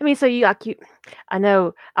mean, so I don't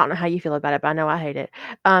know how you feel about it, but I know I hate it.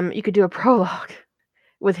 You could do a prologue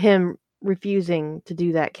with him refusing to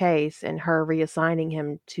do that case and her reassigning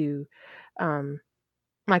him to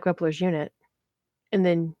Mike Wepler's unit, and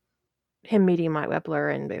then him meeting Mike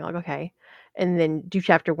Wepler and being like, okay, and then do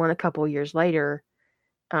chapter 1 a couple years later.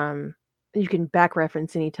 You can back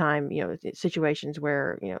reference anytime, situations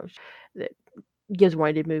where, that Gibbs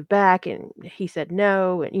wanted to move back and he said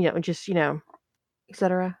no, and, and just,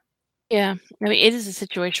 etc. Yeah. I mean, it is a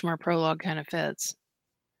situation where a prologue kind of fits.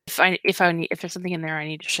 If there's something in there I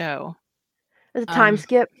need to show. As a time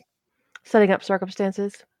skip, setting up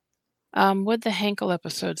circumstances. Would the Henkel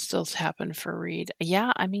episode still happen for Reed?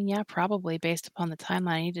 Yeah, I mean, yeah, probably based upon the timeline.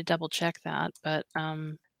 I need to double check that, but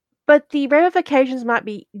But the ramifications might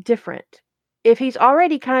be different. If he's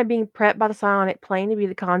already kind of being prepped by the psionic plane to be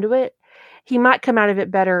the conduit, he might come out of it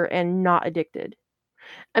better and not addicted.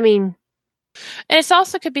 I mean, and it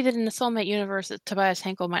also could be that in the soulmate universe that Tobias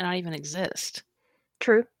Henkel might not even exist.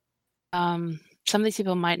 True. Some of these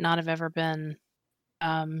people might not have ever been.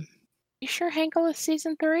 You sure Henkel is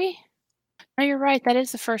season 3? No, you're right. That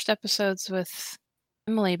is the first episodes with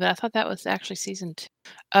Emily, but I thought that was actually season 2.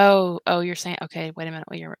 Oh, you're saying okay. Wait a minute.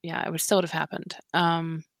 Well, it would still would have happened.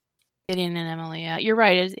 Gideon and Emily. Yeah, you're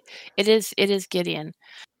right. It is Gideon.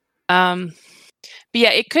 But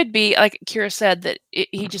yeah, it could be like Kira said that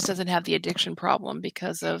he just doesn't have the addiction problem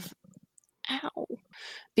because of that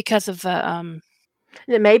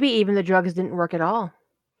maybe even the drugs didn't work at all.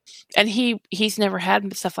 And he's never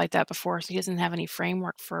had stuff like that before, so he doesn't have any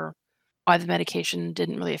framework for why the medication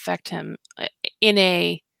didn't really affect him in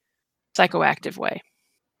a psychoactive way.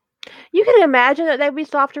 You can imagine that they'd be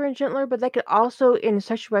softer and gentler, but they could also, in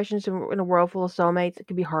situations in a world full of soulmates, it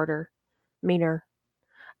could be harder, meaner.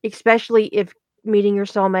 Especially if meeting your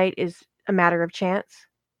soulmate is a matter of chance.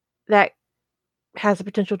 That has the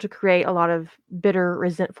potential to create a lot of bitter,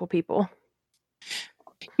 resentful people.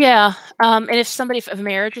 Yeah, and if a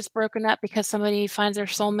marriage is broken up because somebody finds their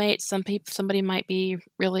soulmate, somebody might be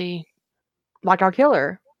really like our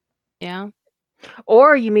killer. Yeah.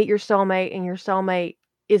 Or you meet your soulmate and your soulmate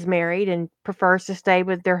is married and prefers to stay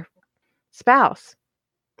with their spouse.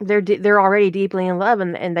 They're already deeply in love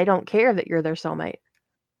and they don't care that you're their soulmate.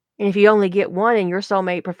 And if you only get one and your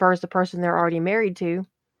soulmate prefers the person they're already married to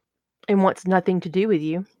and wants nothing to do with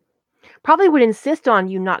you, probably would insist on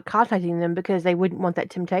you not contacting them because they wouldn't want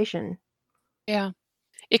that temptation. Yeah.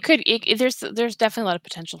 It could. There's definitely a lot of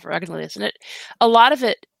potential for ugliness, and a lot of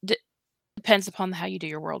it depends upon how you do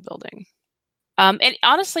your world building. And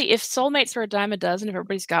honestly, if soulmates are a dime a dozen, if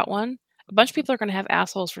everybody's got one, a bunch of people are going to have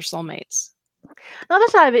assholes for soulmates. The other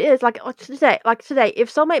side of it is today,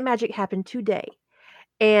 if soulmate magic happened today,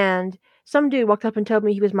 and some dude walked up and told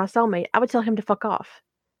me he was my soulmate, I would tell him to fuck off.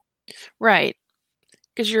 Right.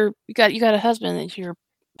 Because you got a husband that you're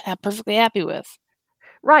perfectly happy with.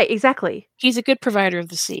 Right, exactly. He's a good provider of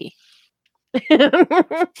the sea.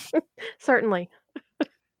 Certainly.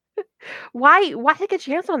 Why take a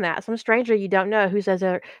chance on that? Some stranger you don't know who says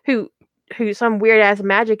who some weird ass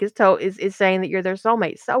magic is saying that you're their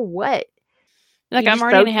soulmate. So what? Like, You I'm just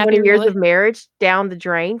already throw in a 20 happy years of relationship. marriage down the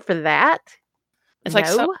drain for that? It's like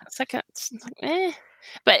No. it's like, eh.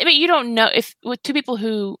 But I mean, you don't know if with two people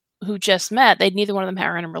who just met, they neither one of them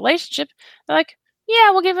are in a relationship. They're like,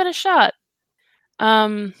 yeah, we'll give it a shot.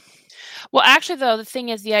 Well, actually, though, the thing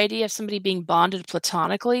is, the idea of somebody being bonded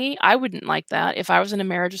platonically, I wouldn't like that. If I was in a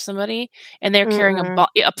marriage with somebody and they're carrying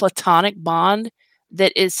a platonic bond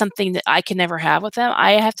that is something that I can never have with them,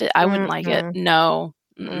 I wouldn't like it. No.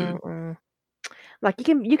 Like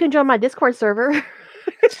you can join my Discord server.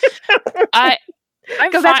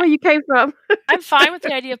 I'm Go back where you came from. I'm fine with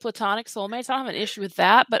the idea of platonic soulmates. I don't have an issue with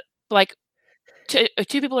that. But like, two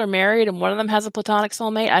people are married and one of them has a platonic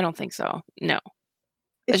soulmate. I don't think so. No.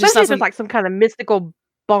 Especially if there's like some kind of mystical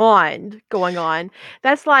bond going on.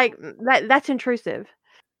 That's like that's intrusive.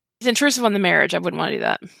 It's intrusive on the marriage. I wouldn't want to do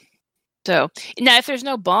that. So now, if there's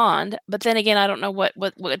no bond, but then again, I don't know what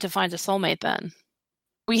defines a soulmate. Then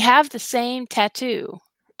we have the same tattoo.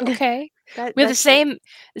 Okay, we have the same.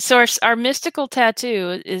 So our mystical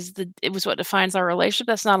tattoo it was what defines our relationship.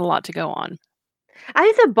 That's not a lot to go on. I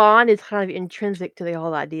think the bond is kind of intrinsic to the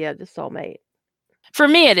whole idea of the soulmate. For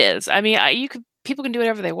me, it is. I mean, people can do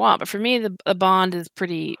whatever they want, but for me, the bond is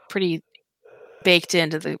pretty baked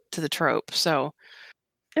into the trope. So,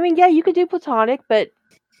 I mean, yeah, you could do platonic, but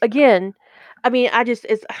again, I mean,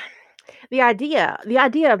 it's the idea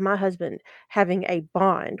of my husband having a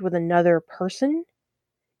bond with another person,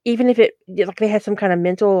 even if like they had some kind of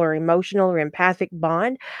mental or emotional or empathic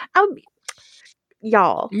bond,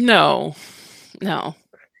 y'all. No.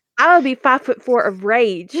 I would be 5'4" of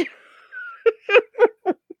rage.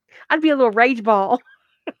 I'd be a little rage ball.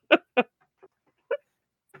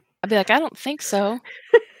 I'd be like, I don't think so.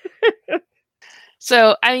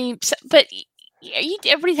 So I mean, but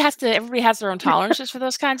everybody has their own tolerances for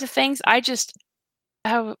those kinds of things.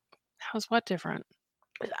 How's what different?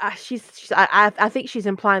 I think she's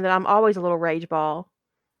implying that I'm always a little rage ball.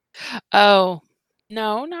 Oh,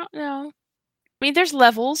 no. I mean, there's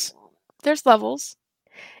levels.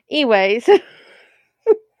 Anyways,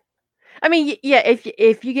 I mean, yeah,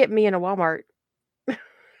 if you get me in a Walmart,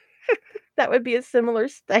 that would be a similar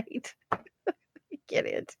state. Get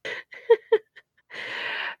it?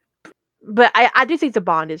 But I do think the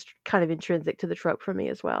bond is kind of intrinsic to the trope for me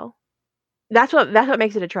as well. That's what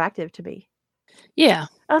makes it attractive to me. Yeah.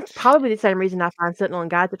 That's probably the same reason I find Sentinel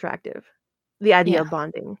and Guides attractive. The idea of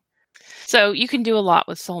bonding. So you can do a lot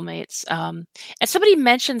with soulmates. And somebody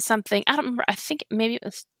mentioned something. I don't remember. I think maybe it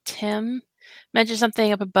was Tim mentioned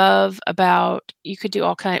something up above about you could do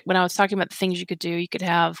all kind. When I was talking about the things you could do, you could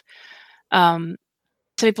have. Some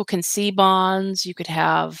people can see bonds. You could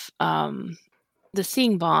have the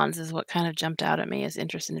seeing bonds is what kind of jumped out at me as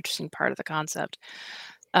interesting part of the concept.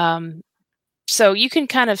 So you can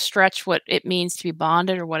kind of stretch what it means to be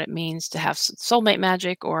bonded or what it means to have soulmate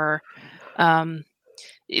magic, or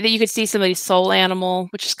you could see somebody's soul animal,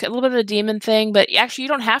 which is a little bit of a demon thing, but actually you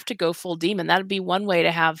don't have to go full demon. That would be one way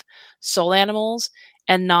to have soul animals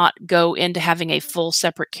and not go into having a full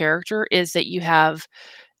separate character, is that you have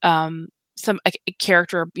a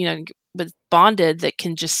character, with bonded that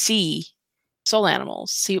can just see soul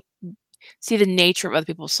animals, see the nature of other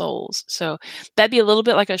people's souls. So that'd be a little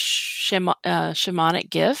bit like a shamanic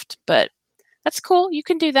gift, but that's cool. You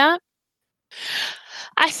can do that.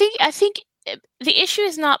 I think the issue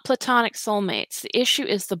is not platonic soulmates. The issue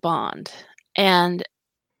is the bond. And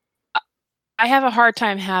I have a hard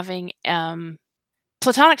time having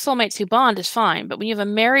platonic soulmates who bond is fine, but when you have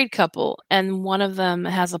a married couple and one of them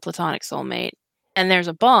has a platonic soulmate and there's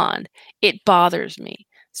a bond, it bothers me.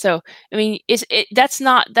 So, I mean, that's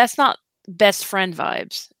not best friend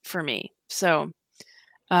vibes for me. So,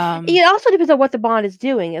 It also depends on what the bond is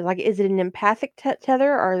doing. Is it an empathic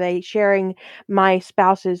tether? Are they sharing my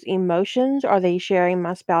spouse's emotions? Are they sharing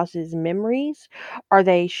my spouse's memories? Are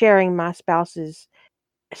they sharing my spouse's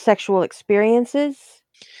sexual experiences?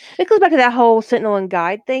 It goes back to that whole Sentinel and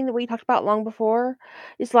Guide thing that we talked about long before.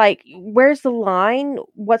 It's like, where's the line?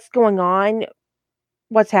 What's going on?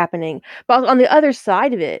 what's happening. But on the other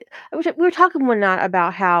side of it, we were talking one night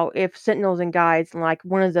about how if Sentinels and Guides, like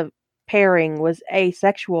one of the pairing was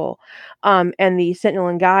asexual, and the Sentinel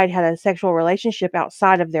and Guide had a sexual relationship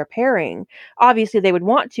outside of their pairing, obviously they would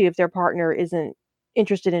want to if their partner isn't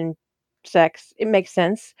interested in sex. It makes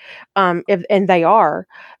sense. If and they are,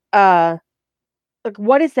 uh, like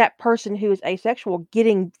what is that person who is asexual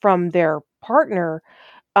getting from their partner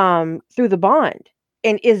through the bond?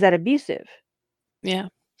 And is that abusive? Yeah.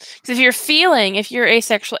 Because if you're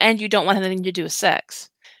asexual and you don't want anything to do with sex,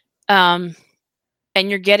 and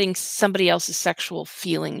you're getting somebody else's sexual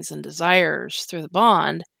feelings and desires through the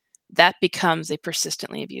bond, that becomes a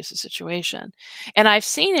persistently abusive situation. And I've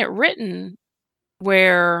seen it written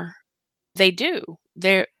where they do.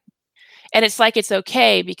 And it's like it's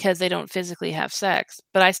okay because they don't physically have sex,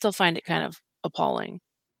 but I still find it kind of appalling.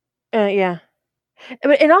 Yeah.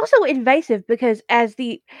 And also invasive because as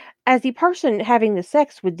the person having the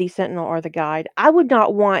sex with the sentinel or the guide, I would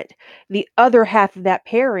not want the other half of that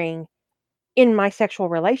pairing in my sexual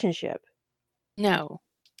relationship No.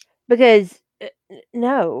 because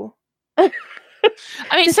no. I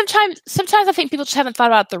mean, Just sometimes I think people just haven't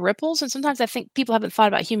thought about the ripples, and sometimes I think people haven't thought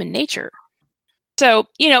about human nature. So,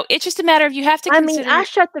 it's just a matter of you have to I mean, consider. I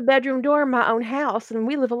shut the bedroom door in my own house and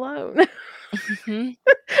we live alone. Mhm.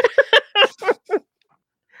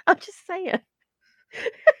 I'm just saying.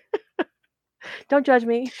 Don't judge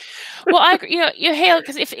me. Well, I agree,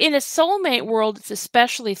 because if in a soulmate world, it's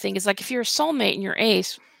especially thing is like if you're a soulmate and you're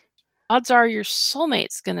ace, odds are your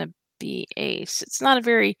soulmate's gonna be ace. It's not a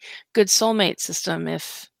very good soulmate system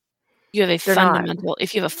if you have a They're not.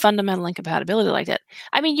 fundamental incompatibility like that.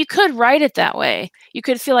 I mean, you could write it that way. You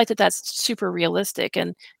could feel like that's super realistic,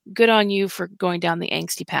 and good on you for going down the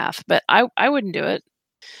angsty path, but I wouldn't do it.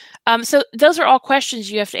 So those are all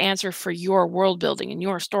questions you have to answer for your world building and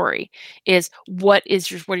your story. Is what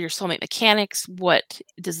are your soulmate mechanics? What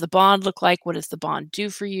does the bond look like? What does the bond do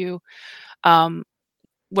for you? Um,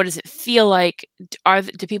 what does it feel like?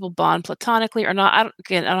 Do people bond platonically or not?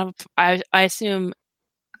 I assume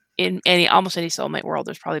in almost any soulmate world,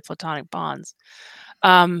 there's probably platonic bonds.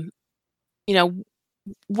 Um, you know,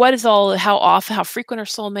 how frequent are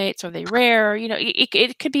soulmates? Are they rare?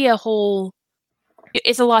 It could be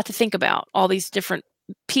it's a lot to think about, all these different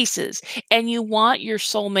pieces. And you want your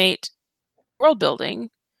soulmate world building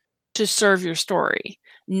to serve your story,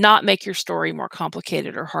 not make your story more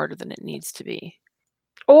complicated or harder than it needs to be.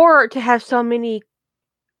 Or to have so many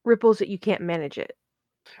ripples that you can't manage it.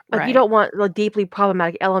 Like you Right. don't want a deeply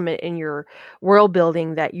problematic element in your world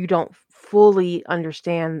building that you don't fully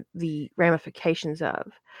understand the ramifications of.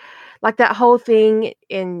 Like that whole thing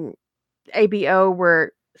in ABO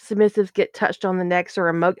where submissives get touched on the necks or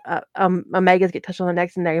omegas get touched on the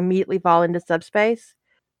necks and they immediately fall into subspace.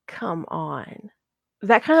 Come on.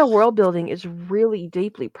 That kind of world building is really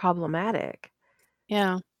deeply problematic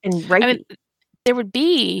Yeah. and I mean, rapey. there would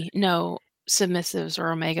be no submissives or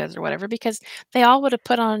omegas or whatever because they all would have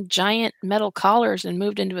put on giant metal collars and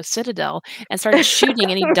moved into a citadel and started shooting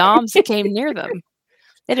any doms that came near them.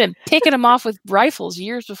 They'd been picking them off with rifles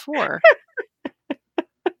years before.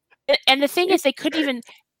 And the thing is they couldn't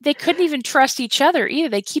even trust each other either.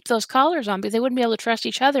 They keep those collars on because they wouldn't be able to trust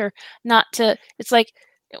each other not to. It's like,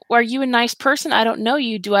 are you a nice person? I don't know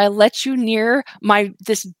you. Do I let you near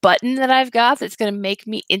this button that I've got that's going to make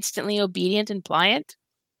me instantly obedient and pliant?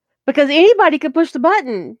 Because anybody could push the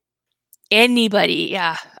button. Anybody,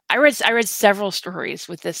 yeah. I read several stories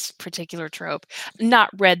with this particular trope. Not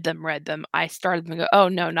read them. I started them and go, oh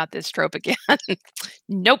no, not this trope again.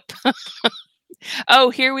 Nope. Oh,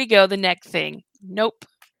 here we go. The neck thing. Nope.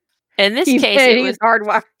 In this case, it Humanity was is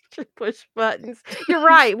hardwired to push buttons. You're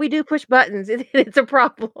right. We do push buttons. It's a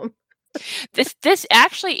problem. this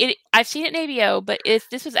actually. I've seen it in ABO, but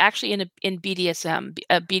this was actually in BDSM,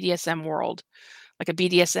 a BDSM world, like a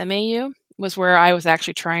BDSM AU was where I was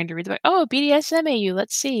actually trying to read the book. Oh, BDSM AU.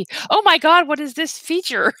 Let's see. Oh my God, what is this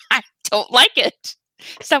feature? I don't like it.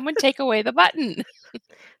 Someone take away the button.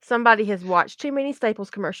 Somebody has watched too many Staples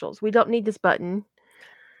commercials. We don't need this button.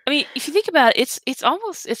 I mean, if you think about it,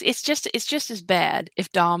 it's just as bad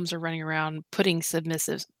if DOMs are running around putting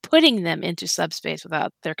them into subspace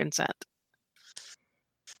without their consent.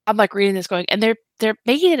 I'm like reading this going, and they're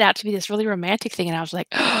making it out to be this really romantic thing, and I was like,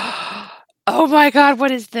 oh my God, what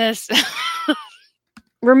is this?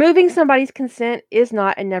 Removing somebody's consent is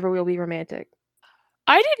not and never will be romantic.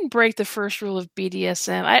 I didn't break the first rule of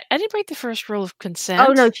BDSM. I didn't break the first rule of Oh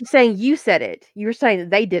consent. no, she's saying you said it. You were saying that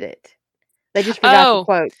they did it. They just forgot the Oh,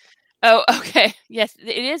 quote. okay. Yes,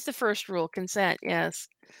 it is the first rule, consent. Yes,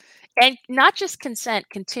 and not just consent,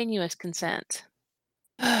 continuous consent.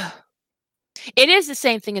 It is the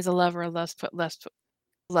same thing as a lover lust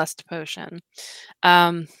potion.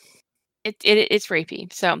 It's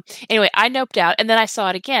rapey. So anyway, I noped out, and then I saw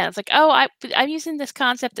it again. It's like, oh, I'm using this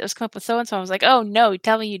concept that was come up with so and so. I was like, oh no,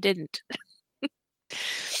 tell me you didn't.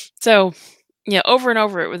 So, over and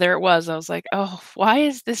over, there it was. I was like, oh, why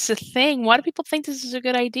is this a thing? Why do people think this is a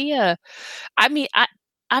good idea? I mean,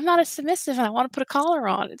 I'm not a submissive, and I want to put a collar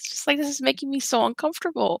on. It's just like, this is making me so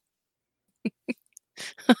uncomfortable.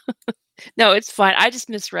 No, it's fine. I just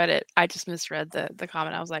misread it. I just misread the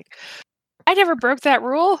comment. I was like, I never broke that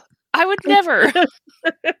rule. I would never.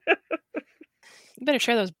 You better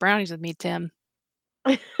share those brownies with me, Tim.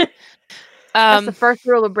 That's the first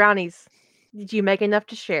rule of brownies. Did you make enough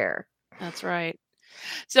to share? That's right.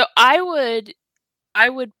 So I would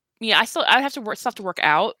I'd have to still have to work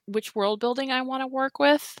out which world building I want to work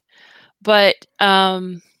with, but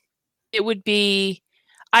it would be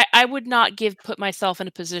I would not put myself in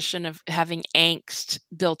a position of having angst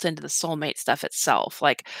built into the soulmate stuff itself.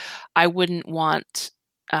 Like, I wouldn't want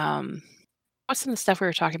what's some of the stuff we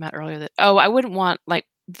were talking about earlier I wouldn't want like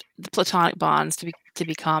the platonic bonds to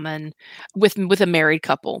be common with a married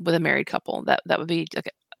couple. That would be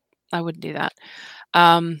okay. I wouldn't do that.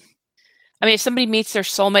 I mean, if somebody meets their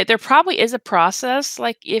soulmate, there probably is a process.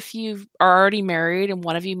 Like, if you are already married and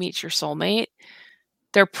one of you meets your soulmate,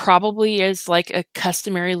 there probably is like a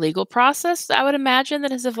customary legal process, I would imagine,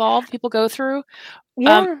 that has evolved, people go through.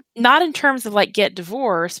 Yeah. Not in terms of like get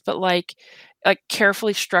divorced, but like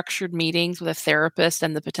carefully structured meetings with a therapist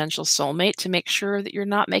and the potential soulmate to make sure that you're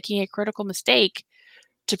not making a critical mistake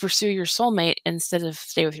to pursue your soulmate instead of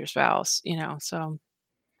stay with your spouse, so.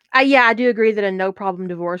 Yeah, I do agree that a no problem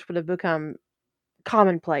divorce would have become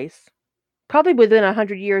commonplace. Probably within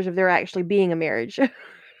 100 years of there actually being a marriage.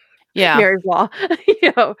 Yeah. Marriage law.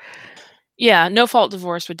 Yeah, no fault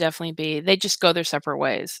divorce would definitely be, they just go their separate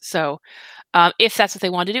ways. So, if that's what they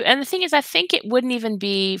want to do. And the thing is, I think it wouldn't even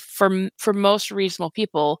be for most reasonable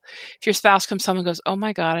people. If your spouse comes home and goes, "Oh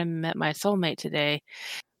my God, I met my soulmate today,"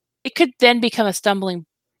 it could then become a stumbling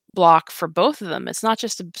block for both of them. It's not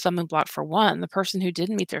just a stumbling block for one. The person who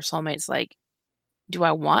didn't meet their soulmate's like, do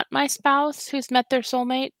I want my spouse who's met their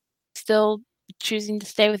soulmate still choosing to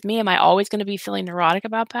stay with me? Am I always going to be feeling neurotic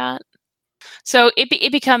about that? So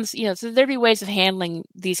it becomes, so there'd be ways of handling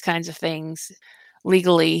these kinds of things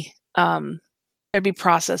legally. There'd be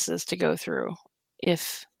processes to go through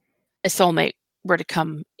if a soulmate were to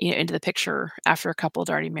come, into the picture after a couple had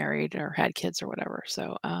already married or had kids or whatever.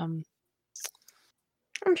 So,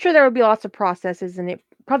 I'm sure there would be lots of processes, and it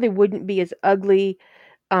probably wouldn't be as ugly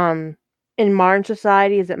in modern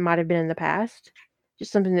society as it might have been in the past.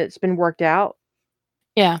 Just something that's been worked out.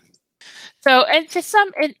 Yeah. So, and to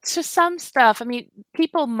some stuff, I mean,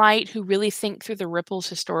 people who really think through the ripples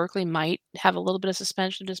historically might have a little bit of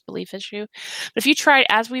suspension of disbelief issue. But if you try,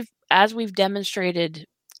 as we've demonstrated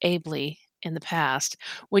ably in the past,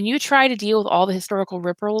 when you try to deal with all the historical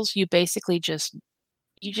ripples, you basically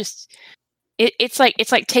it's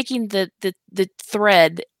like taking the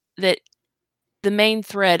thread that the main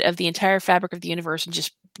thread of the entire fabric of the universe and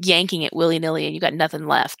just yanking it willy-nilly, and you got nothing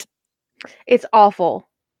left. It's awful.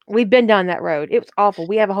 We've been down that road. It was awful.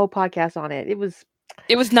 We have a whole podcast on it. It was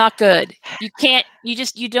not good.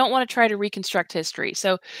 You don't want to try to reconstruct history.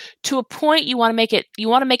 So to a point, you want to make it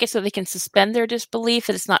so they can suspend their disbelief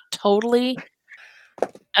that it's not totally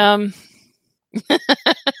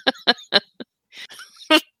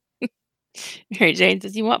Mary Jane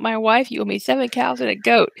says, "You want my wife? You owe me 7 cows and a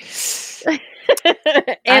goat."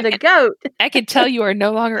 And a goat. I can tell you are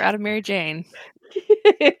no longer out of Mary Jane.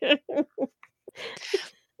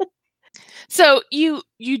 So you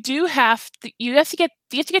have to get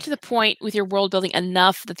to the point with your world building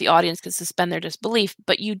enough that the audience can suspend their disbelief,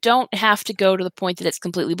 but you don't have to go to the point that it's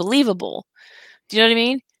completely believable. Do you know what I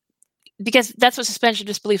mean? Because that's what suspension of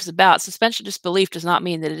disbelief is about. Suspension of disbelief does not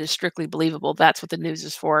mean that it is strictly believable. That's what the news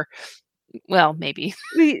is for. Well, maybe.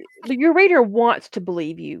 Your reader wants to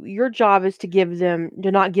believe you. Your job is to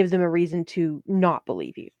not give them a reason to not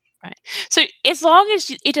believe you. Right. So as long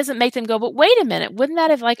as it doesn't make them go, but wait a minute, wouldn't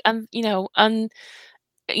that have like unspooled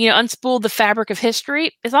the fabric of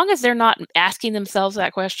history? As long as they're not asking themselves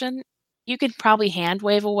that question, you could probably hand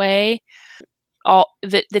wave away all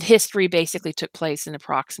that history basically took place in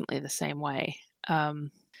approximately the same way.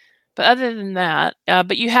 But other than that,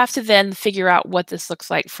 but you have to then figure out what this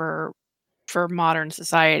looks like for modern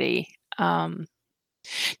society.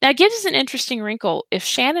 Now, it gives us an interesting wrinkle. If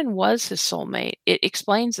Shannon was his soulmate, it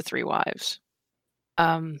explains the 3 wives.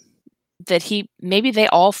 That maybe they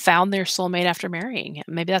all found their soulmate after marrying him.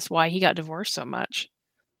 Maybe that's why he got divorced so much.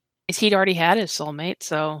 Is he'd already had his soulmate,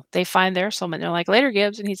 so they find their soulmate. They're like, "Later,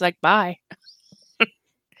 Gibbs," and he's like, "Bye."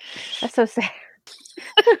 That's so sad.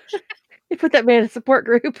 You put that man in a support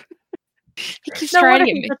group. He keeps No trying wonder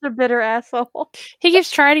to he's get such a bitter asshole. he keeps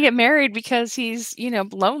trying to get married because he's,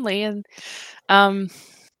 lonely and, um,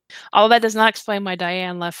 although that does not explain why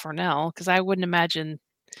Diane left Fornell, because I wouldn't imagine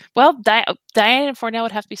well, Diane and Fornell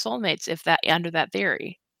would have to be soulmates if that under that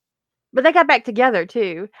theory. But they got back together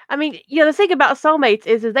too. I mean, the thing about soulmates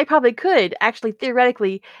is they probably could actually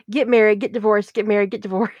theoretically get married, get divorced, get married, get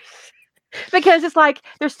divorced. Because it's like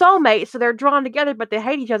they're soulmates, so they're drawn together, but they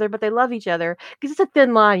hate each other, but they love each other. Because it's a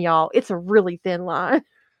thin line, y'all. It's a really thin line.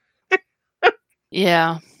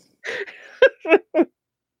 Yeah.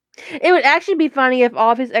 It would actually be funny if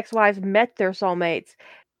all of his ex-wives met their soulmates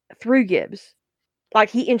through Gibbs. Like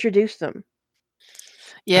he introduced them.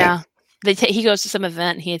 Yeah. He goes to some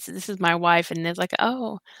event, and he said, "This is my wife," and it's like,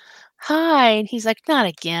 "Oh, hi," and he's like, "Not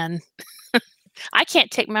again." I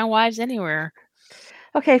can't take my wives anywhere.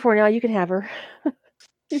 Okay, for now, you can have her.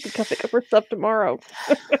 You can come pick up her stuff tomorrow.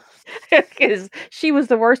 Because she was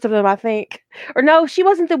the worst of them, I think. Or no, she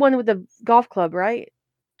wasn't the one with the golf club, right?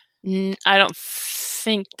 I don't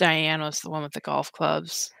think Diane was the one with the golf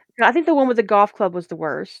clubs. No, I think the one with the golf club was the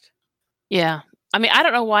worst. Yeah. I mean, I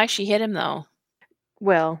don't know why she hit him, though.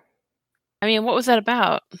 Well, I mean, what was that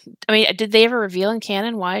about? I mean, did they ever reveal in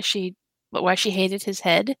canon why she hated his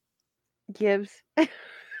head? Gibbs. I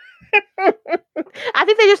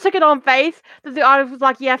think they just took it on faith that the audience was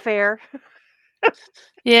like, yeah, fair.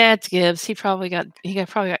 Yeah, it's Gibbs. He probably got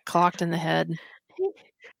clocked in the head.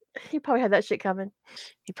 He probably had that shit coming.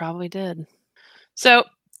 He probably did. So,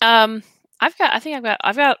 I've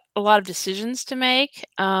got a lot of decisions to make,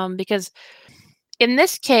 because in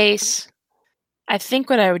this case, I think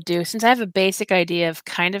what I would do, since I have a basic idea of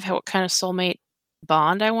what kind of soulmate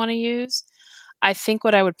bond I wanna use, I think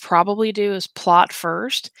what I would probably do is plot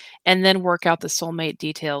first and then work out the soulmate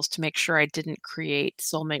details to make sure I didn't create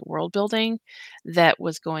soulmate world building that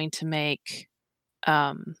was going to make,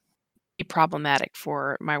 um, be problematic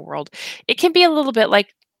for my world. It can be a little bit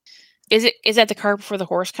like is that the cart before the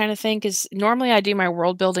horse kind of thing? Because normally I do my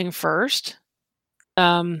world building first.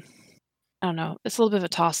 Um, I don't know. It's a little bit of a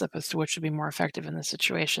toss up as to which would be more effective in this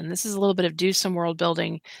situation. This is a little bit of do some world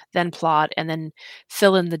building, then plot, and then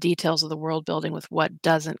fill in the details of the world building with what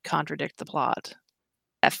doesn't contradict the plot.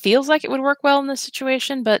 That feels like it would work well in this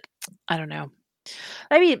situation, but I don't know.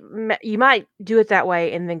 Maybe you might do it that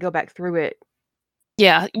way and then go back through it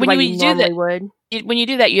Yeah, the way you normally would. when you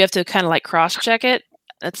do that, you have to kind of like cross check it.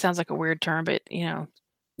 That sounds like a weird term, but you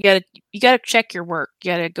gotta check your work.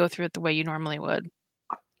 You gotta go through it the way you normally would.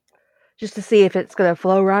 Just to see if it's going to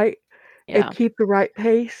flow right and Yeah. keep the right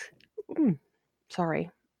pace.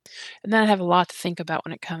 Sorry. And then I have a lot to think about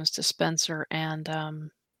when it comes to Spencer and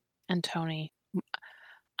Tony.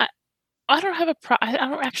 I I don't have a I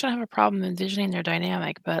don't actually have a problem envisioning their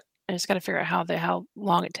dynamic, but I just got to figure out how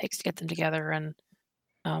long it takes to get them together and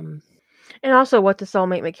um And also what the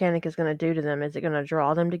soulmate mechanic is going to do to them. Is it going to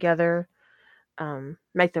draw them together?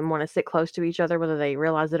 Make them want to sit close to each other, whether they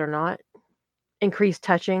realize it or not? Increase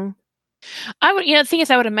touching? the thing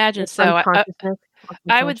is I would imagine so. Unconsciousness?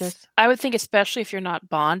 Unconscious? I would think especially if you're not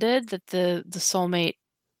bonded that the soulmate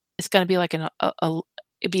is going to be like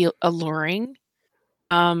it'd be alluring.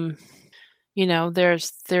 Um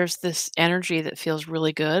there's this energy that feels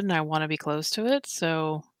really good and I want to be close to it.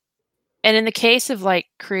 So and in the case of like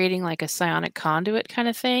creating like a psionic conduit kind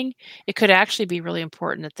of thing, it could actually be really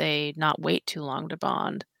important that they not wait too long to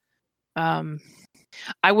bond. Um,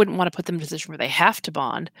 I wouldn't want to put them in a position where they have to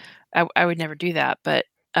bond. I would never do that, but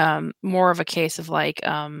more of a case of like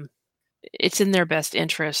it's in their best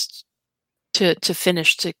interest to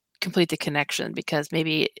complete the connection because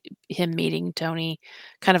maybe him meeting Tony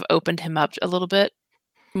kind of opened him up a little bit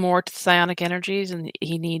more to psionic energies, and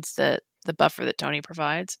he needs the buffer that Tony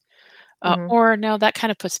provides. Mhm. Or no, that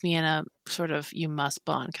kind of puts me in a sort of you must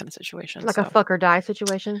bond kind of situation. Like a So fuck or die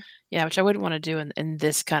situation? yeah, which I wouldn't want to do in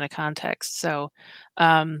this kind of context. So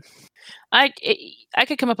um, I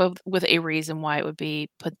could come up with a reason why it would be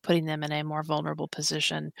putting them in a more vulnerable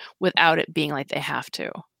position without it being like they have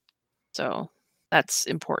to. So that's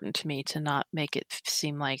important to me to not make it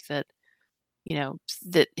seem like that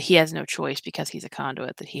that he has no choice because he's a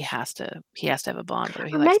conduit that he has to have a bond whether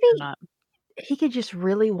he Or likes maybe it or not. he could just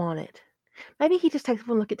really want it. Maybe he just takes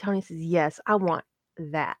one look at Tony and says, "Yes, I want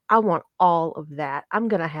that. I want all of that. I'm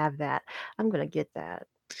gonna have that. I'm gonna get that.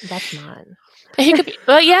 That's mine." He could be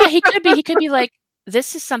well, yeah, he could be like,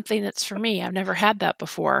 "This is something that's for me. I've never had that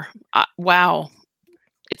before. Wow.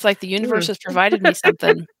 It's like the universe Mm. has provided me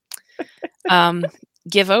something. Um,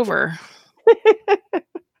 give over."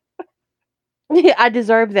 Yeah, I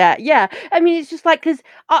deserve that. Yeah. I mean, it's just like 'cause,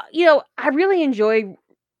 I really enjoy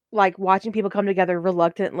like watching people come together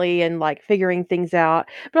reluctantly and like figuring things out.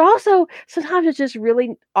 But also sometimes it's just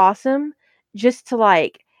really awesome just to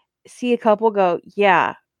like see a couple go,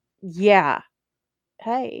 yeah, yeah,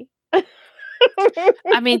 hey.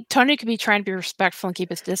 I mean, Tony could be trying to be respectful and keep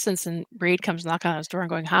his distance, and Reed comes knocking on his door and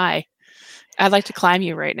going, "Hi, I'd like to climb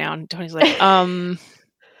you right now." And Tony's like,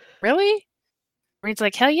 really? Reed's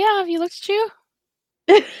like, "Hell yeah, have you looked at you?"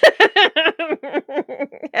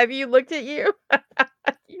 Have you looked at you?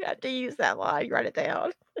 You have to use that line, write it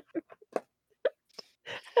down.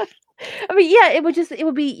 I mean, yeah, it would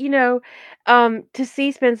be, to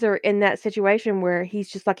see Spencer in that situation where he's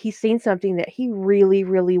just like he's seen something that he really,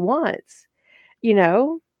 really wants, you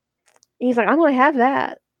know? And he's like, I'm gonna have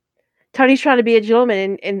that. Tony's trying to be a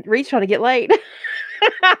gentleman and Reed's trying to get laid.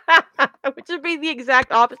 Which would be the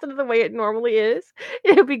exact opposite of the way it normally is.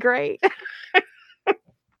 It would be great.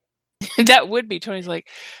 That would be. Tony's like,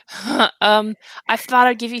 I thought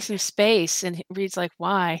I'd give you some space. And Reed's like,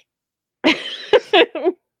 why?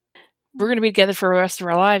 We're going to be together for the rest of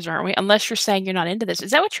our lives, aren't we? Unless you're saying you're not into this.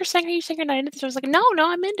 Is that what you're saying? Are you saying you're not into this? I was like, no,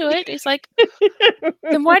 I'm into it. He's like,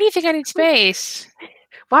 then why do you think I need space?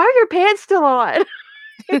 Why are your pants still on?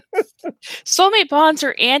 Soulmate bonds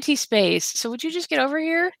are anti-space. So would you just get over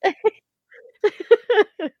here?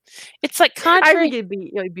 It's like contrary. I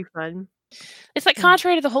think it'd be fun. It's like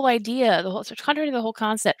contrary to the whole idea, contrary to the whole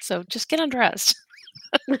concept. So just get undressed.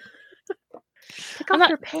 Take off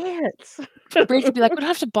your pants. Reed could be like, we don't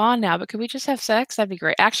have to bond now, but could we just have sex? That'd be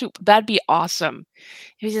great. Actually, that'd be awesome.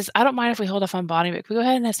 He says, I don't mind if we hold off on bonding, but can we go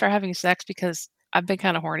ahead and start having sex because I've been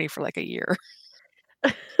kind of horny for like a year.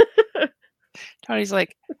 Tony's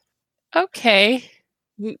like, okay.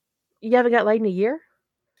 You haven't got laid in a year?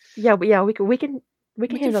 Yeah, but yeah, we can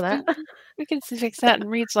handle that. We can fix that. And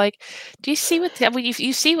Reed's like, do you see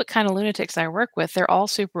you see what kind of lunatics I work with? They're all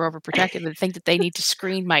super overprotective and think that they need to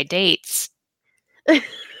screen my dates.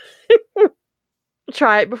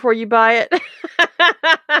 Try it before you buy it.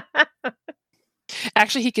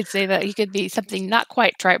 Actually, he could say that. He could be something not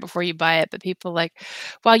quite try it before you buy it, but people like,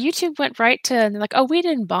 well, YouTube went right to, and they're like, oh, we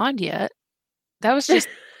didn't bond yet. That was just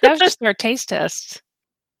their taste test.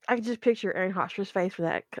 I can just picture Aaron Hotchkiss' face when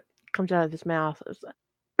that comes out of his mouth. It's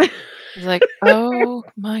like, oh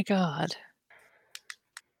my God.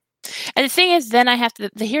 And the thing is, then I have to,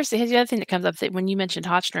 here's the other thing that comes up that when you mentioned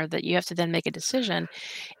Hotchner, that you have to then make a decision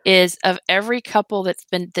is of every couple that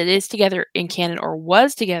is together in canon or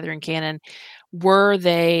was together in canon, were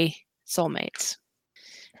they soulmates?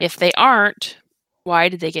 If they aren't, why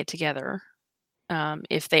did they get together?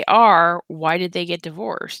 If they are, why did they get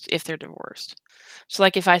divorced if they're divorced? So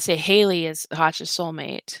like if I say Haley is Hotch's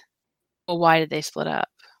soulmate, well, why did they split up?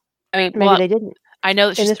 I mean, maybe they didn't. I know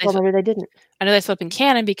that in this one, maybe they didn't. I know they split up in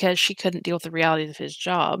canon because she couldn't deal with the realities of his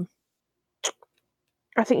job.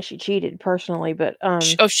 I think she cheated personally, but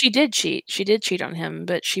she did cheat. She did cheat on him,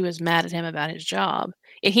 but she was mad at him about his job.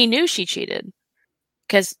 And he knew she cheated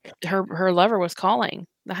because her lover was calling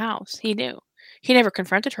the house. He knew. He never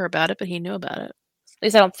confronted her about it, but he knew about it. At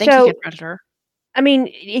least I don't think he confronted her. I mean,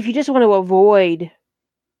 if you just want to avoid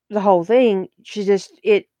the whole thing,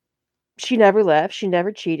 she never left, she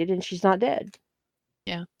never cheated, and she's not dead.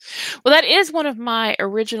 Yeah. Well, that is one of my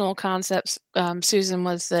original concepts, Susan,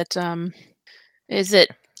 was that is that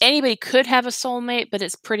anybody could have a soulmate, but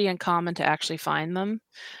it's pretty uncommon to actually find them.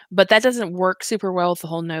 But that doesn't work super well with the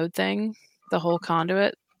whole node thing, the whole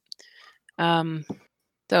conduit. So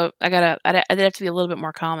I'd have to be a little bit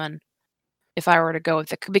more common if I were to go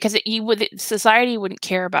with it, because society wouldn't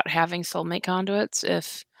care about having soulmate conduits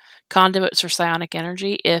if conduits are psionic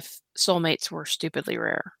energy if soulmates were stupidly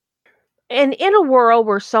rare. And in a world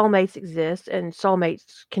where soulmates exist and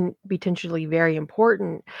soulmates can be potentially very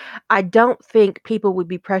important, I don't think people would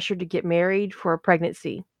be pressured to get married for a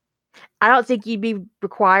pregnancy. I don't think you'd be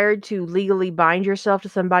required to legally bind yourself to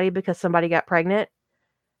somebody because somebody got pregnant.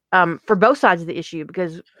 For both sides of the issue,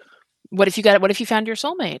 because what if you found your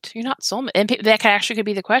soulmate? You're not soulmate, and that actually could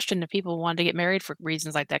be the question if people wanted to get married for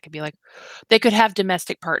reasons like that. Could be like they could have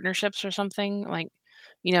domestic partnerships or something like.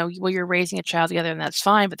 Well, you're raising a child together and that's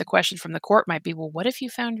fine. But the question from the court might be, well, what if you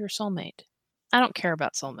found your soulmate? I don't care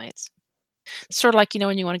about soulmates. It's sort of like,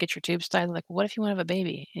 when you want to get your tubes tied, like, what if you want to have a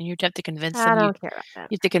baby? And you have to convince them. I don't care about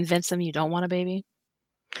that. You have to convince them you don't want a baby.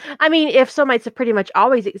 I mean, if soulmates have pretty much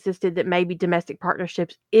always existed, that maybe domestic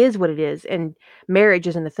partnerships is what it is and marriage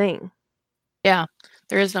isn't a thing. Yeah,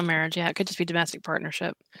 there is no marriage. Yeah, it could just be domestic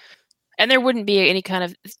partnership. And there wouldn't be any kind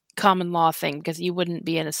of common law thing because you wouldn't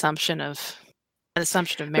be an assumption of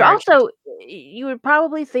marriage. But also, you would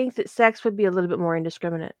probably think that sex would be a little bit more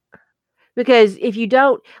indiscriminate. Because if you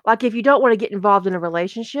don't want to get involved in a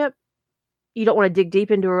relationship, you don't want to dig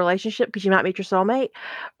deep into a relationship because you might meet your soulmate,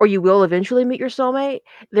 or you will eventually meet your soulmate,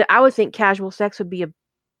 then I would think casual sex would be a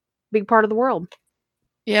big part of the world.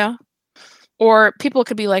 Yeah. Or people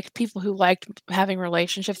could be like people who liked having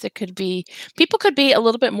relationships. People could be a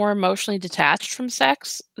little bit more emotionally detached from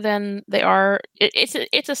sex than they are.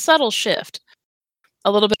 It's a subtle shift,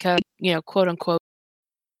 a little bit, quote unquote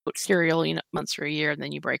serial, months or a year, and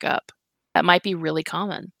then you break up. That might be really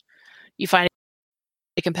common. You find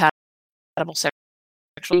a compatible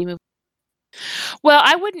sexually. Well,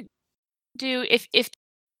 I wouldn't do if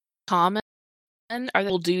common are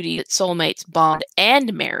the duty that soulmates bond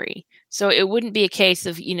and marry. So it wouldn't be a case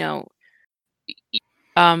of, in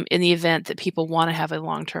the event that people want to have a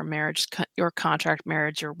long-term marriage or contract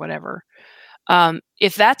marriage or whatever.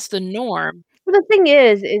 If that's the norm. Well, the thing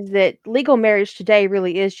is that legal marriage today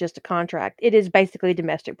really is just a contract. It is basically a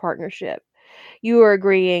domestic partnership. You are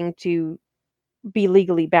agreeing to be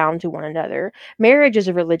legally bound to one another. Marriage is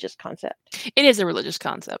a religious concept. It is a religious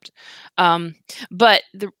concept. But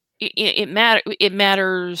it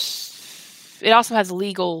matters. It also has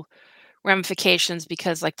legal ramifications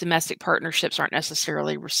because like domestic partnerships aren't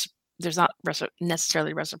necessarily there's not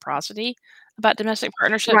necessarily reciprocity about domestic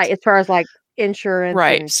partnerships. Right, as far as like insurance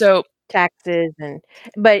Right. and So taxes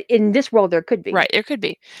but in this world there could be. right, there could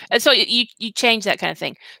be. And so you change that kind of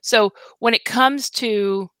thing. So when it comes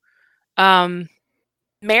to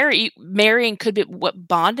marrying could be what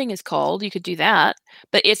bonding is called. You could do that,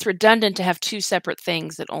 but it's redundant to have two separate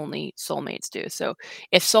things that only soulmates do. So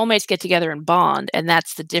if soulmates get together and bond, and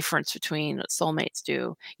that's the difference between what soulmates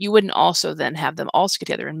do, you wouldn't also then have them also get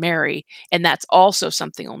together and marry, and that's also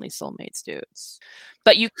something only soulmates do.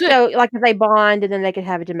 But you could. So, like, if they bond and then they could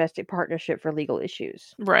have a domestic partnership for legal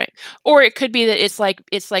issues. Right. Or it could be that it's like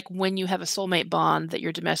when you have a soulmate bond that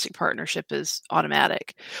your domestic partnership is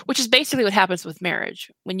automatic, which is basically what happens with marriage.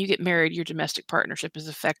 When you get married, your domestic partnership is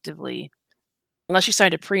effectively, unless you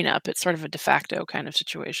signed a prenup, it's sort of a de facto kind of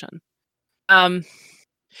situation.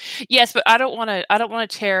 Yes, but I don't want to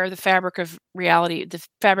tear the fabric of reality, the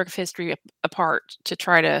fabric of history apart to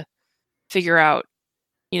try to figure out,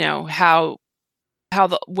 how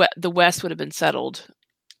the West would have been settled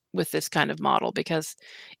with this kind of model, because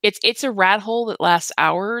it's a rat hole that lasts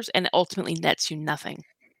hours and ultimately nets you nothing.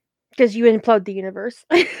 Because you implode the universe.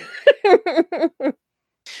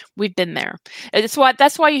 We've been there. That's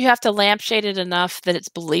why you have to lampshade it enough that it's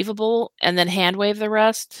believable and then hand wave the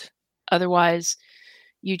rest. Otherwise,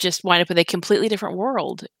 you just wind up with a completely different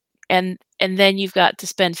world. And then you've got to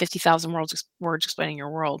spend 50,000 words explaining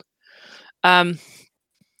your world. And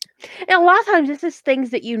a lot of times this is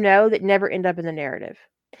things that that never end up in the narrative.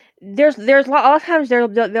 There's a lot of times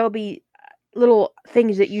there'll be little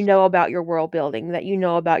things that about your world building, that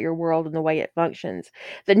about your world and the way it functions,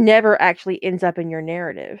 that never actually ends up in your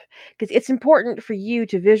narrative, because it's important for you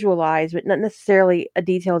to visualize, but not necessarily a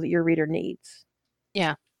detail that your reader needs.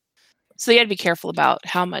 Yeah. So you got to be careful about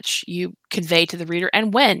how much you convey to the reader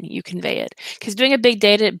and when you convey it. Because doing a big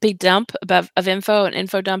dump of info, an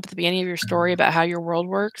info dump at the beginning of your story about how your world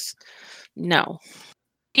works, no.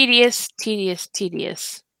 Tedious.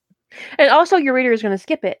 And also your reader is going to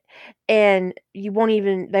skip it, and they won't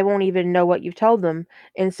even know what you've told them.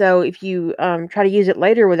 And so if you try to use it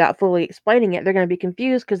later without fully explaining it, they're going to be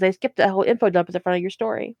confused because they skipped that whole info dump at the front of your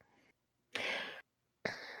story.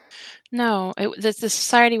 No, the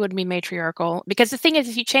society would be matriarchal, because the thing is,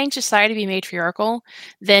 if you change society to be matriarchal,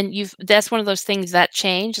 then that's one of those things that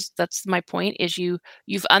change. That's my point, is you've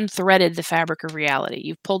unthreaded the fabric of reality.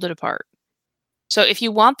 You've pulled it apart. So if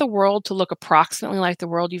you want the world to look approximately like the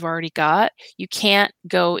world you've already got, you can't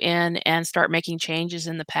go in and start making changes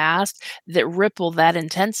in the past that ripple that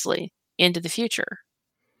intensely into the future.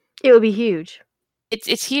 It would be huge.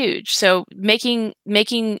 It's huge. So making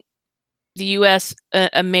the U.S.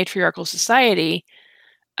 a matriarchal society,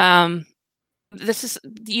 you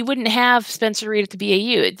wouldn't have Spencer Reid at the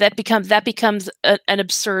BAU. That becomes an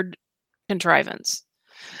absurd contrivance.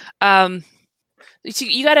 So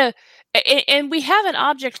you got to, and we have an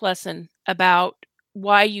object lesson about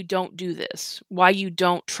why you don't do this, why you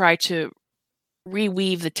don't try to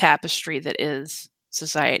reweave the tapestry that is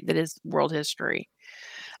society, that is world history.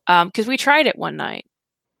 Because we tried it one night.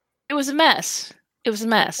 It was a mess. It was a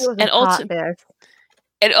mess. It was a hot mess.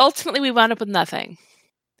 And ultimately we wound up with nothing.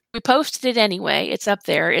 We posted it anyway. It's up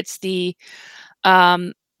there. It's the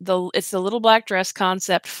little black dress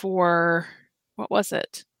concept for, what was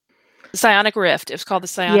it? The Psionic Rift. It was called the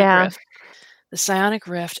Psionic Rift. The Psionic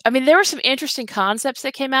Rift. I mean, there were some interesting concepts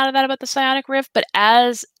that came out of that about the Psionic Rift, but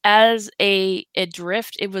as a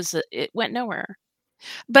drift, it went nowhere.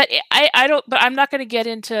 But I'm not going to get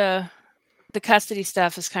into the custody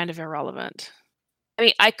stuff is kind of irrelevant. I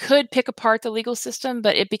mean, I could pick apart the legal system,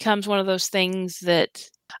 but it becomes one of those things that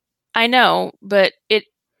I know, but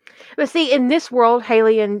But see, in this world,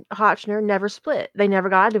 Haley and Hotchner never split. They never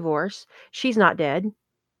got a divorce. She's not dead.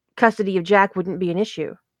 Custody of Jack wouldn't be an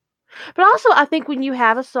issue. But also, I think when you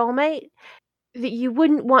have a soulmate, that you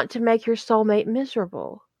wouldn't want to make your soulmate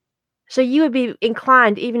miserable. So you would be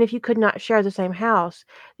inclined, even if you could not share the same house,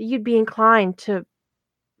 that you'd be inclined to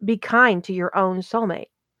be kind to your own soulmate.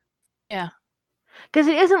 yeah. Because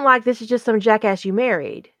it isn't like this is just some jackass you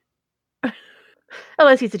married.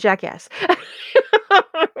 Unless he's a jackass.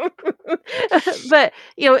 But,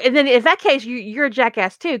 and then in that case, you're a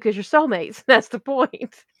jackass too, because you're soulmates. That's the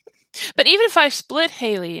point. But even if I split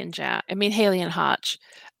Haley and Hotch,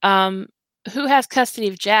 who has custody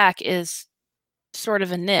of Jack is sort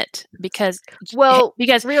of a nit because Well,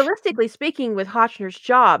 realistically speaking, with Hotchner's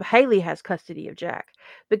job, Haley has custody of Jack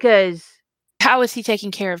because how is he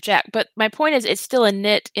taking care of Jack? But my point is, it's still a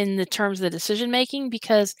nit in the terms of the decision making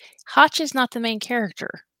because Hotch is not the main character.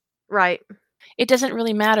 Right. It doesn't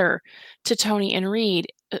really matter to Tony and Reed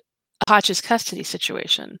Hotch's custody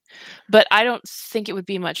situation, but I don't think it would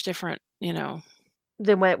be much different, than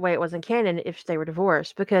the way it was in canon if they were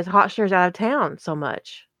divorced, because Hotchner's out of town so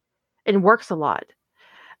much and works a lot.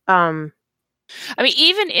 I mean,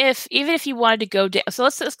 even if you wanted to go down, so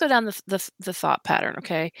let's go down the thought pattern,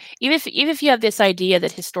 okay? Even if you have this idea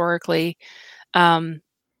that historically,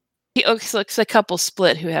 it's a couple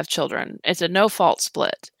split who have children. It's a no fault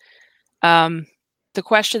split. The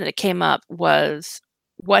question that came up was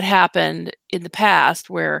what happened in the past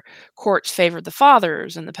where courts favored the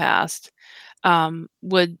fathers in the past.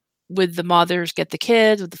 Would the mothers get the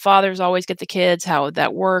kids? Would the fathers always get the kids? How would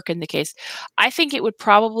that work in the case? I think it would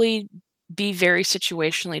probably be very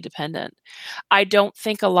situationally dependent. I don't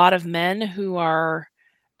think a lot of men who are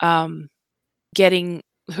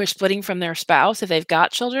splitting from their spouse, if they've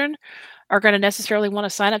got children, are going to necessarily want to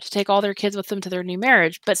sign up to take all their kids with them to their new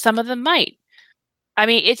marriage, but some of them might. I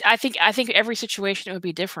mean, I think every situation it would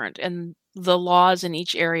be different, and the laws in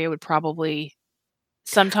each area would probably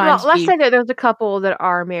sometimes let's be. say that there's a couple that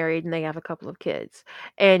are married and they have a couple of kids,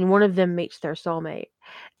 and one of them meets their soulmate.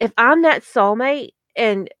 If I'm that soulmate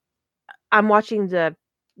and I'm watching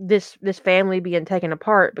this family being taken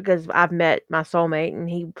apart because I've met my soulmate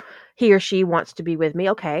and he or she wants to be with me,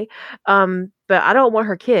 okay. But I don't want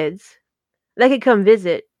her kids. They could come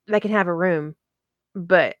visit. They can have a room,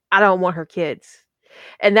 but I don't want her kids.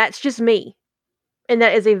 And that's just me. And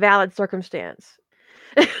that is a valid circumstance.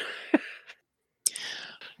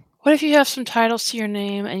 What if you have some titles to your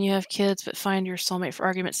name and you have kids, but find your soulmate for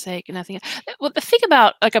argument's sake and nothing? Well, the thing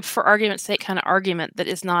about like a for argument's sake kind of argument that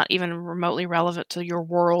is not even remotely relevant to your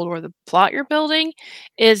world or the plot you're building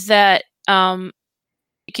is that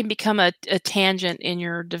it can become a tangent in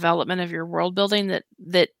your development of your world building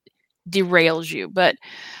that derails you. But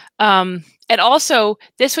and also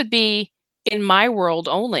this would be in my world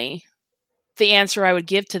only. The answer I would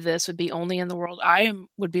give to this would be only in the world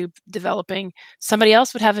would be developing. Somebody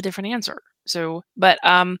else would have a different answer. So, but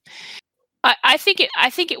I think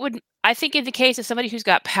in the case of somebody who's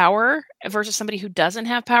got power versus somebody who doesn't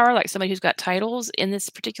have power, like somebody who's got titles in this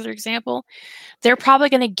particular example, they're probably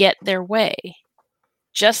going to get their way.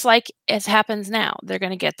 Just like as happens now, they're going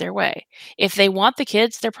to get their way. If they want the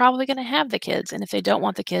kids, they're probably going to have the kids. And if they don't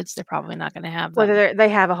want the kids, they're probably not going to have them. Whether they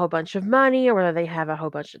have a whole bunch of money or whether they have a whole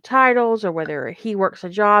bunch of titles or whether he works a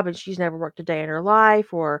job and she's never worked a day in her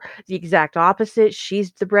life or the exact opposite,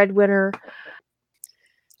 she's the breadwinner.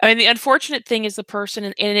 I mean, the unfortunate thing is the person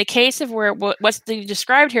in a case of where what's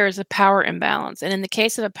described here is a power imbalance. And in the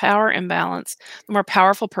case of a power imbalance, the more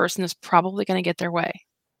powerful person is probably going to get their way.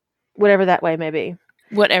 Whatever that way may be.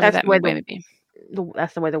 Whatever that way may be.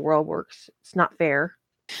 That's the way the world works. It's not fair.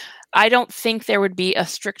 I don't think there would be a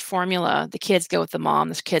strict formula. The kids go with the mom,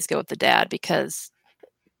 the kids go with the dad, because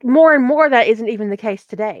more and more that isn't even the case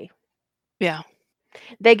today. Yeah.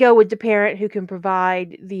 They go with the parent who can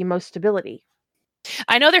provide the most stability.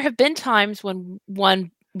 I know there have been times when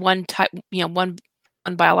one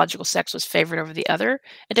biological sex was favored over the other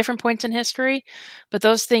at different points in history, but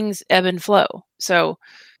those things ebb and flow. So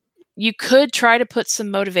you could try to put some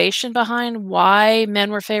motivation behind why men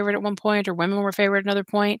were favored at one point or women were favored at another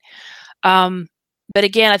point. But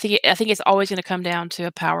again, I think it's always going to come down to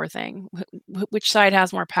a power thing. Which side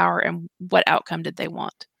has more power and what outcome did they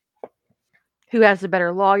want? Who has the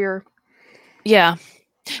better lawyer? Yeah.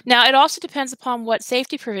 Now, it also depends upon what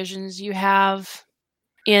safety provisions you have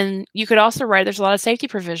You could also write there's a lot of safety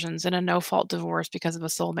provisions in a no-fault divorce because of a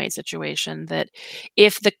soulmate situation, that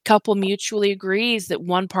if the couple mutually agrees that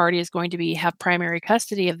one party is going to have primary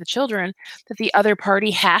custody of the children, that the other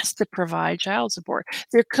party has to provide child support.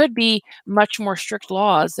 There could be much more strict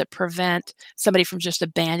laws that prevent somebody from just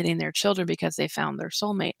abandoning their children because they found their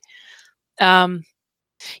soulmate.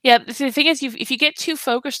 Yeah, the thing is, if you get too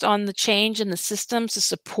focused on the change in the systems to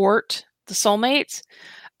support the soulmates,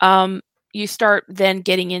 you start then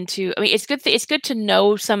getting into. I mean, it's good to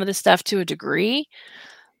know some of the stuff to a degree,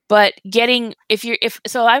 but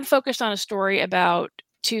so I'm focused on a story about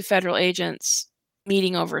two federal agents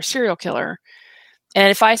meeting over a serial killer, and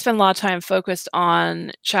if I spend a lot of time focused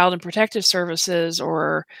on child and protective services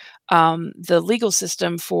or the legal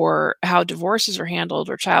system for how divorces are handled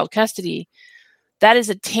or child custody, that is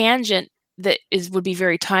a tangent that would be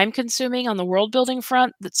very time consuming on the world building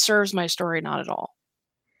front that serves my story not at all.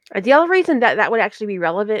 The only reason that would actually be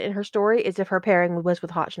relevant in her story is if her pairing was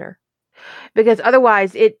with Hotchner, because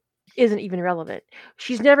otherwise it isn't even relevant.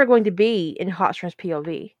 She's never going to be in Hotchner's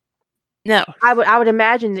POV. No. I would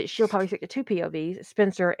imagine that she'll probably stick to two POVs,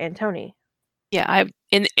 Spencer and Tony. Yeah,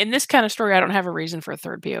 in this kind of story, I don't have a reason for a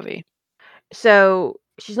third POV. So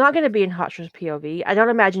she's not going to be in Hotchner's POV. I don't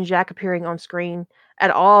imagine Jack appearing on screen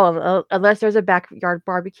at all unless there's a backyard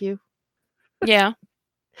barbecue. Yeah.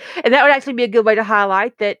 And that would actually be a good way to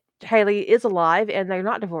highlight that Haley is alive and they're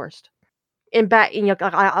not divorced.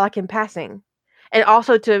 Like in passing. And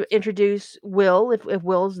also to introduce Will, if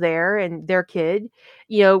Will's there and their kid,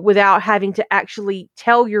 without having to actually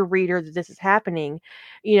tell your reader that this is happening.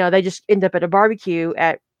 They just end up at a barbecue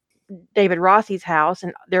at David Rossi's house,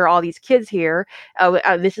 and there are all these kids here.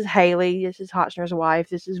 This is Haley. This is Hotchner's wife.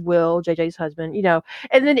 This is Will, JJ's husband.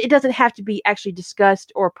 And then it doesn't have to be actually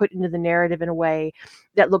discussed or put into the narrative in a way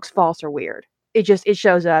that looks false or weird. It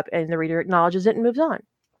shows up, and the reader acknowledges it and moves on,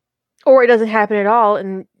 or it doesn't happen at all,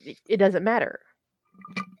 and it doesn't matter.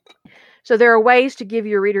 So there are ways to give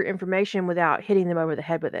your reader information without hitting them over the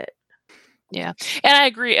head with it. Yeah. And I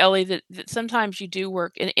agree, Ellie, that sometimes you do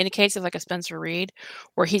work in a case of like a Spencer Reid,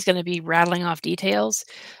 where he's going to be rattling off details.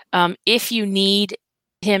 If you need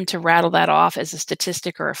him to rattle that off as a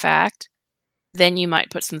statistic or a fact, then you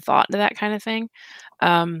might put some thought into that kind of thing.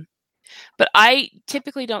 But I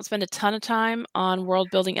typically don't spend a ton of time on world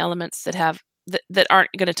building elements that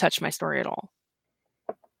aren't going to touch my story at all.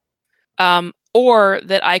 Or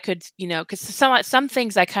that I could, because some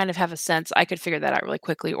things I kind of have a sense I could figure that out really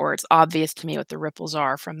quickly, or it's obvious to me what the ripples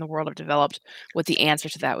are from the world I've developed, what the answer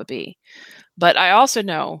to that would be. But I also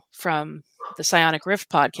know from the Psionic Rift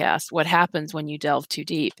podcast what happens when you delve too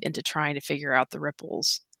deep into trying to figure out the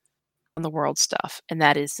ripples on the world stuff. And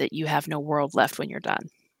that is that you have no world left when you're done.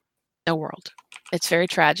 No world. It's very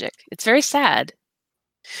tragic. It's very sad.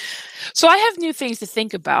 So I have new things to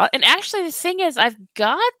think about. And actually, the thing is, I've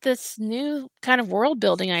got this new kind of world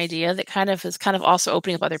building idea that is also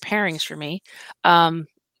opening up other pairings for me.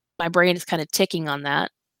 My brain is kind of ticking on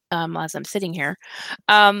that as I'm sitting here.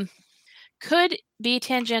 Could be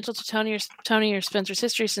tangential to Tony or Spencer's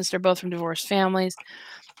history, since they're both from divorced families.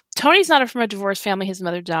 Tony's not from a divorced family. His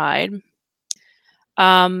mother died.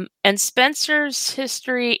 And Spencer's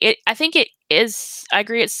history, I think it is, I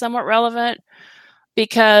agree, it's somewhat relevant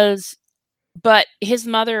but his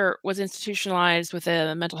mother was institutionalized with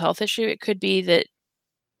a mental health issue. It could be that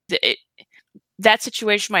that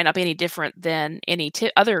situation might not be any different than any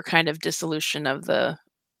other kind of dissolution of the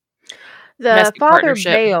father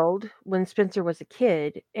bailed when Spencer was a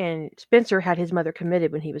kid, and Spencer had his mother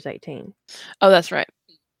committed when he was 18. Oh, that's right.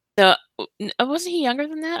 Wasn't he younger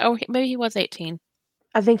than that? Oh, maybe he was 18.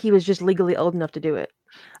 I think he was just legally old enough to do it.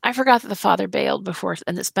 I forgot that the father bailed before,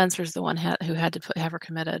 and that Spencer's the one who had to have her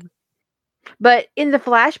committed. But in the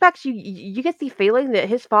flashbacks, you get the feeling that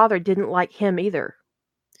his father didn't like him either.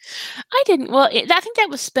 I didn't. Well, I think that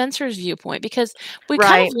was Spencer's viewpoint, because we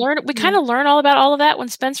kind of learn all about all of that when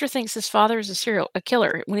Spencer thinks his father is a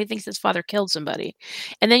killer, when he thinks his father killed somebody.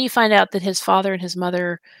 And then you find out that his father and his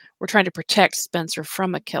mother were trying to protect Spencer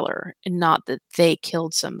from a killer, and not that they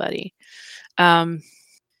killed somebody.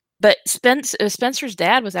 But Spencer's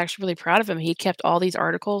dad was actually really proud of him. He kept all these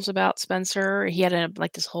articles about Spencer. He had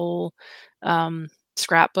this whole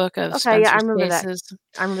scrapbook of Spencer's I remember cases. That.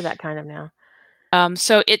 I remember that kind of now.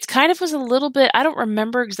 So it kind of was a little bit, I don't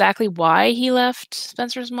remember exactly why he left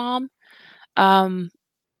Spencer's mom. Probably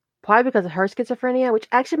because of her schizophrenia, which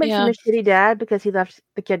actually makes him a shitty dad because he left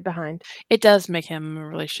the kid behind. It does make him a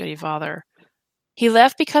really shitty father. He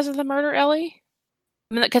left because of the murder, Ellie?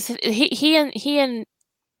 I mean, because he and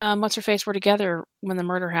what's her face were together when the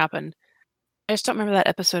murder happened. I just don't remember that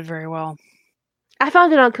episode very well. I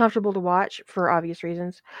found it uncomfortable to watch for obvious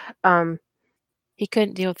reasons. He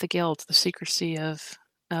couldn't deal with the guilt, the secrecy of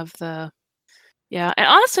the yeah, and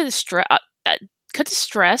honestly, could the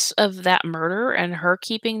stress of that murder and her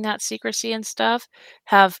keeping that secrecy and stuff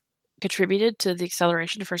have contributed to the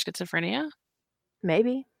acceleration of her schizophrenia?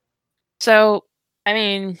 Maybe. So, I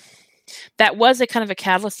mean, that was a kind of a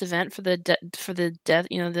catalyst event for the death,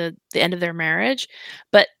 the end of their marriage,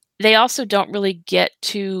 but they also don't really get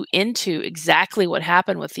too into exactly what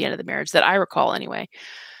happened with the end of the marriage that I recall anyway.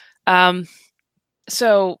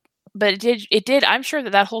 So, but it did I'm sure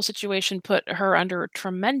that whole situation put her under a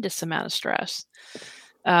tremendous amount of stress.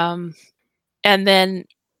 And then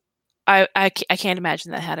I can't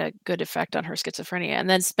imagine that had a good effect on her schizophrenia. And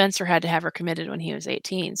then Spencer had to have her committed when he was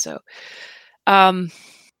 18. So, um,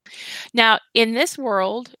 now in this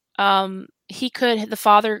world, he could the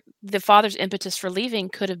father's impetus for leaving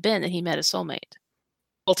could have been that he met a soulmate.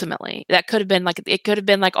 Ultimately, that could have been it could have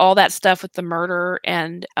been like all that stuff with the murder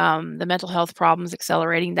and the mental health problems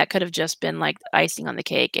accelerating. That could have just been like icing on the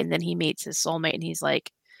cake. And then he meets his soulmate, and he's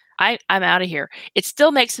like, I'm out of here. It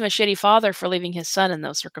still makes him a shitty father for leaving his son in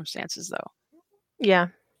those circumstances, though. Yeah.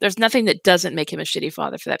 There's nothing that doesn't make him a shitty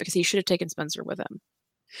father for that, because he should have taken Spencer with him.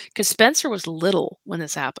 Because Spencer was little when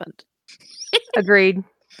this happened. Agreed.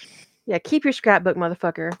 Yeah, keep your scrapbook,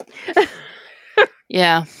 motherfucker.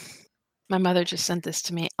 Yeah. My mother just sent this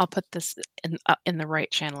to me. I'll put this in the right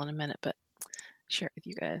channel in a minute, but share it with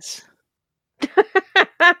you guys.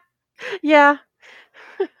 Yeah.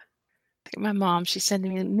 My mom, she's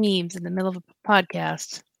sending me memes in the middle of a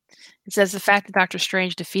podcast. It says the fact that Doctor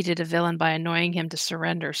Strange defeated a villain by annoying him to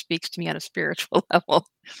surrender speaks to me on a spiritual level.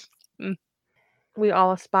 We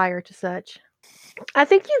all aspire to such. I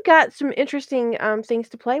think you've got some interesting things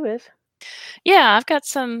to play with. Yeah, I got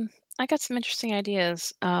some interesting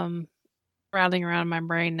ideas rattling around in my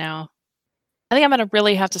brain now. I think I'm gonna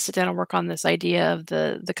really have to sit down and work on this idea of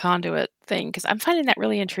the conduit thing, because I'm finding that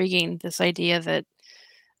really intriguing. This idea that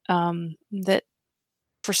that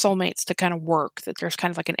for soulmates to kind of work, that there's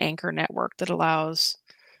kind of like an anchor network that allows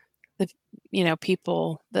the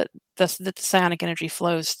people that the psionic energy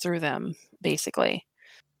flows through them, basically.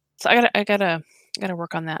 So I gotta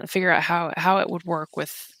work on that and figure out how it would work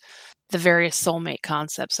with the various soulmate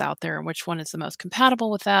concepts out there, and which one is the most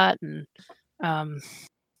compatible with that. And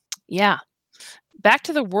yeah, back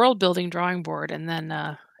to the world building drawing board, and then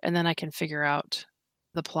I can figure out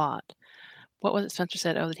the plot. What was it Spencer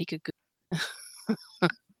said? Oh, that he could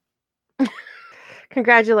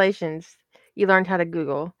Congratulations. You learned how to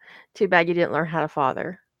Google. Too bad you didn't learn how to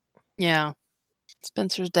father. Yeah.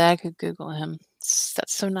 Spencer's dad could Google him.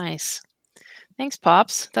 That's so nice. Thanks,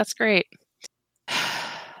 Pops. That's great.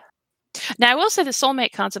 Now, I will say the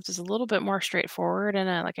soulmate concept is a little bit more straightforward in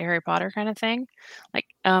a Harry Potter kind of thing,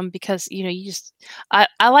 because you just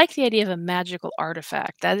I like the idea of a magical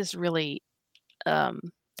artifact. That is really do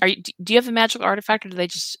you have a magical artifact, or do they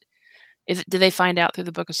just do they find out through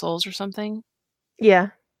the Book of Souls or something? Yeah.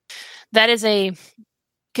 That is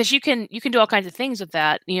because you can do all kinds of things with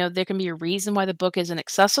that. There can be a reason why the book isn't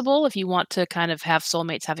accessible if you want to kind of have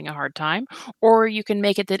soulmates having a hard time, or you can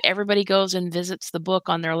make it that everybody goes and visits the book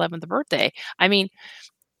on their 11th birthday. I mean,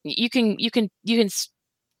 you can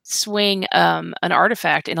swing an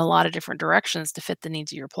artifact in a lot of different directions to fit the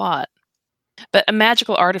needs of your plot. But a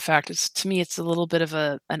magical artifact is, to me, it's a little bit of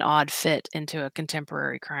an odd fit into a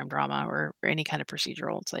contemporary crime drama or any kind of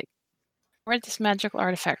procedural. It's like, where did this magical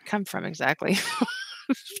artifact come from exactly?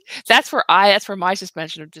 That's where my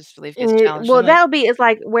suspension of disbelief gets challenged. Well, it's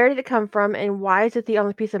like, where did it come from, and why is it the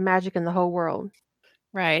only piece of magic in the whole world?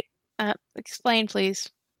 Right. Explain, please.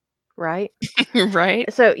 Right.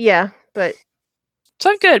 Right. So yeah, but so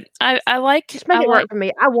I'm good. I like just make it work for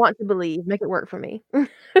me. I want to believe. Make it work for me.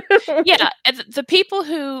 Yeah, and the people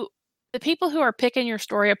who are picking your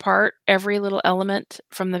story apart, every little element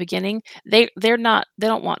from the beginning, they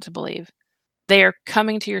don't want to believe. They are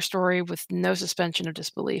coming to your story with no suspension of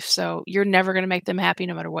disbelief. So you're never going to make them happy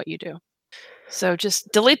no matter what you do. So just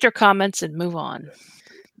delete their comments and move on.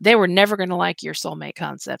 They were never going to like your soulmate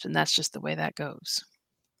concept, and that's just the way that goes.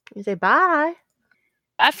 You say bye.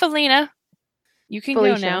 Bye, Felina. You can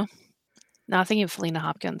go now. No, I'm thinking of Felina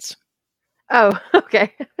Hopkins. Oh,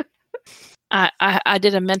 okay. I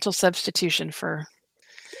did a mental substitution for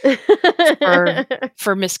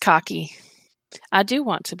Miss Cocky. I do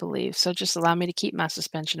want to believe, so just allow me to keep my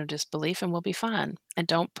suspension of disbelief and we'll be fine. And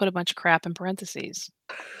don't put a bunch of crap in parentheses.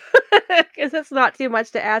 Because it's not too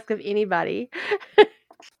much to ask of anybody.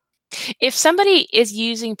 If somebody is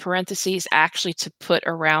using parentheses actually to put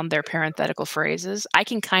around their parenthetical phrases, I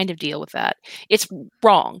can kind of deal with that. It's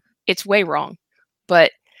wrong. It's way wrong.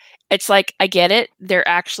 But It's like, I get it. They're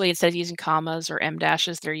actually, instead of using commas or em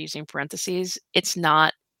dashes, they're using parentheses. It's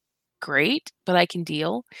not great, but I can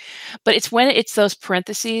deal. But it's when it's those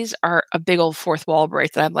parentheses are a big old fourth wall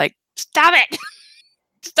break that I'm like, stop it!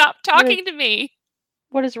 Stop talking to me.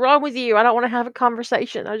 What is wrong with you? I don't want to have a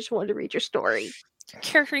conversation. I just wanted to read your story. Your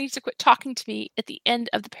character needs to quit talking to me at the end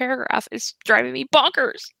of the paragraph. It's driving me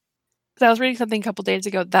bonkers. I was reading something a couple days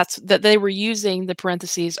ago that they were using the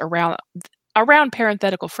parentheses around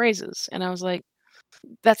parenthetical phrases, and I was like,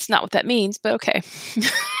 that's not what that means, but okay.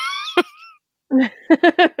 If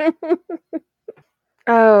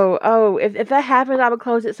that happened, I would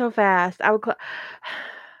close it so fast. I would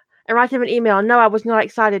and write them an email. No, I was not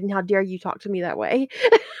excited, and how dare you talk to me that way?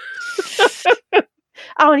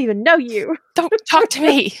 I don't even know you. Don't talk to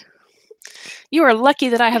me. You are lucky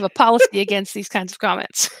that I have a policy against these kinds of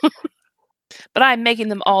comments. But I'm making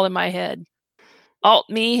them all in my head. Alt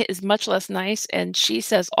me is much less nice, and she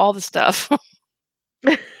says all the stuff.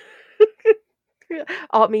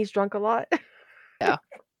 Alt me's drunk a lot. Yeah.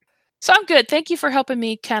 So I'm good. Thank you for helping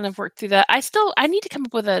me kind of work through that. I need to come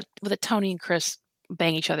up with a Tony and Chris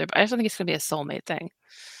bang each other, but I just don't think it's gonna be a soulmate thing.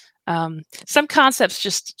 Some concepts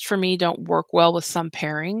just for me don't work well with some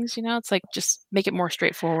pairings, it's like just make it more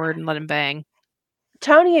straightforward and let them bang.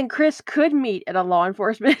 Tony and Chris could meet at a law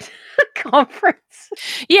enforcement conference.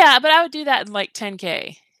 Yeah, but I would do that in like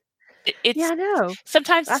 10K. Yeah, I know.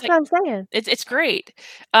 Sometimes That's what I'm saying. It's great.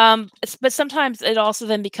 But sometimes it also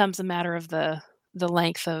then becomes a matter of the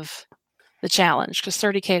length of the challenge, because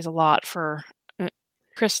 30K is a lot for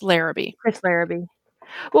Chris Larrabee.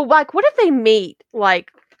 Well, like, what if they meet like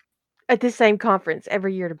at the same conference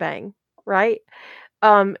every year to bang, right?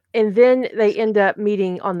 And then they end up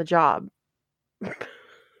meeting on the job. They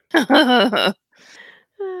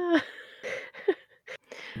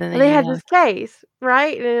had this case,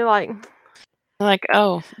 right? And they're like,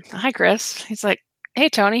 oh, hi, Chris. He's like, hey,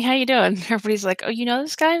 Tony, how you doing? Everybody's like, oh, you know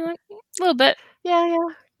this guy? I'm like, a little bit. Yeah, a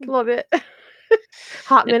little bit.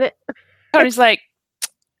 Hot minute. Tony's like,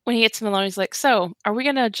 when he gets him alone, he's like, so are we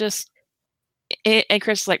gonna just? And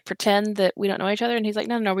Chris is like, pretend that we don't know each other, and he's like,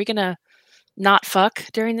 no, are we gonna not fuck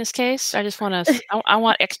during this case? I just want to. I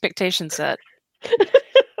want expectations set.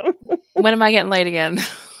 When am I getting laid again?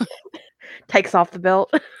 Takes off the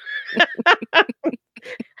belt.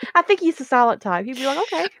 I think he's a silent type. He'd be like,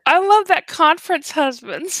 okay. I love that conference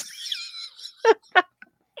husbands.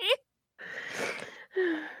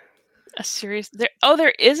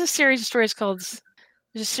 There is a series of stories called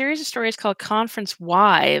Conference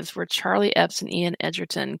Wives, where Charlie Epps and Ian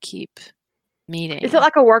Edgerton keep meeting. Is it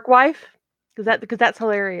like a work wife? Because that's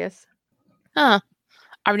hilarious. Huh.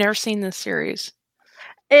 I've never seen this series.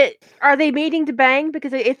 Are they meeting to bang?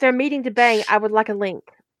 Because if they're meeting to bang, I would like a link.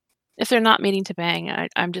 If they're not meeting to bang,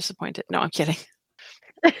 I'm disappointed. No, I'm kidding.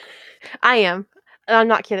 I am. I'm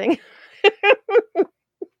not kidding.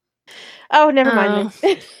 Oh, never mind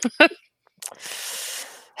then.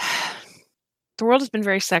 The world has been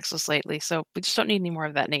very sexless lately, so we just don't need any more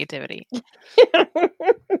of that negativity.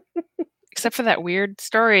 Except for that weird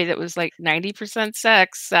story that was like 90%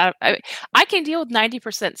 sex. I can deal with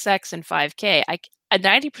 90% sex in 5K. A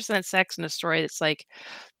 90% sex in a story that's like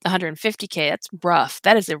 150K, that's rough.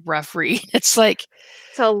 That is a rough read. It's like,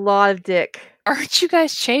 it's a lot of dick. Aren't you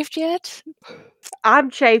guys chafed yet? I'm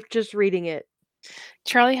chafed just reading it.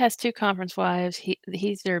 Charlie has 2 conference wives.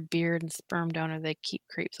 He's their beard and sperm donor. They keep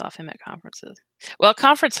creeps off him at conferences. Well,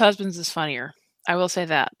 conference husbands is funnier. I will say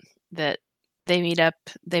that they meet up,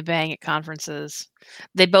 they bang at conferences.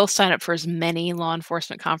 They both sign up for as many law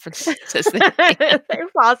enforcement conferences as they can. They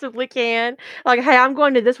possibly can. Like, hey, I'm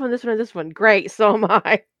going to this one, this one, and this one. Great, so am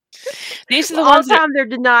I. These are the ones all the time they're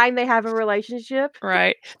denying they have a relationship.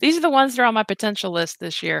 Right. These are the ones that are on my potential list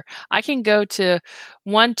this year. I can go to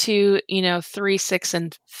 1, 2, 3, 6,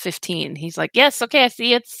 and 15. He's like, yes, okay, I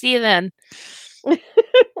see it. See you then.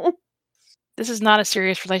 This is not a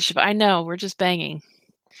serious relationship. I know, we're just banging.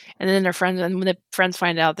 And then their friends, and when the friends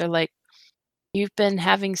find out, they're like, you've been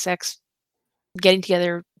having sex, getting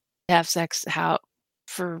together to have sex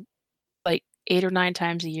for like 8 or 9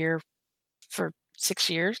 times a year for 6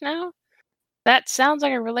 years now? That sounds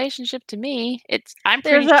like a relationship to me.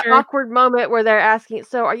 There's that awkward moment where they're asking,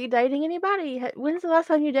 so are you dating anybody? When's the last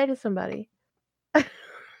time you dated somebody?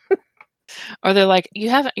 Or they're like,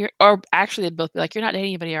 or actually they'd both be like, you're not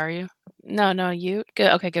dating anybody, are you? No, you?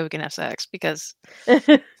 Good. Okay, good, we can have sex, because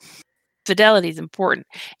fidelity is important.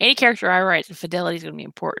 Any character I write, fidelity is going to be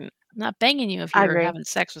important. I'm not banging you if you're having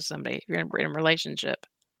sex with somebody, if you're in a relationship.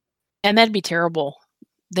 And that'd be terrible.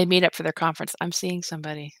 They meet up for their conference. I'm seeing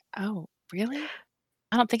somebody. Oh, really?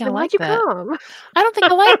 I don't think I like that. Come? I don't think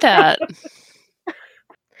I like that.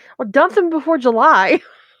 Well, dump them before July.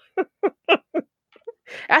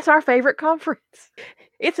 That's our favorite conference.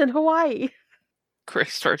 It's in Hawaii.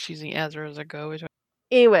 Chris starts using Ezra as a go.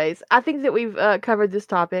 Anyways, I think that we've covered this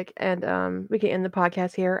topic, and we can end the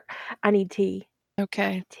podcast here. I need tea.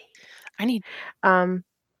 Okay. I need. I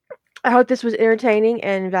hope this was entertaining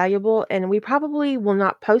and valuable, and we probably will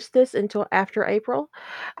not post this until after April,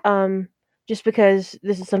 just because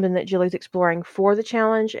this is something that Julie's exploring for the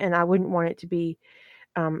challenge, and I wouldn't want it to be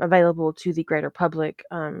available to the greater public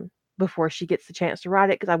before she gets the chance to write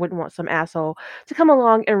it, because I wouldn't want some asshole to come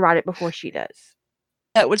along and write it before she does.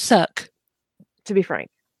 That would suck. To be frank.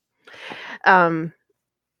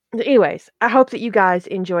 Anyways, I hope that you guys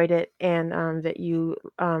enjoyed it, and that you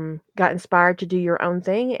got inspired to do your own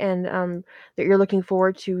thing, and that you're looking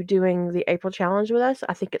forward to doing the April challenge with us.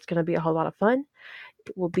 I think it's going to be a whole lot of fun.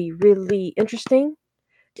 It will be really interesting.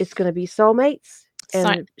 It's going to be soulmates,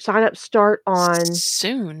 and sign up start on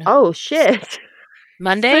soon. Oh shit!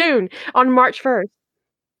 Monday? Soon on March 1st.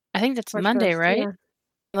 I think that's March Monday, 1st, right? Yeah.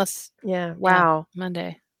 Unless wow. Yeah,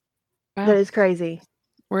 Monday. Wow. That is crazy.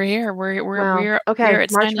 We're here. We're okay. We're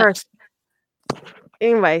at March 1st.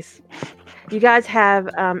 Anyways, you guys have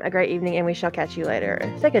a great evening, and we shall catch you later.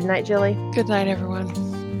 Say good night, Jilly. Good night, everyone.